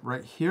come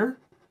right here,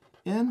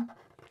 in,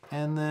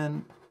 and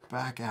then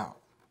back out.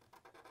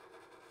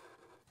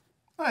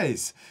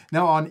 Nice.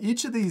 Now on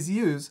each of these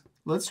U's,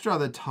 let's draw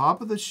the top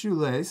of the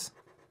shoelace,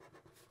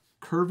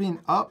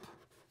 curving up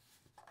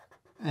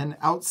and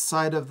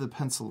outside of the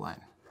pencil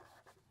line.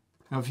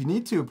 Now if you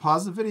need to,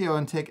 pause the video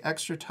and take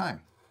extra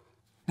time.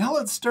 Now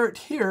let's start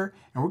here,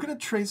 and we're going to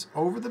trace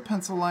over the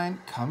pencil line,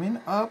 coming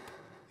up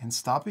and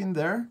stopping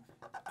there,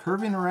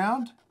 curving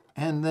around,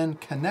 and then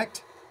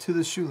connect to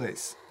the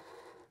shoelace.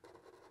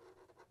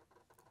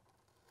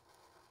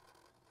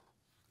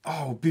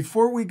 Oh,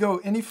 before we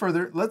go any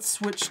further, let's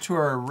switch to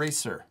our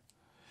eraser.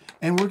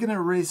 And we're going to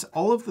erase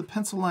all of the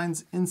pencil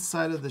lines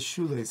inside of the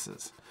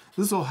shoelaces.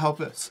 This will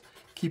help us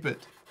keep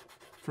it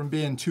from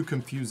being too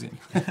confusing.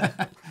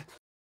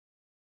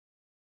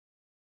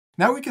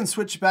 Now we can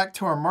switch back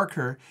to our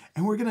marker,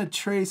 and we're going to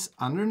trace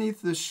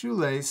underneath the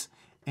shoelace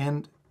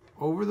and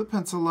over the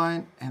pencil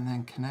line, and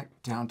then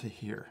connect down to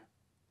here.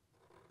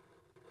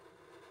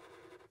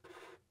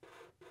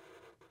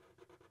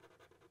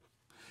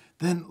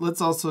 Then let's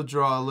also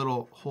draw a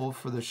little hole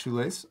for the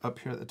shoelace up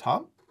here at the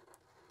top.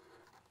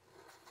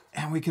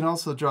 And we can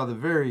also draw the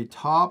very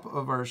top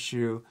of our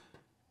shoe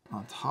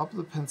on top of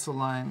the pencil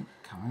line,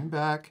 coming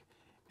back,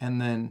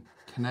 and then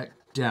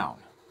connect down.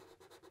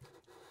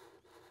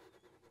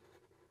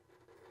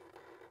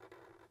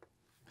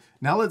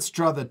 Now let's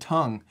draw the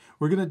tongue.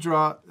 We're going to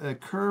draw a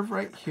curve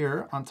right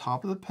here on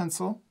top of the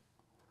pencil.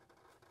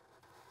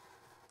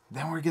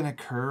 Then we're going to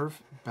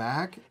curve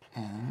back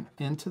and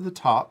into the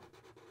top.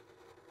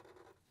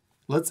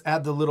 Let's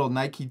add the little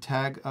Nike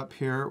tag up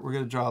here. We're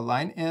going to draw a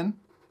line in,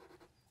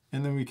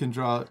 and then we can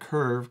draw a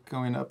curve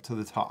going up to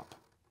the top.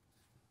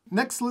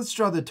 Next, let's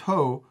draw the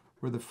toe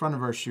or the front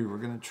of our shoe. We're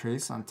going to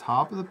trace on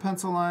top of the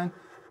pencil line,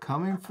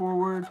 coming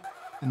forward,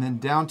 and then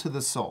down to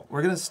the sole.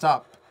 We're going to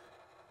stop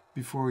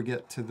before we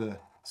get to the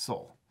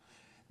sole.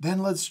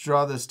 Then let's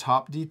draw this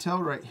top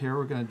detail right here.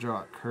 We're going to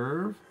draw a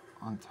curve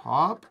on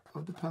top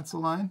of the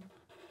pencil line.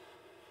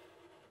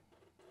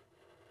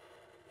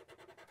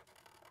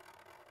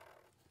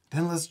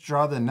 Then let's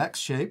draw the next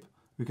shape.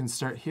 We can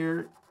start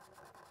here,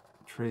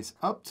 trace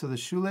up to the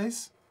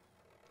shoelace.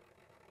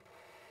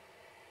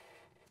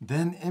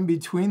 Then in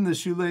between the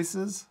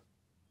shoelaces.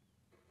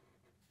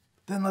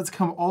 Then let's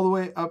come all the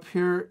way up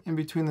here in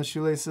between the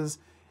shoelaces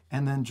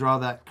and then draw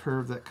that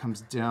curve that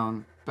comes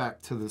down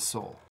back to the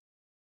sole.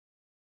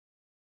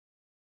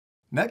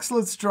 Next,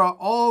 let's draw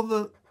all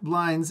the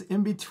lines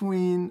in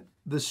between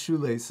the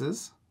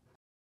shoelaces.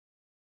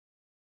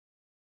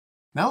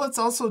 Now let's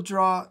also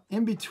draw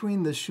in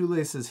between the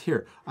shoelaces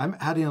here. I'm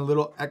adding a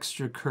little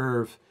extra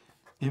curve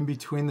in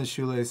between the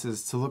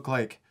shoelaces to look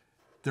like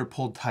they're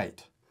pulled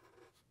tight.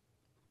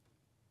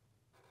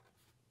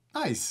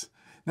 Nice.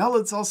 Now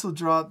let's also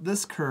draw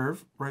this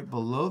curve right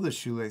below the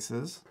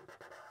shoelaces.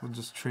 We'll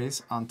just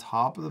trace on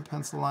top of the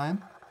pencil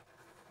line.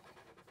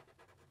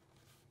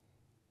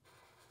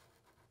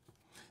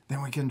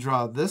 Then we can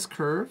draw this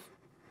curve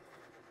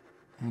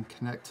and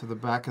connect to the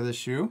back of the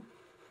shoe.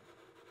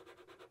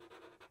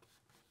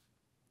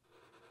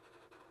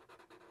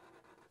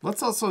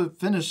 Let's also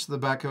finish the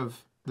back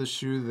of the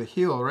shoe, the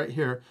heel right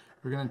here.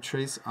 We're going to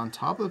trace on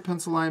top of the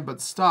pencil line, but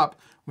stop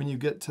when you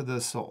get to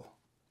the sole.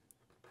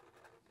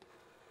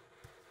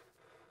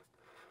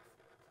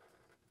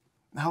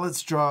 Now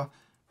let's draw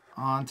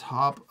on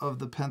top of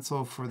the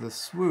pencil for the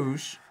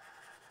swoosh.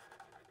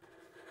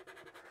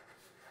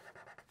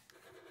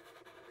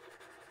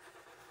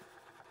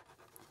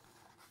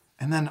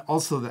 And then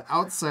also the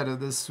outside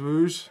of this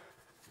swoosh.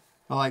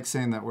 I like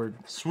saying that word.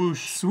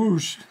 Swoosh.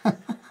 Swoosh.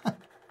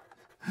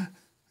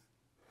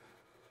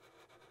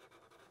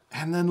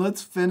 And then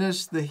let's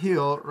finish the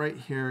heel right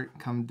here,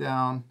 come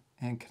down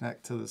and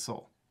connect to the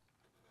sole.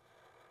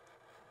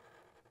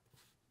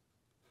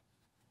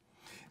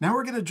 Now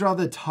we're going to draw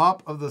the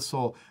top of the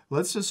sole.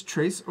 Let's just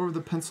trace over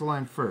the pencil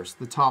line first,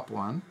 the top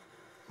one,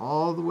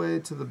 all the way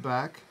to the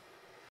back.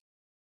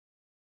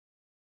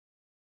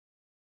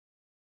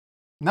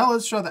 Now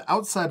let's draw the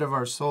outside of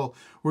our sole.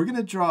 We're going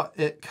to draw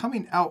it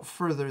coming out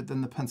further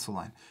than the pencil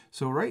line.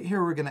 So right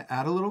here, we're going to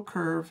add a little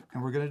curve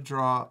and we're going to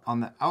draw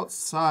on the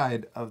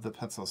outside of the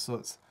pencil so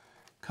it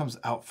comes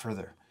out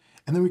further.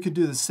 And then we could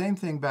do the same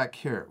thing back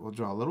here. We'll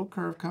draw a little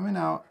curve coming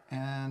out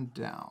and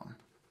down.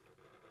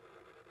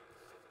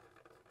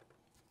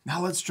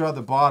 Now let's draw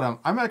the bottom.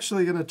 I'm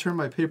actually going to turn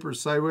my paper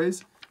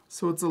sideways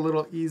so it's a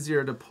little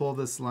easier to pull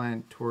this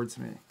line towards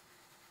me.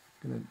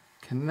 I'm going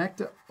to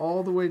connect it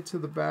all the way to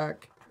the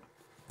back.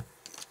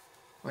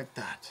 Like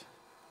that.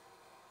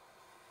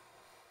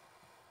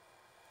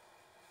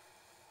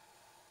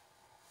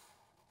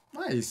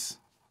 Nice.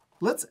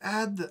 Let's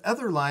add the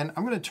other line.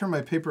 I'm going to turn my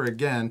paper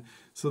again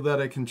so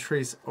that I can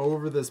trace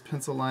over this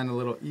pencil line a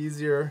little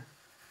easier.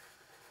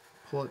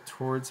 Pull it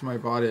towards my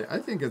body. I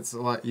think it's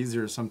a lot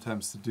easier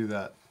sometimes to do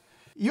that.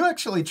 You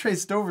actually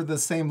traced over the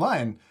same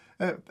line.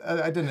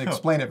 I didn't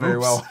explain it very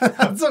well.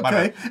 That's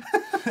okay.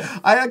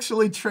 I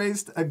actually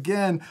traced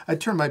again. I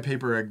turned my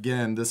paper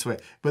again this way,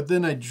 but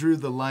then I drew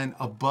the line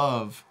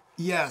above.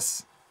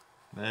 Yes.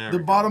 The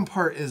bottom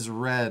part is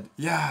red.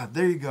 Yeah,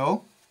 there you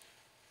go.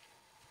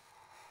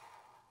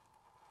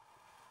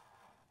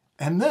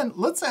 And then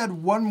let's add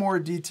one more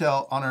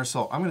detail on our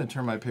sole. I'm going to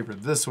turn my paper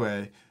this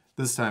way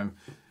this time.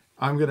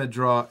 I'm going to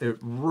draw it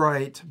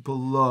right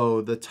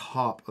below the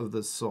top of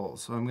the sole.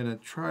 So I'm going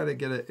to try to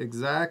get it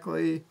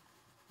exactly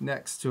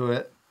next to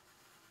it.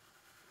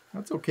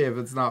 That's okay if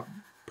it's not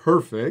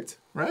perfect,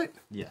 right?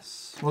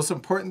 Yes. Most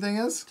important thing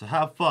is? To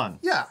have fun.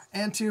 Yeah,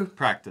 and to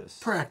Practice.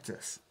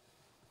 practice.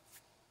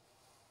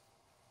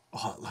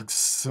 Oh, it looks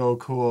so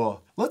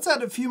cool. Let's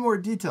add a few more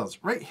details.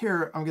 Right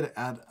here, I'm going to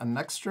add an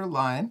extra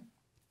line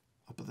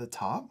up at the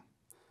top.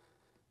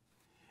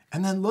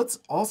 And then let's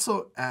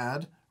also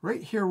add,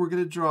 right here, we're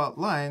going to draw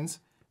lines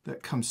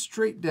that come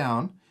straight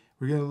down.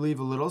 We're going to leave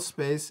a little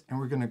space, and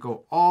we're going to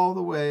go all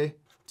the way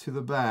to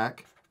the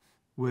back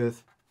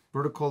with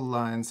vertical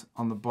lines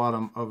on the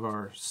bottom of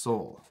our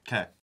sole.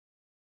 Okay.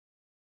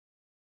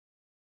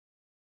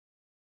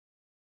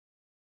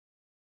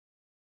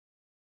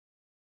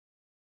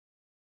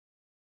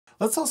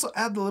 Let's also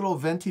add the little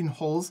venting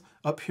holes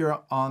up here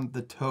on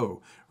the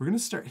toe. We're going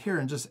to start here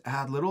and just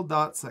add little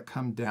dots that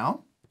come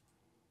down.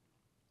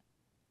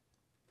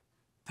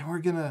 Then we're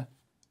going to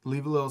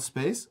leave a little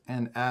space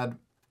and add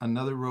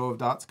another row of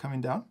dots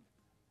coming down.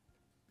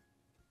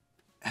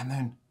 And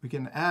then we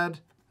can add,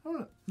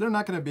 they're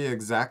not going to be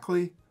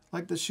exactly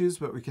like the shoes,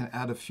 but we can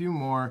add a few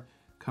more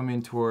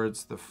coming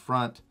towards the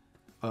front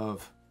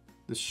of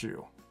the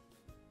shoe.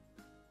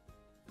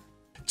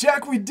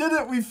 Jack, we did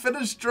it! We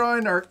finished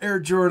drawing our Air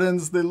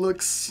Jordans. They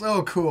look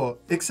so cool,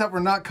 except we're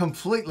not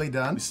completely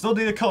done. We still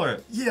need to color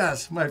it.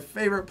 Yes, my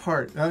favorite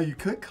part. Now, you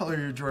could color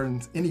your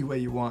Jordans any way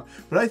you want,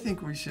 but I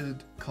think we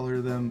should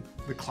color them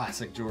the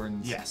classic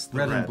Jordans. Yes, the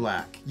red and red.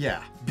 black.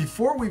 Yeah.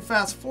 Before we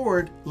fast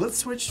forward, let's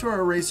switch to our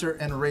eraser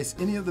and erase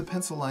any of the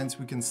pencil lines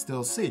we can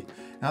still see.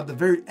 Now, at the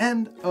very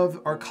end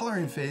of our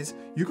coloring phase,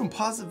 you can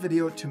pause the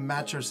video to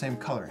match our same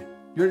coloring.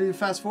 You ready to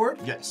fast forward?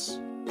 Yes.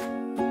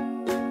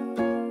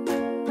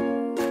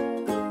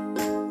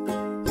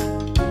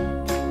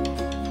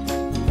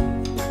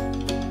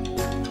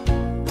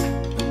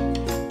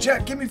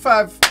 Jack, give me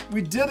 5.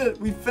 We did it.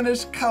 We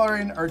finished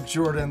coloring our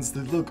Jordans. They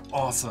look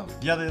awesome.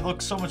 Yeah, they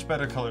look so much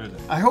better colored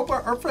than. I hope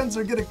our friends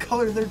are gonna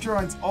color their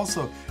drawings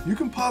also. You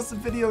can pause the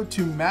video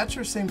to match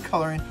your same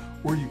coloring,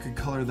 or you could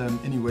color them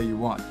any way you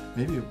want.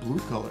 Maybe a blue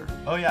color.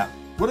 Oh yeah,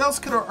 What else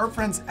could our art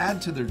friends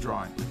add to their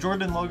drawing? the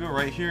Jordan logo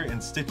right here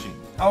and stitching.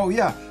 Oh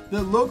yeah,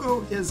 the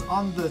logo is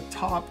on the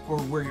top or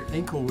where your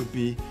ankle would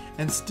be,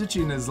 and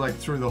stitching is like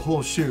through the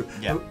whole shoe.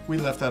 Yeah. We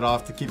left that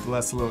off to keep the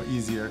lesson a little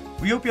easier.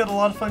 We hope you had a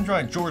lot of fun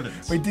drawing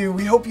Jordans. We do.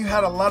 We hope you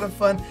had a lot of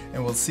fun,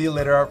 and we'll see you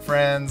later, art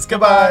friends.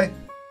 Goodbye.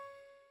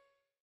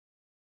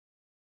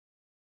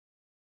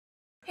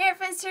 Hey, our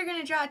friends, we're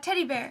gonna draw a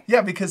teddy bear.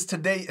 Yeah, because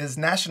today is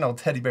National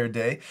Teddy Bear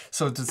Day,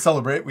 so to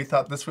celebrate, we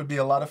thought this would be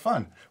a lot of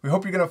fun. We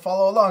hope you're going to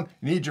follow along.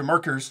 You need your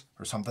markers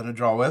or something to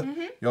draw with.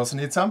 You also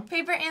need some?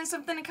 Paper and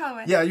something to color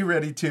with. Yeah, you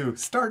ready to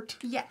start?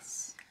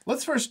 Yes.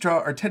 Let's first draw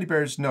our teddy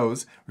bear's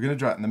nose. We're going to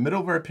draw it in the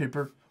middle of our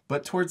paper,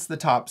 but towards the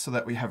top so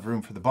that we have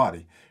room for the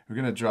body. We're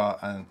going to draw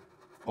an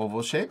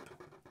oval shape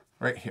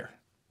right here.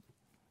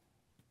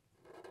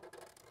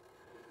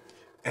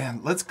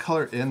 And let's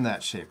color in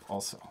that shape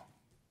also.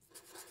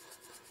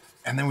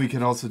 And then we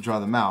can also draw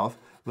the mouth.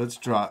 Let's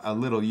draw a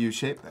little U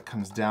shape that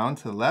comes down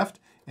to the left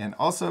and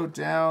also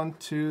down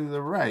to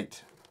the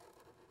right.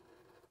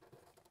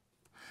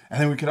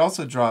 And then we could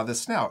also draw the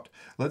snout.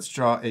 Let's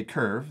draw a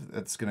curve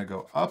that's going to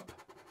go up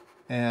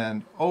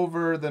and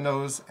over the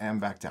nose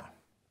and back down.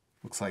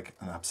 Looks like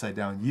an upside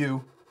down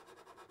U.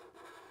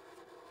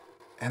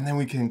 And then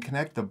we can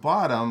connect the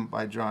bottom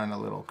by drawing a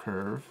little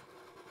curve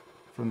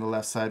from the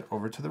left side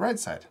over to the right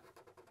side.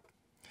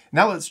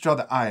 Now let's draw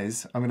the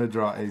eyes. I'm going to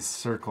draw a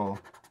circle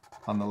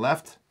on the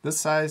left, this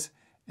size,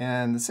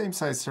 and the same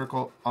size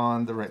circle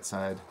on the right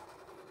side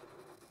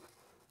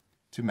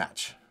to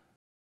match.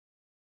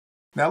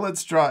 Now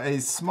let's draw a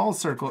small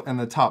circle in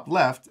the top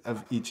left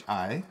of each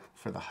eye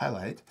for the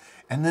highlight,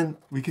 and then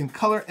we can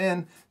color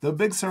in the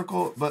big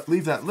circle but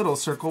leave that little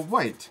circle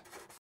white.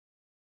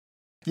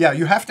 Yeah,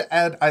 you have to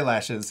add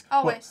eyelashes.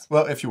 Always.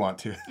 Well, if you want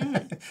to.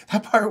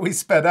 That part we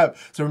sped up.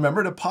 So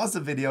remember to pause the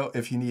video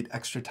if you need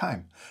extra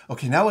time.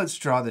 Okay, now let's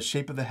draw the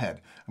shape of the head.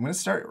 I'm going to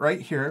start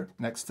right here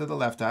next to the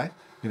left eye.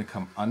 I'm going to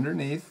come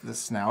underneath the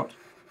snout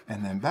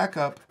and then back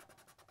up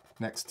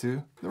next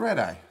to the right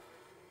eye.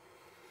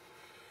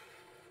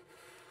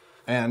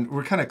 And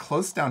we're kind of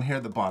close down here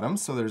at the bottom,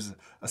 so there's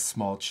a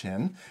small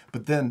chin.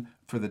 But then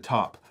for the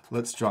top,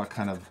 let's draw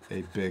kind of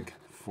a big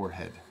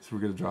forehead. So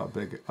we're going to draw a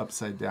big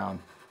upside down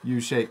U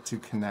shape to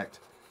connect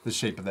the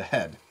shape of the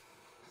head.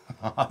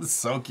 Oh,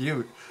 so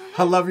cute.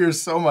 I love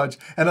yours so much.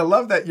 And I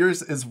love that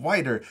yours is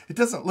wider. It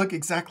doesn't look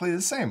exactly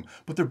the same,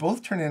 but they're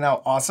both turning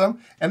out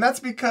awesome. And that's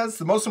because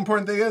the most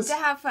important thing is To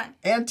have fun.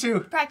 and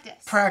to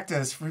Practice.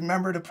 practice.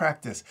 Remember to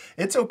practice.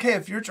 It's okay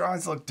if your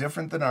drawings look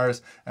different than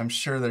ours. I'm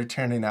sure they're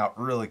turning out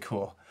really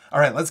cool.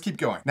 All right, let's keep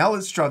going. Now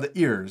let's draw the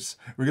ears.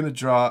 We're going to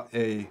draw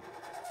a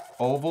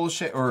oval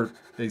shape or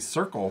a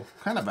circle,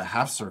 kind of a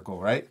half circle,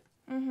 right?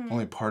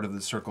 Only part of the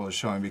circle is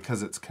showing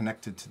because it's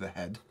connected to the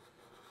head.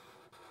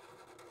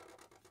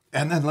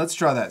 And then let's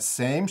draw that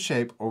same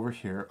shape over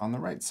here on the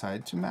right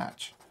side to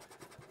match.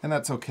 And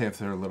that's okay if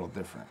they're a little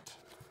different.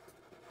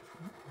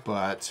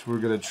 But we're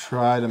going to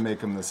try to make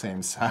them the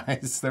same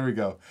size. There we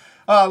go.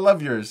 Oh, I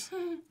love yours.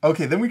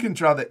 Okay, then we can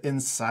draw the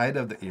inside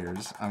of the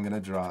ears. I'm going to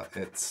draw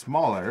it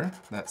smaller,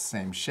 that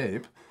same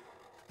shape,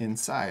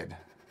 inside.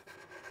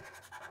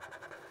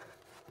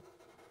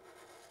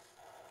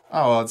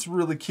 Oh, it's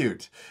really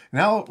cute.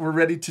 Now we're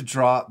ready to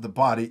draw the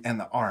body and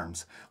the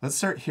arms. Let's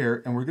start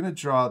here, and we're going to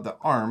draw the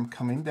arm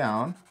coming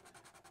down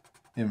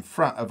in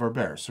front of our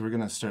bear. So we're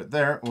going to start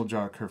there, we'll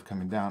draw a curve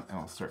coming down, and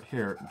we'll start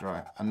here and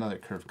draw another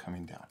curve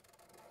coming down.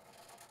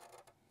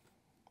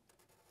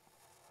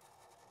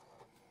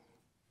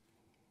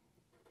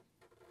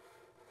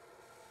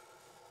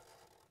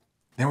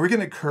 And we're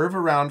going to curve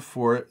around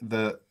for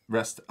the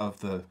rest of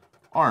the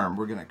arm.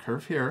 We're going to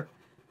curve here,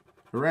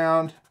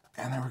 around,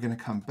 and then we're going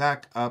to come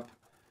back up,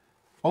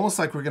 almost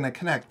like we're going to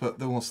connect, but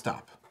then we'll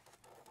stop.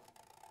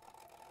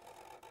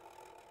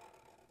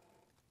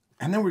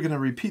 And then we're going to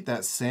repeat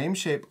that same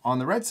shape on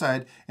the right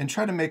side and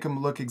try to make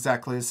them look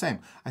exactly the same.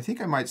 I think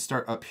I might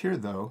start up here,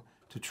 though,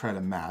 to try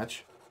to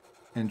match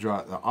and draw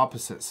it the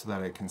opposite so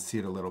that I can see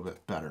it a little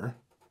bit better.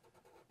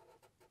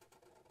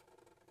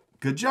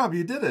 Good job,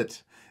 you did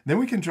it. Then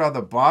we can draw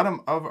the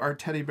bottom of our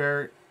teddy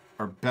bear,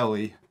 or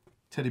belly,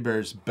 teddy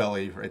bear's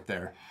belly right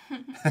there.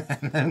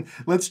 And then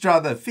let's draw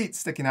the feet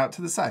sticking out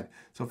to the side.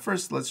 So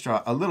first let's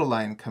draw a little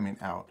line coming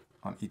out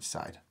on each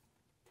side.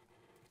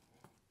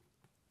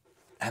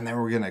 And then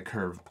we're gonna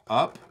curve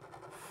up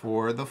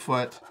for the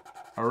foot,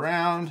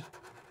 around,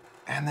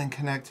 and then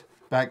connect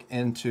back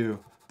into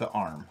the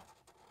arm.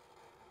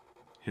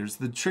 Here's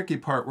the tricky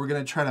part. We're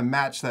gonna try to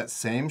match that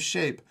same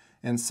shape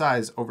and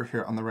size over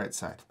here on the right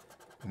side.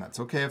 And that's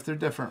okay if they're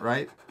different,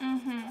 right?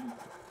 Mm-hmm.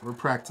 We're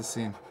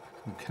practicing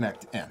and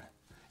connect in.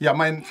 Yeah,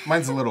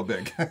 mine's a little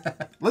big.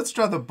 Let's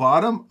draw the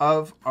bottom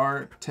of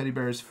our teddy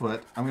bear's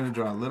foot. I'm gonna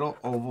draw a little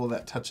oval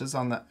that touches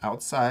on the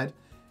outside,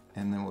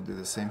 and then we'll do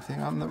the same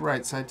thing on the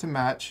right side to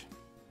match.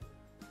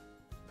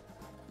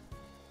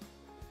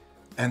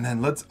 And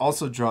then let's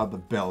also draw the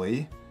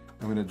belly.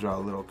 I'm gonna draw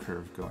a little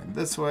curve going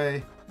this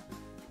way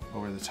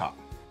over the top.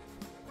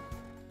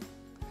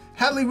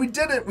 Hadley, we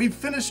did it! We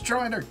finished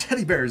drawing our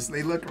teddy bears.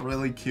 They look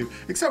really cute,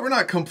 except we're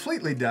not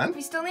completely done.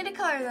 We still need to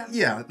color them.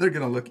 Yeah, they're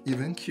gonna look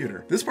even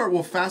cuter. This part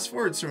will fast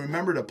forward, so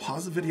remember to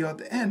pause the video at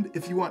the end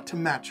if you want to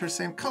match our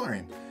same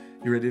coloring.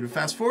 You ready to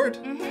fast forward?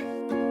 Mm-hmm.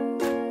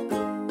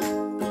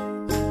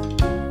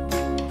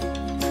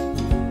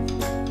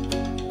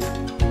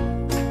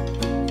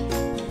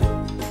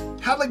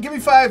 Hadley, give me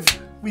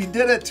 5. We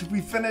did it.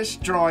 We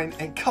finished drawing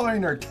and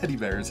coloring our teddy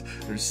bears.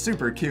 They're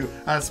super cute.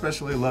 I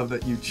especially love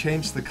that you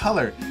changed the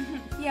color.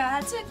 Yeah,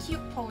 that's a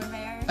cute polar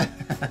bear.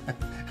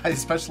 I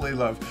especially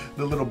love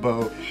the little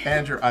bow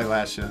and your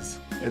eyelashes.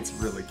 It's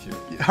really cute.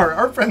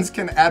 Our friends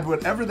can add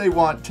whatever they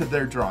want to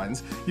their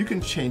drawings. You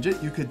can change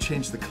it. You could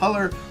change the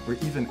color or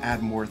even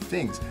add more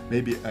things.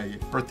 Maybe a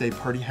birthday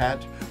party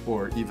hat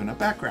or even a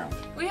background.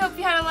 We hope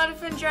you had a lot of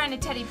fun drawing a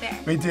teddy bear.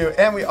 We do.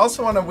 And we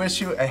also want to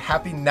wish you a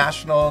happy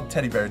National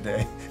Teddy Bear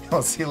Day.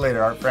 We'll see you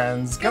later, our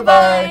friends.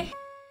 Goodbye.